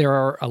 There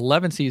are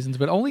 11 seasons,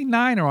 but only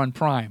 9 are on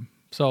Prime.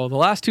 So the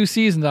last 2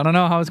 seasons, I don't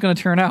know how it's going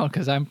to turn out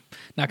because I'm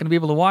not going to be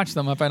able to watch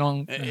them if I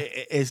don't.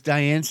 Is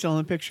Diane still in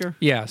the picture?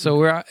 Yeah. So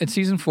we're at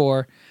season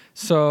 4.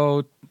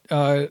 So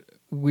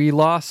we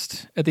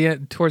lost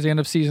towards the end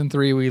of season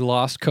 3. We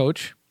lost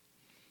Coach.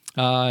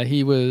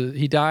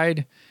 He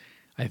died,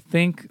 I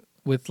think,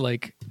 with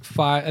like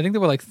 5. I think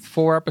there were like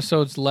 4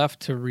 episodes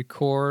left to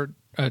record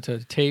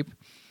to tape,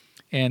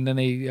 and then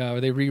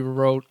they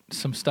rewrote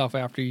some stuff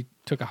after he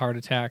took a heart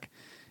attack,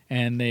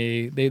 and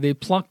they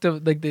plunked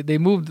they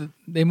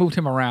moved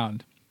him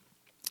around.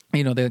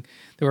 There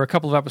were a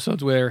couple of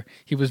episodes where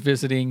he was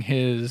visiting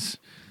his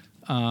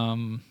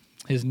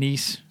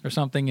niece or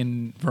something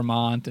in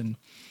Vermont, and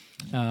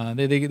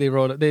they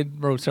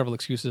wrote several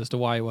excuses as to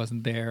why he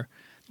wasn't there.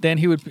 Then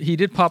he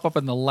did pop up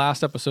in the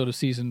last episode of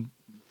season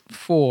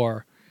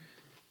 4,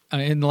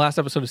 in the last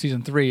episode of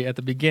season 3 at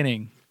the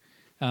beginning,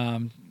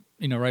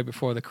 right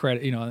before the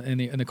credit,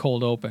 in the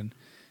cold open.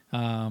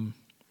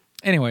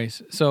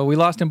 Anyways, so we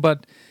lost him,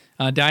 but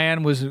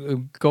Diane was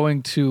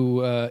going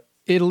to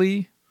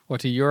Italy or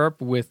to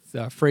Europe with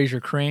Fraser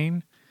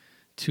Crane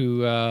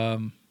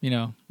to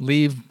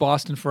leave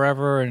Boston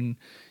forever, and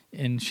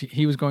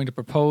he was going to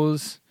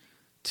propose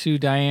to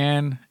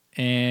Diane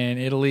in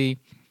Italy,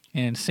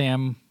 and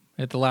Sam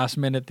at the last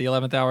minute, the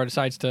 11th hour,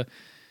 decides to.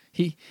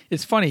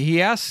 It's funny.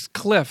 He asks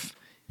Cliff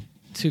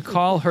to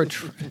call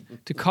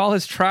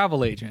his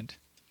travel agent,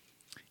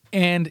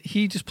 and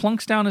he just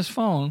plunks down his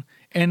phone,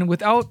 and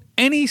without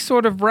any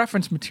sort of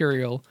reference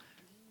material,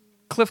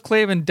 Cliff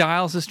Clavin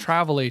dials his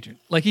travel agent.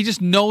 Like, he just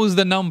knows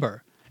the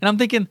number. And I'm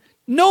thinking,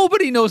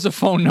 nobody knows a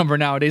phone number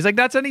nowadays. Like,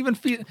 that's not even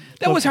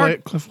was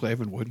hard. Cliff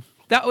Clavin would.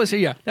 That was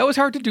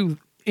hard to do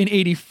in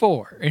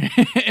 84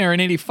 or in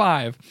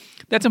 85.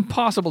 That's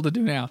impossible to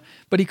do now.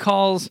 But he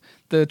calls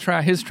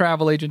his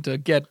travel agent to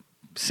get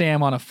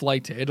Sam on a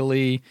flight to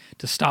Italy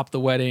to stop the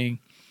wedding.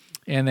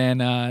 And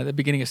then at the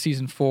beginning of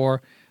season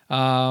 4,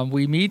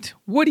 we meet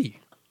Woody.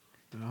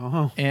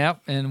 Oh. Yeah,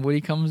 and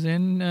Woody comes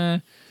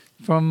in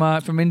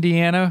from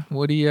Indiana.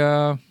 Woody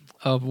of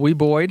Woody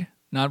Boyd,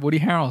 not Woody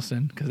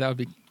Harrelson, because that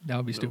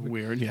would be stupid.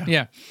 Weird, yeah.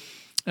 Yeah.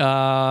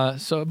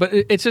 But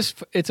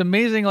it's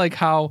amazing, like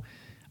how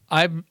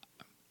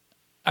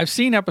I've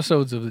seen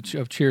episodes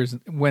of Cheers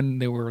when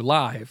they were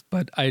live,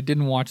 but I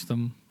didn't watch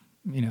them,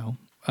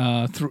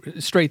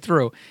 straight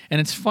through.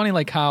 And it's funny,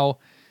 like how,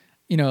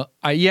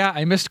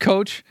 I missed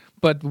Coach,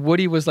 but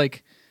Woody was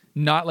like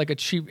not like it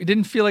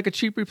didn't feel like a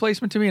cheap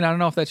replacement to me. And I don't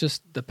know if that's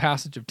just the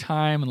passage of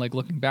time and like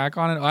looking back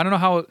on it. I don't know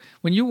how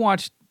when you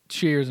watched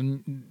Cheers,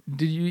 and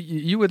did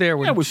you were there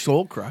when it was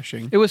soul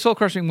crushing. It was soul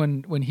crushing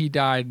when he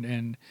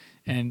died,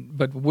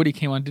 but Woody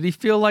came on. Did he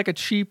feel like a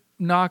cheap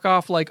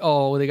knockoff? Like,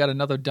 oh, they got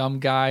another dumb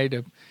guy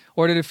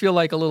or did it feel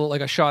like a little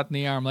like a shot in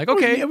the arm? Like,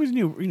 okay, it was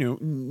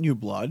new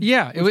blood.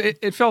 yeah,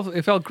 it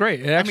felt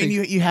great. It actually,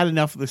 I mean, you had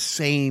enough of the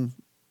same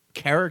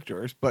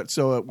characters, but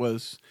so it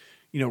was,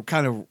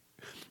 kind of.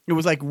 It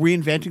was like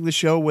reinventing the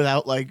show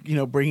without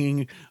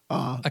bringing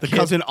the kid.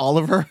 cousin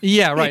Oliver.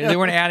 yeah, right. They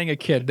weren't adding a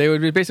kid. They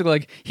would be basically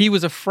like he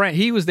was a friend.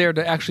 He was there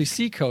to actually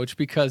see Coach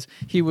because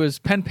he was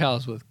pen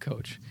pals with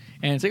Coach.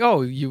 And it's like,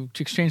 oh, you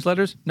exchanged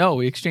letters? No,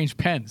 we exchanged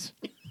pens.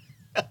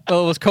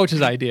 Well, it was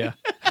Coach's idea.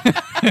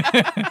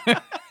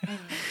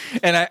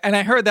 And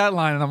I heard that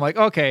line, and I'm like,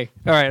 okay,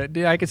 all right,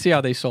 I can see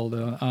how they sold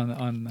it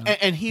on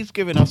And he's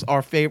given us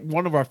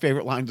one of our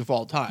favorite lines of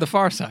all time. The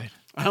Far Side.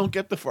 I don't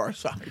get the Far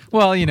Side.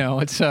 Well,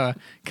 it's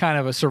kind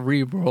of a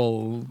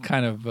cerebral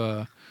kind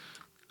of.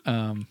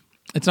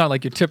 It's not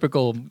like your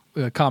typical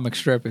comic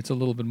strip. It's a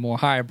little bit more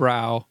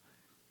highbrow.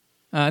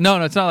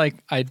 No, it's not like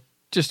I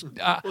just.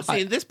 Well,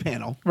 see, in this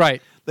panel,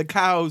 right, the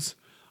cows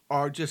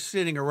are just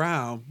sitting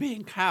around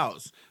being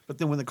cows. But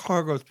then when the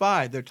car goes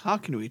by, they're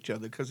talking to each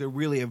other because they're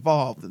really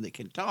evolved and they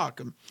can talk.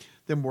 And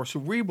they're more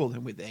cerebral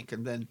than we think.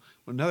 And then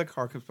when another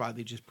car comes by,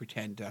 they just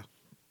pretend to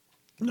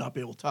not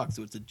be able to talk.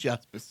 So it's a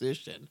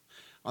juxtaposition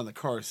on the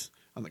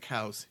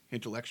cows'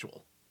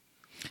 intellectual.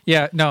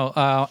 Yeah, no,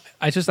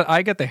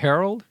 I get the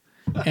Herald.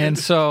 And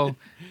so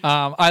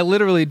I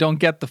literally don't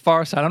get the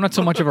Far Side. I'm not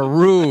so much of a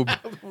rube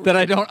that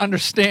I don't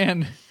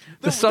understand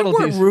the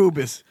subtleties. The word rube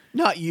is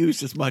not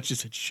used as much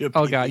as it should be.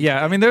 Oh God,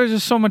 yeah. I mean, there's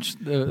just so much.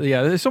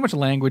 There's so much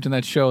language in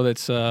that show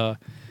that's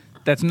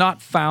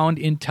not found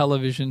in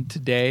television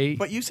today.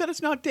 But you said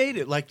it's not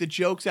dated. Like the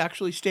jokes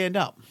actually stand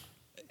up.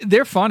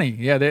 They're funny.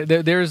 Yeah,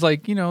 there's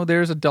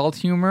there's adult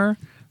humor.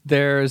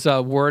 There's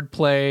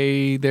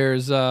wordplay.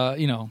 There's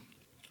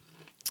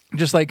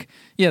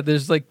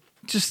there's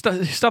just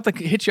stuff that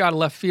hits you out of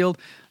left field.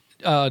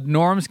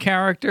 Norm's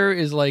character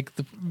is like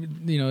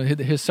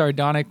his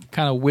sardonic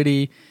kind of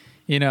witty,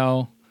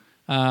 repartee,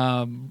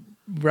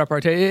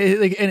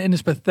 and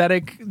it's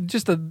pathetic.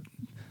 Just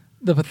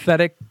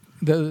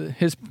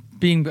his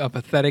being a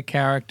pathetic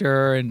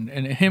character, and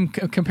him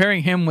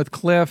comparing him with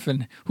Cliff,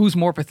 and who's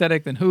more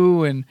pathetic than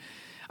who. And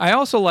I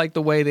also like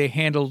the way they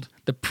handled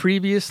the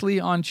previously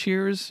on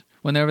Cheers.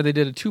 Whenever they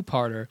did a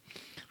two-parter,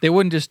 they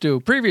wouldn't just do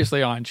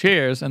previously on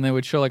Cheers, and they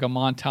would show like a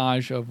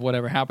montage of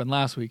whatever happened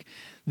last week.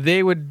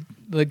 They would,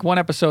 like one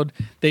episode,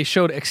 they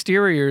showed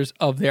exteriors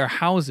of their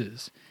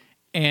houses,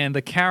 and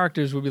the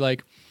characters would be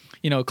like,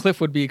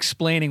 Cliff would be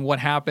explaining what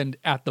happened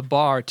at the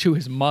bar to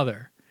his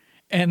mother.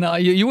 And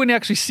you wouldn't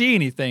actually see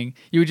anything.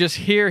 You would just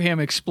hear him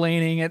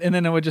explaining it, and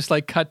then it would just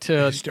like cut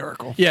to...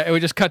 Hysterical. Yeah, it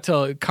would just cut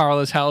to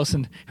Carla's house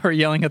and her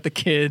yelling at the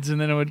kids, and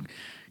then it would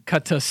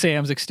cut to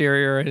Sam's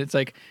exterior, and it's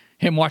like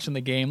him watching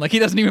the game. Like he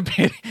doesn't even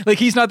pay... Like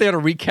he's not there to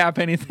recap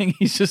anything.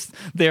 He's just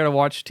there to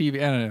watch TV.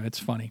 I don't know. It's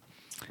funny.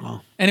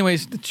 Oh.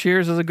 Anyways,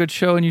 Cheers is a good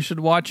show, and you should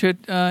watch it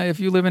if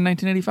you live in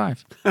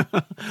 1985.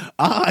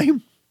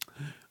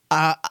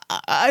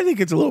 I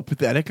think it's a little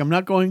pathetic. I'm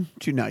not going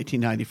to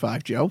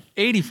 1995, Joe.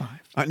 85.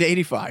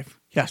 85.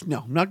 Yes,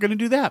 no, I'm not going to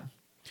do that.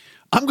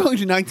 I'm going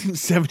to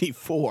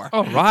 1974.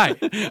 All right.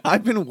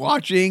 I've been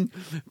watching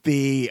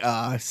the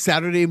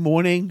Saturday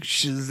morning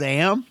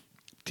Shazam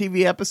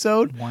TV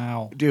episode.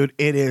 Wow. Dude,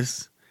 it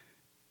is.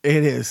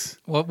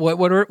 What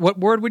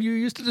word would you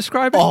use to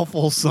describe it?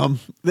 Awfulsome.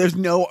 There's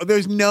no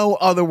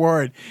other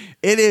word.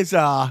 It is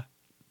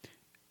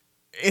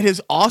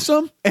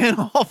awesome, and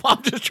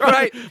I'm just trying.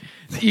 Right.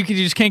 You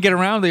just can't get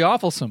around the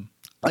awfulsome.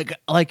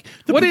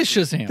 What is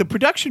Shazam? The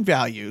production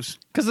values.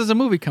 Because there's a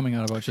movie coming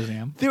out about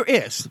Shazam. There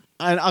is,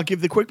 and I'll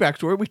give the quick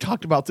backstory. We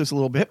talked about this a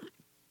little bit.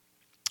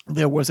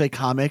 There was a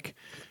comic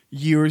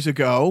years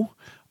ago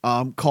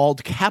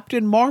called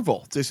Captain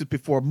Marvel. This is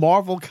before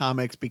Marvel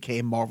Comics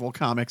became Marvel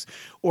Comics,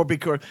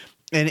 and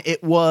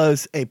it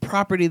was a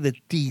property that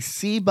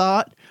DC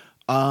bought.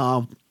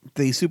 The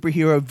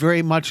superhero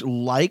very much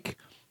like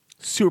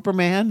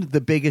Superman. The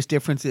biggest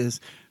difference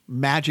is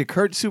magic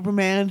hurts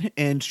Superman,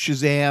 and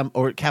Shazam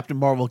or Captain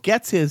Marvel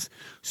gets his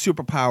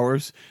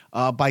superpowers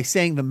by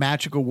saying the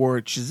magical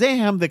word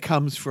Shazam that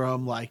comes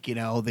from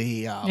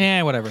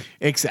whatever.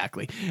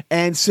 Exactly.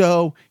 And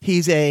so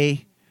he's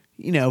like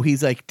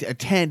a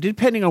 10,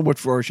 depending on which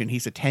version.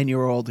 He's a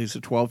 10-year-old, he's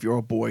a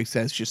 12-year-old boy,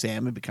 says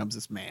Shazam and becomes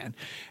this man.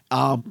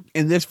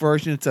 In this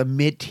version, it's a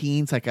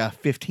mid-teens, like a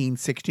 15,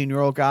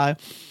 16-year-old guy.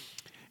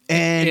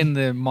 And in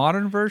the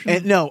modern version?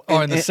 In the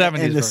 70s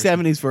in the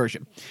 70s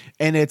version.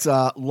 And it's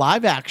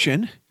live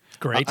action.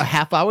 Great. A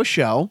half-hour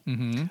show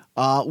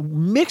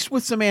mixed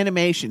with some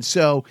animation.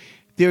 So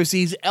there's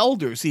these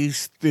elders,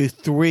 the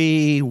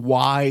three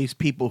wise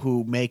people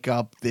who make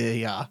up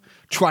the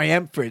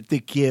triumvirate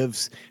that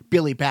gives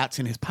Billy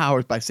Batson his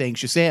powers by saying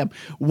Shazam.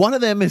 One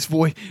of them is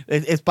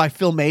by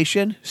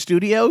Filmation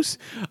Studios.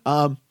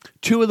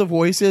 Two of the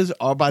voices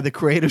are by the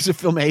creators of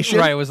Filmation.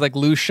 Right, it was like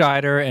Lou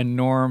Scheider and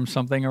Norm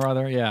something or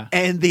other, yeah.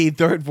 And the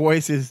third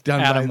voice is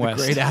done Adam by West.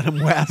 the great Adam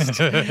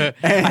West.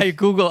 I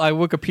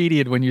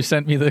Wikipedia'd when you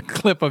sent me the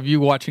clip of you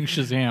watching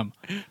Shazam.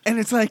 And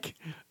it's like,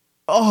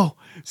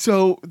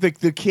 so the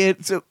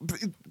kid, so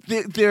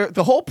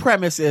the whole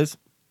premise is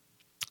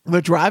They're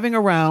driving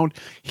around.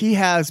 He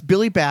has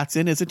Billy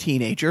Batson as a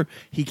teenager.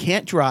 He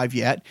can't drive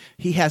yet.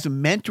 He has a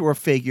mentor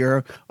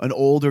figure, an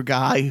older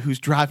guy who's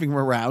driving him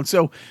around.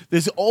 So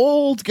this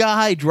old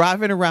guy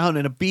driving around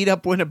in a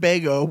beat-up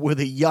Winnebago with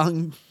a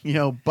young,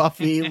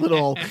 buffy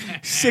little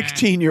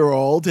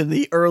 16-year-old in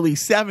the early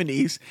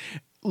 70s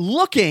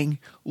looking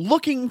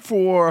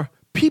for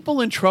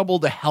people in trouble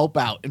to help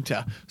out and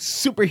to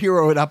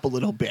superhero it up a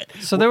little bit.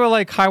 So they were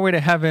like Highway to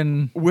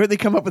Heaven. Where they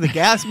come up with the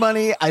gas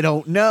money, I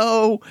don't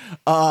know.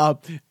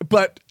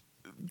 But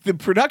the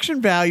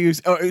production values,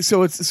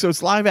 so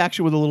it's live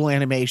action with a little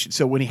animation.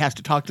 So when he has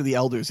to talk to the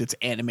elders, it's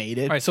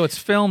animated. Right, so it's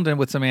filmed and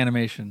with some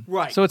animation.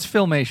 Right. So it's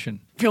Filmation.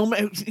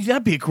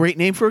 That'd be a great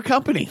name for a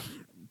company.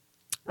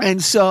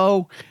 And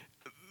so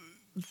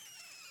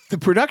the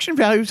production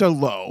values are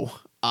low.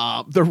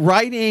 The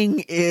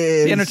writing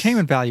is... The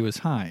entertainment value is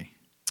high.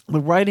 The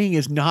writing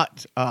is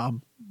not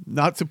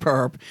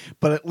superb,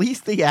 but at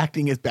least the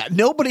acting is bad.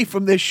 Nobody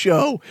from this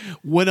show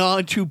went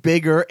on to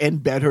bigger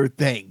and better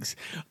things.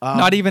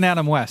 Not even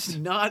Adam West.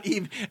 Not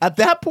even at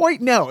that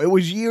point. No, it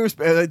was years.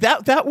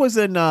 That was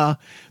in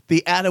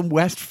the Adam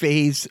West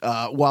phase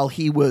while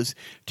he was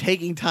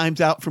taking times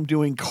out from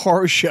doing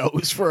car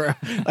shows for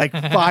like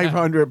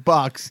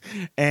 $500.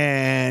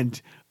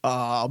 And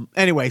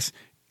anyways,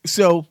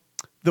 so.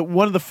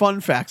 One of the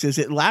fun facts is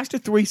it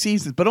lasted 3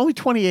 seasons, but only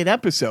 28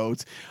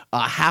 episodes.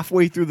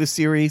 Halfway through the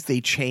series, they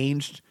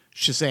changed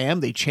Shazam.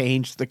 They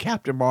changed the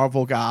Captain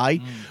Marvel guy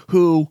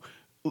who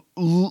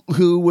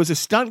was a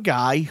stunt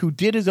guy who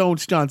did his own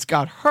stunts,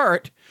 got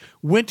hurt,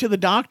 went to the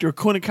doctor,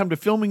 couldn't come to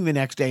filming the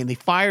next day, and they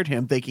fired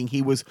him thinking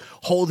he was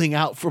holding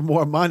out for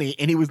more money.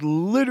 And he was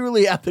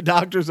literally at the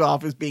doctor's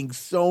office being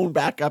sewn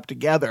back up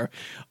together.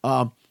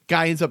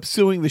 Guy ends up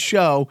suing the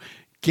show,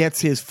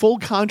 gets his full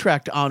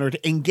contract honored,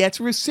 and gets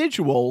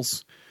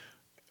residuals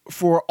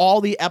for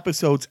all the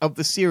episodes of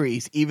the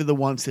series, even the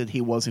ones that he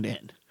wasn't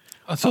in.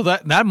 So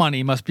that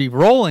money must be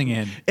rolling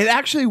in. It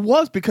actually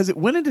was, because it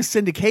went into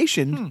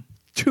syndication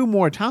 2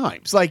 more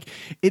times. Like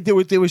there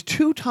was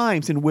 2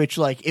 times in which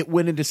like it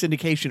went into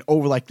syndication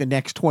over like the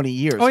next 20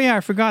 years. Oh yeah,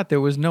 I forgot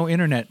there was no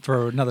internet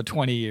for another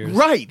 20 years.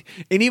 Right.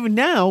 And even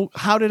now,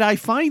 how did I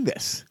find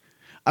this?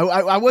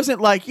 I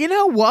wasn't like, you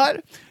know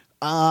what?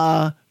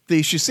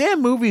 The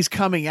Shazam movie's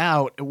coming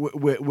out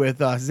with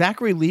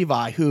Zachary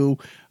Levi, who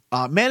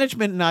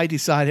management and I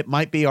decided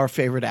might be our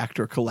favorite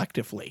actor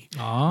collectively.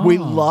 Oh. We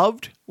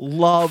loved.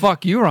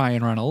 Fuck you,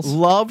 Ryan Reynolds.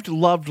 Loved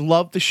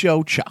the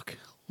show Chuck.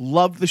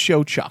 Loved the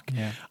show Chuck.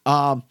 Yeah.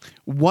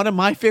 One of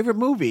my favorite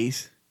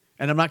movies,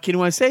 and I'm not kidding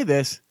when I say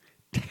this,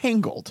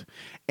 Tangled.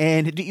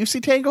 And did you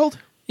see Tangled?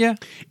 Yeah.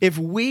 If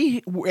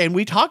we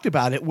talked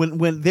about it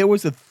when there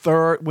was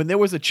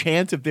a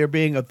chance of there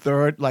being a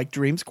third like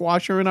Dream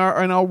Squasher in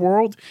our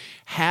world,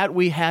 had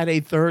we had a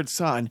third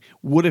son,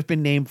 would have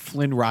been named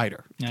Flynn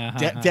Rider.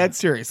 Dead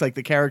serious, like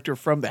the character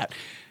from that.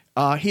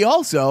 He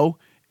also,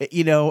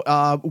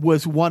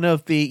 was one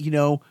of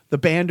the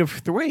Band of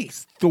Three,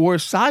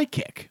 Thor's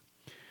sidekick.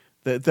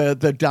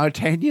 The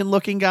D'Artagnan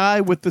looking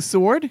guy with the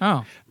sword.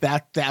 Oh,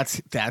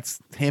 that's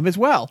him as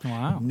well.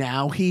 Wow.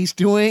 Now he's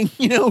doing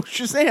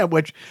Shazam,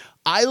 which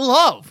I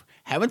love.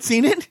 Haven't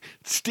seen it.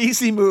 It's a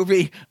DC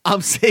movie.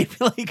 I'm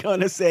safely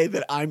gonna say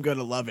that I'm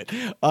gonna love it.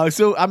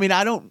 So I mean,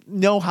 I don't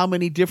know how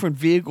many different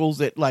vehicles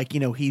that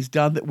he's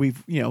done that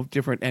we've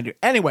different.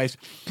 Anyways,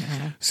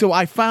 so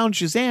I found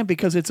Shazam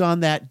because it's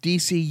on that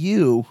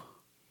DCU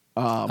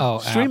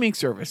streaming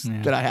service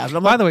that I have.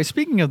 By the way,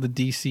 speaking of the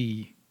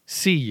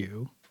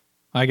DCCU.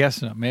 I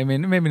guess no. Maybe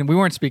we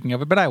weren't speaking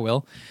of it, but I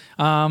will.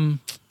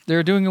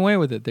 They're doing away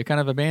with it. They're kind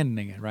of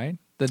abandoning it, right?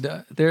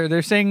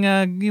 They're saying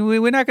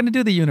we're not going to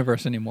do the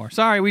universe anymore.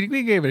 Sorry, we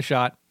gave it a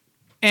shot.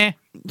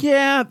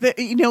 Yeah,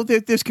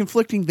 there's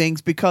conflicting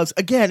things because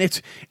again,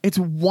 it's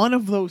one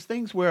of those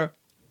things where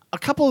a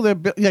couple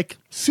of their like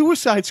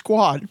Suicide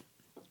Squad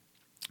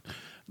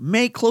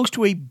made close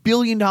to $1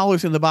 billion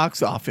in the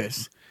box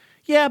office.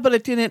 Yeah, but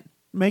it didn't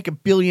make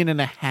 $1.5 billion,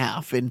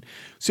 and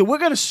so we're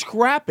going to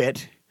scrap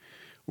it.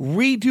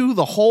 Redo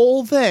the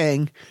whole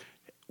thing,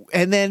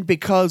 and then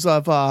because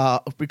of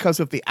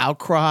the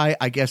outcry,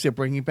 I guess they're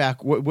bringing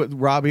back what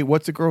Robbie.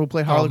 What's the girl who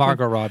played Harley?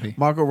 Margot Robbie.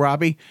 Margot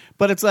Robbie.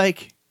 But it's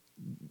like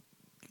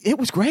it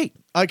was great.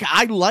 Like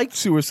I liked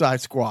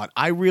Suicide Squad.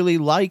 I really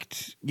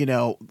liked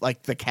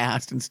like the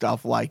cast and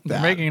stuff like that.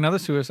 They're making another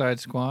Suicide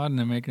Squad, and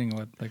they're making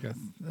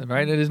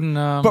right? It isn't.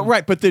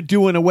 But they're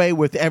doing away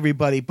with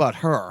everybody but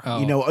her.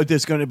 Oh.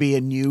 There's going to be a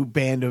new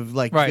band of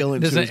like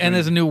villains.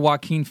 There's a new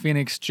Joaquin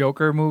Phoenix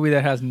Joker movie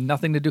that has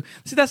nothing to do.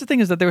 See, that's the thing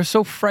is that they're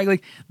so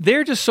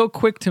they're just so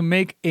quick to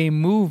make a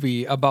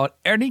movie about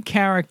any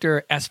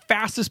character as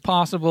fast as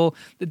possible.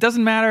 It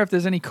doesn't matter if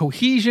there's any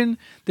cohesion.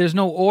 There's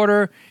no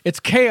order. It's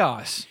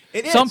chaos.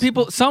 It is.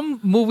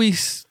 Some movie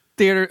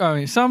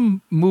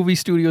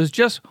studios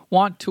just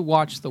want to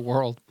watch the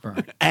world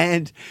burn.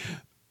 And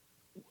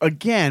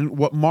again,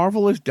 what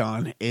Marvel has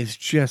done is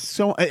just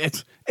so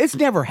it's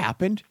never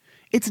happened.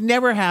 It's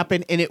never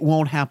happened, and it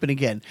won't happen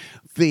again.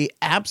 The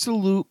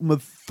absolute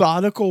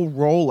methodical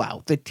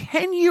rollout, the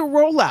 10-year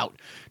rollout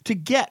to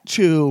get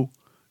to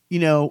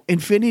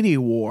Infinity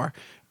War,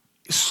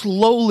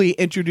 slowly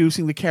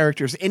introducing the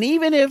characters. And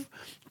even if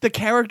the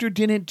character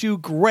didn't do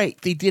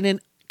great, they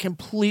didn't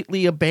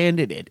completely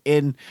abandon it.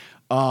 And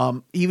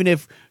even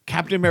if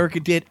Captain America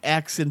did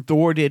X and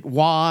Thor did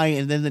Y,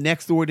 and then the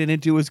next Thor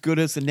didn't do as good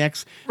as the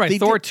next. Right,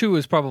 Thor 2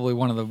 is probably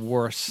one of the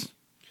worst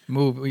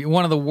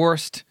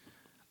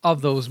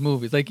of those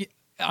movies. Like,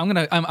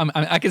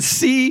 I can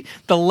see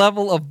the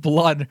level of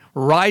blood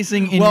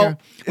rising in your.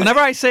 Whenever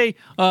I say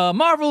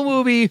Marvel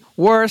movie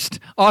worst,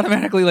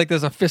 automatically like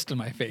there's a fist in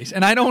my face,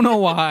 and I don't know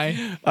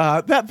why.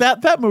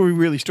 That movie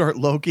really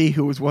started Loki,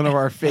 who was one of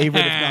our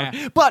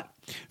favorite. But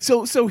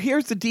so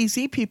here's the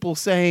DC people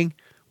saying,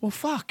 "Well,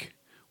 fuck,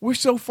 we're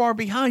so far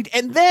behind."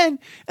 And then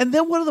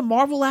what do the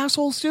Marvel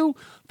assholes do?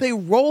 They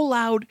roll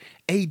out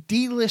a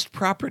D-list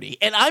property,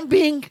 and I'm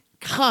being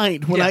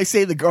kind when I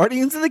say the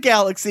Guardians of the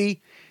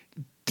Galaxy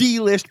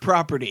D-list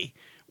property.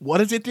 What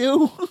does it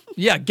do?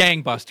 Yeah,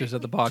 gangbusters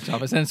at the box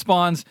office, and it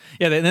spawns.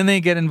 Yeah, then they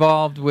get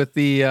involved with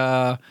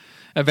the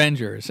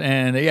Avengers,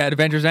 and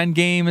Avengers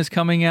Endgame is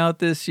coming out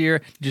this year.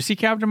 Did you see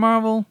Captain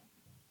Marvel?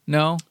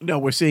 No,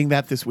 we're seeing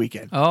that this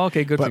weekend. Oh,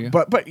 okay, good for you.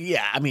 But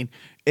yeah, I mean,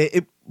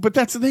 but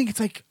that's the thing.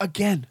 It's like,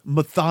 again,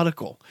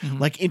 methodical,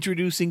 like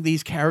introducing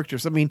these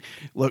characters. I mean,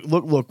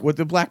 look what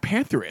the Black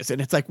Panther is,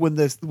 and it's like when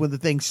the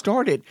thing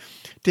started,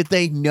 did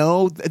they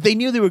know? They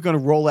knew they were going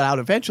to roll it out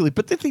eventually,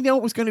 but did they know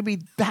it was going to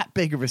be that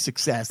big of a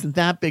success and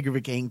that big of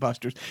a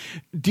gangbusters?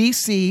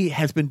 DC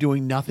has been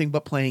doing nothing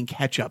but playing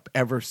catch up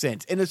ever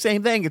since. And the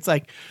same thing, it's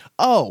like,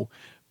 oh,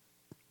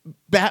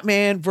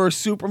 Batman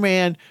versus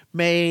Superman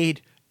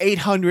made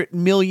 $800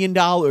 million.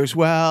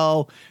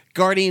 Well,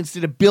 Guardians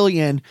did $1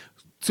 billion.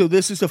 So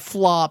this is a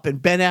flop,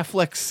 and Ben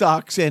Affleck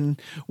sucks,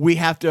 and we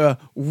have to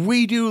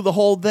redo the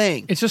whole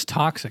thing. It's just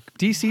toxic.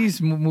 DC's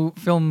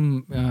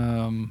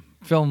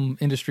film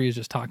industry is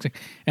just toxic,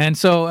 and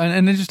so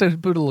and then just to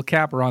put a little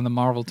capper on the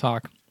Marvel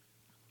talk,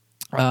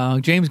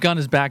 James Gunn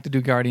is back to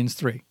do Guardians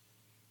 3.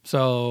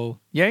 So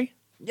yay!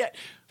 Yeah.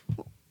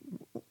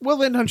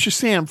 We'll end on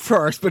Shazam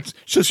first, but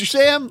so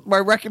Shazam, my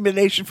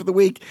recommendation for the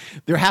week,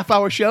 they're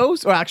half-hour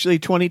shows, or actually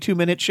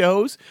 22-minute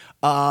shows.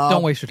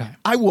 Don't waste your time.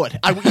 I would.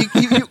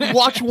 You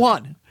watch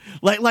one.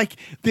 Like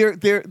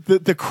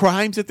the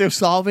crimes that they're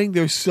solving,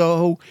 they're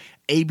so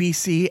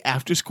ABC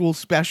after-school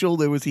special.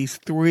 There was these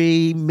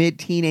 3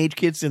 mid-teenage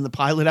kids in the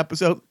pilot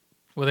episode.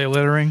 Were they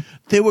littering?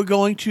 They were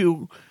going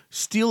to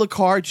steal a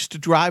car just to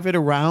drive it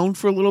around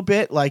for a little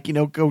bit, like,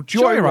 go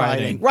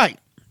joyriding. Right.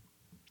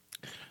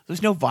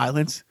 There's no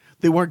violence.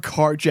 They weren't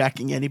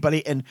carjacking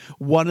anybody, and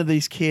one of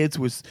these kids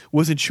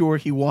wasn't sure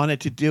he wanted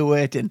to do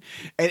it, and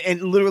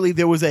literally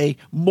there was a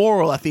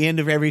moral at the end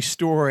of every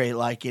story,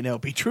 like,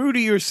 be true to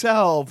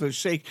yourself,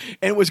 and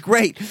it was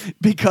great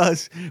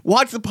because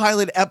watch the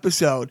pilot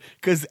episode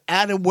because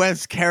Adam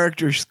West's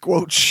character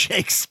quotes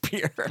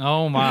Shakespeare.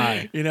 Oh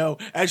my!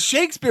 As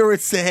Shakespeare would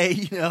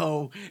say,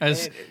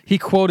 as he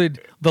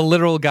quoted the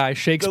literal guy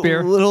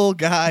Shakespeare, the little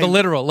guy, the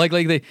literal, like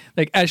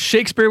as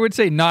Shakespeare would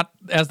say, not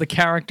as the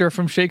character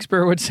from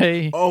Shakespeare would say.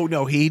 Oh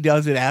no, he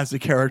does it as the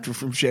character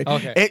from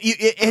Shakespeare. Okay.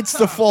 It's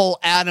the full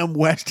Adam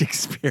West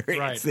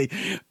experience. Right. The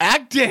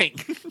acting.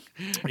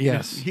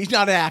 Yes, he's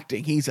not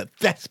acting; he's a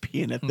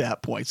thespian at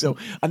that point. So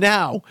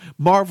now,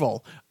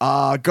 Marvel,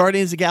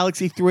 Guardians of the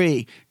Galaxy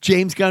 3,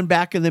 James Gunn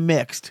back in the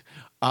mix.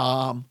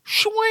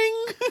 Swing.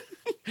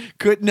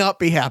 Could not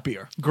be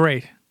happier.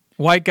 Great,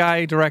 white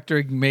guy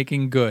director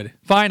making good.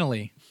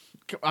 Finally.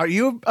 Are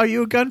you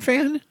a Gunn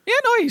fan? Yeah,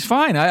 no, he's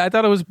fine. I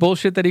thought it was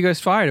bullshit that he got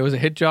fired. It was a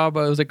hit job.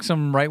 It was like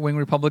some right-wing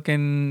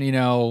Republican,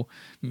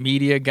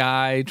 media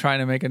guy trying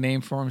to make a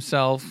name for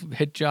himself.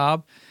 Hit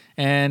job,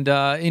 and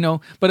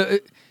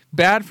but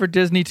bad for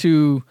Disney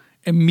to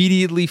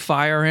immediately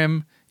fire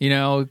him.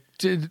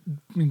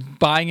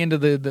 Buying into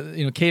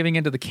the caving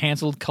into the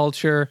canceled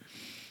culture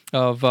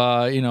of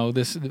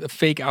this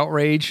fake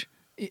outrage,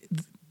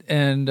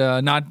 and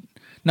not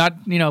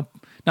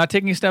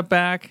taking a step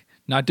back.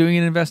 Not doing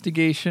an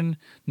investigation,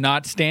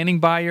 not standing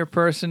by your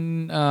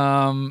person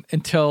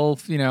until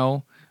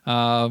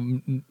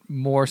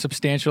more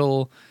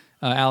substantial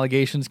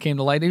allegations came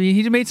to light. I mean,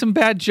 he made some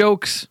bad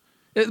jokes.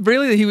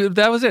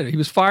 That was it. He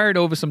was fired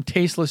over some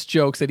tasteless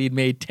jokes that he'd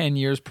made 10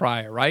 years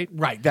prior, right?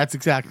 Right. That's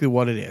exactly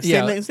what it is.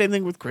 Yeah. Same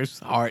thing with Chris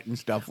Hart and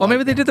stuff. Well,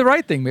 maybe they did the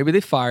right thing. Maybe they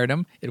fired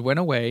him. It went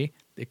away.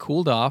 They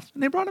cooled off,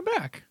 and they brought him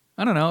back.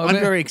 I don't know. I'm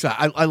very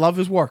excited. I love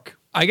his work.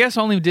 I guess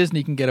only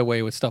Disney can get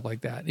away with stuff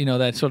like that.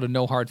 That sort of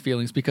no hard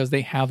feelings because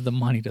they have the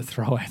money to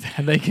throw at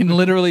that. They can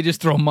literally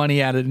just throw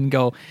money at it and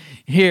go,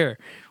 here,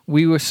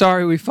 we were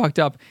sorry we fucked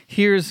up.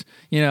 Here's,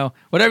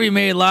 whatever you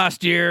made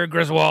last year,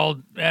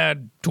 Griswold,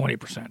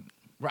 20%.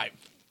 Right.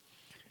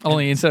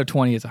 Only instead of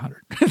 20, it's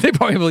 100. They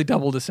probably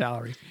doubled the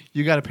salary.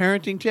 You got a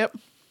parenting tip?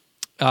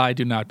 I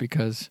do not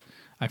because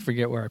I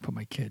forget where I put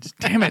my kids.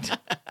 Damn it.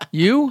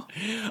 You?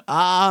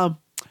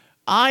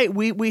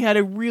 We had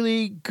a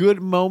really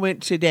good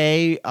moment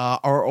today.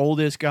 Our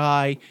oldest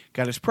guy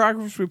got his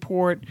progress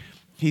report.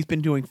 He's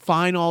been doing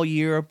fine all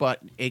year,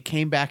 but it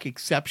came back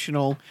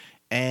exceptional.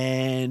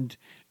 And,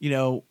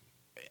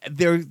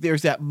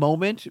 there's that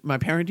moment. My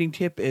parenting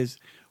tip is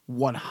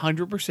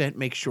 100%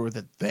 make sure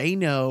that they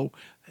know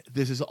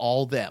this is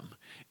all them.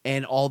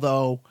 And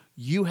although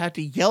you had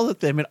to yell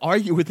at them and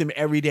argue with them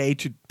every day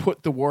to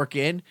put the work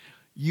in,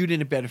 you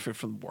didn't benefit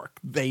from the work.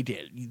 They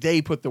did.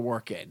 They put the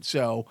work in.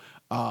 So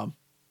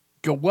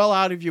go well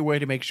out of your way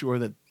to make sure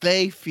that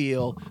they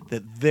feel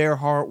that their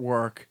hard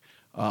work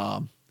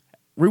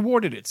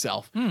rewarded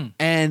itself.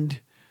 And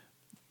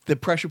the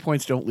pressure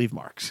points don't leave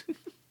marks.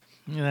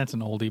 Yeah, that's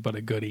an oldie but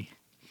a goodie.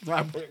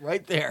 I put it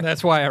right there.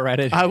 That's why I read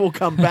it. I will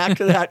come back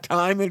to that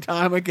time and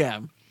time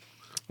again.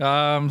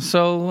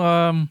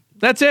 So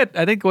that's it.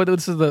 I think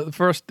this is the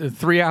first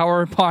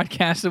 3-hour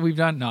podcast that we've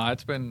done. No,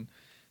 it's been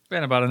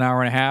about an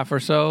hour and a half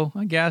or so,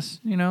 I guess.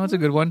 It's a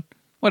good one.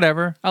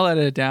 Whatever. I'll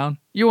edit it down.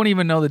 You won't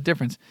even know the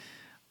difference.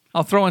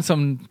 I'll throw in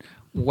some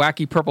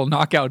wacky purple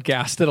knockout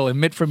gas that'll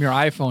emit from your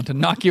iPhone to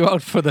knock you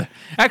out for the...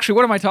 Actually,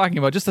 what am I talking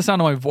about? Just the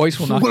sound of my voice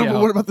will knock you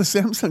out. What about the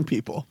Samsung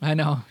people? I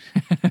know.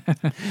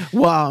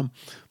 Well,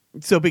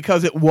 so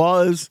because it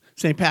was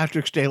St.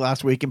 Patrick's Day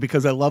last week, and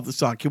because I love the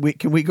song, can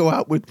we go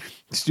out with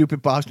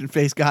Stupid Boston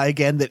Face Guy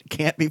again that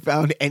can't be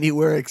found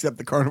anywhere except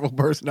the Carnival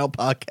Personnel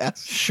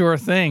podcast? Sure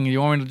thing.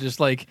 You want me to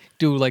just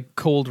do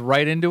cold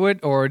right into it,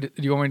 or do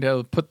you want me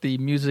to put the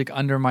music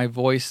under my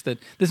voice? That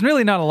there's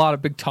really not a lot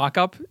of big talk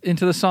up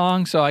into the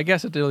song, so I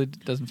guess it really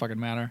doesn't fucking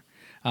matter.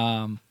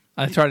 I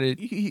try to.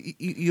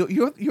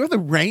 You're the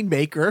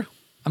rainmaker.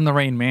 I'm the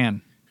Rain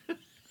Man.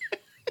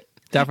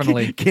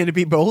 Definitely. Can it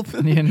be both?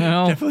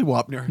 Definitely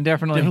Wapner.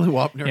 Definitely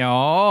Wapner.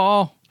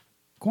 Yeah,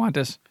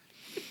 Qantas.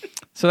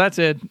 So that's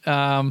it.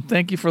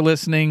 Thank you for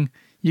listening.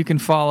 You can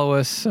follow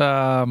us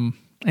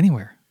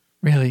anywhere,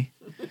 really.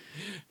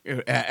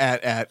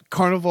 At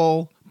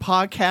Carnival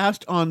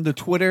Podcast on the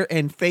Twitter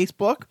and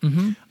Facebook.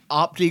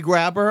 Opti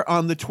Grabber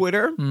on the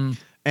Twitter.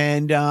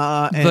 And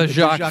the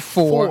Jacques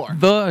 4.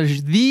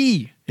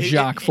 The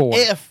Jacques 4.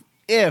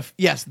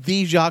 Yes,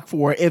 the Jacques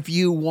 4. If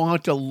you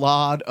want a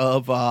lot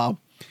of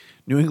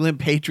New England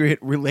Patriot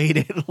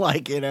related,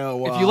 if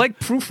you like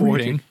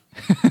proofreading,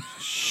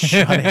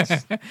 shut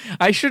it.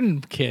 I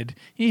shouldn't kid.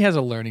 He has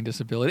a learning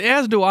disability,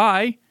 as do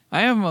I.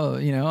 I am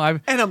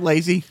and I'm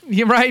lazy.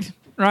 You're right.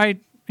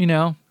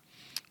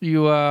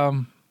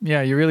 You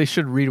really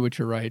should read what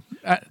you write.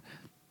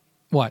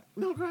 What?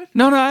 No, go ahead.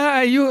 No.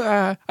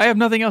 I have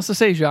nothing else to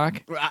say,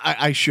 Jacques.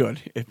 I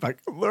should if I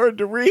could learn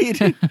to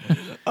read.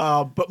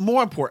 But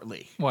more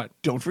importantly, what?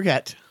 Don't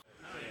forget.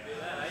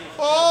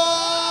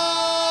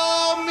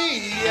 Oh,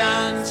 me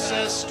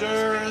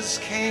ancestors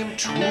came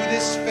to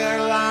this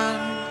fair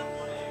land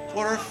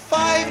 4 or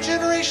 5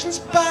 generations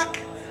back.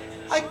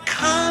 I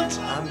can't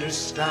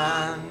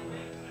understand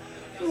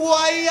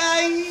why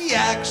I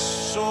act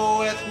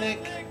so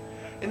ethnic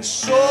and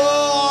so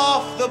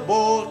off the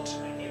boat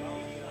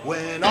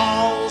when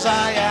alls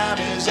I am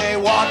is a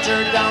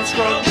watered down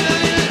scrote.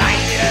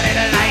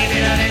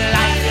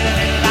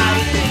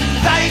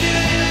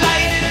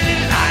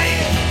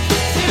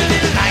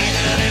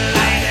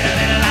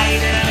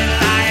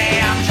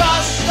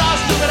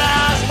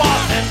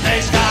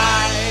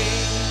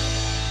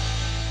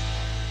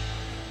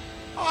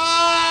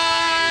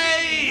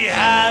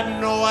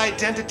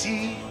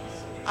 Identity,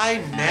 I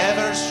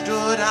never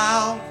stood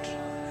out,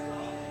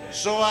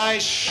 so I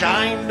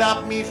shined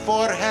up me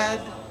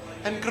forehead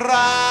and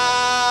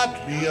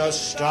grabbed me a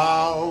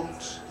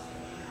stout.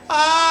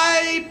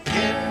 I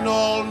pinned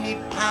all me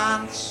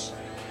pants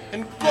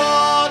and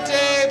got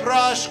a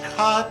brush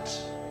cut.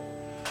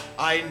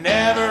 I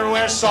never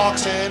wear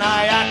socks and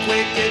I act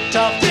wicked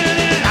tough.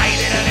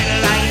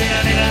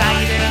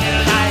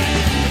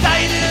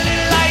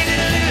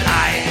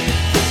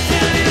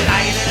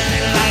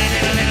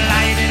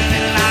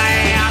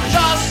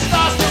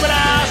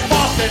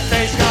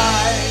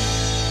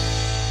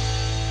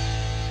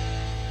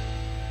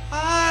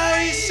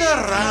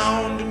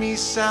 Surround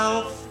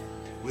myself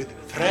with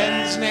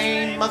friends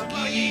named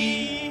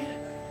McGee,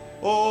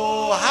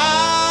 O'Hallahan,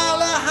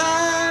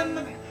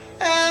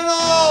 and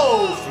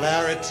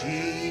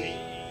O'Flaherty.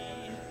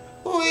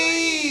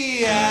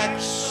 We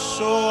act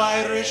so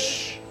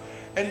Irish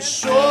and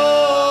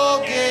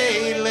so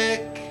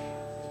Gaelic,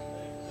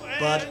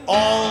 but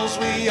alls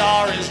we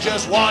are is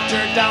just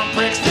watered down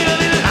pricks.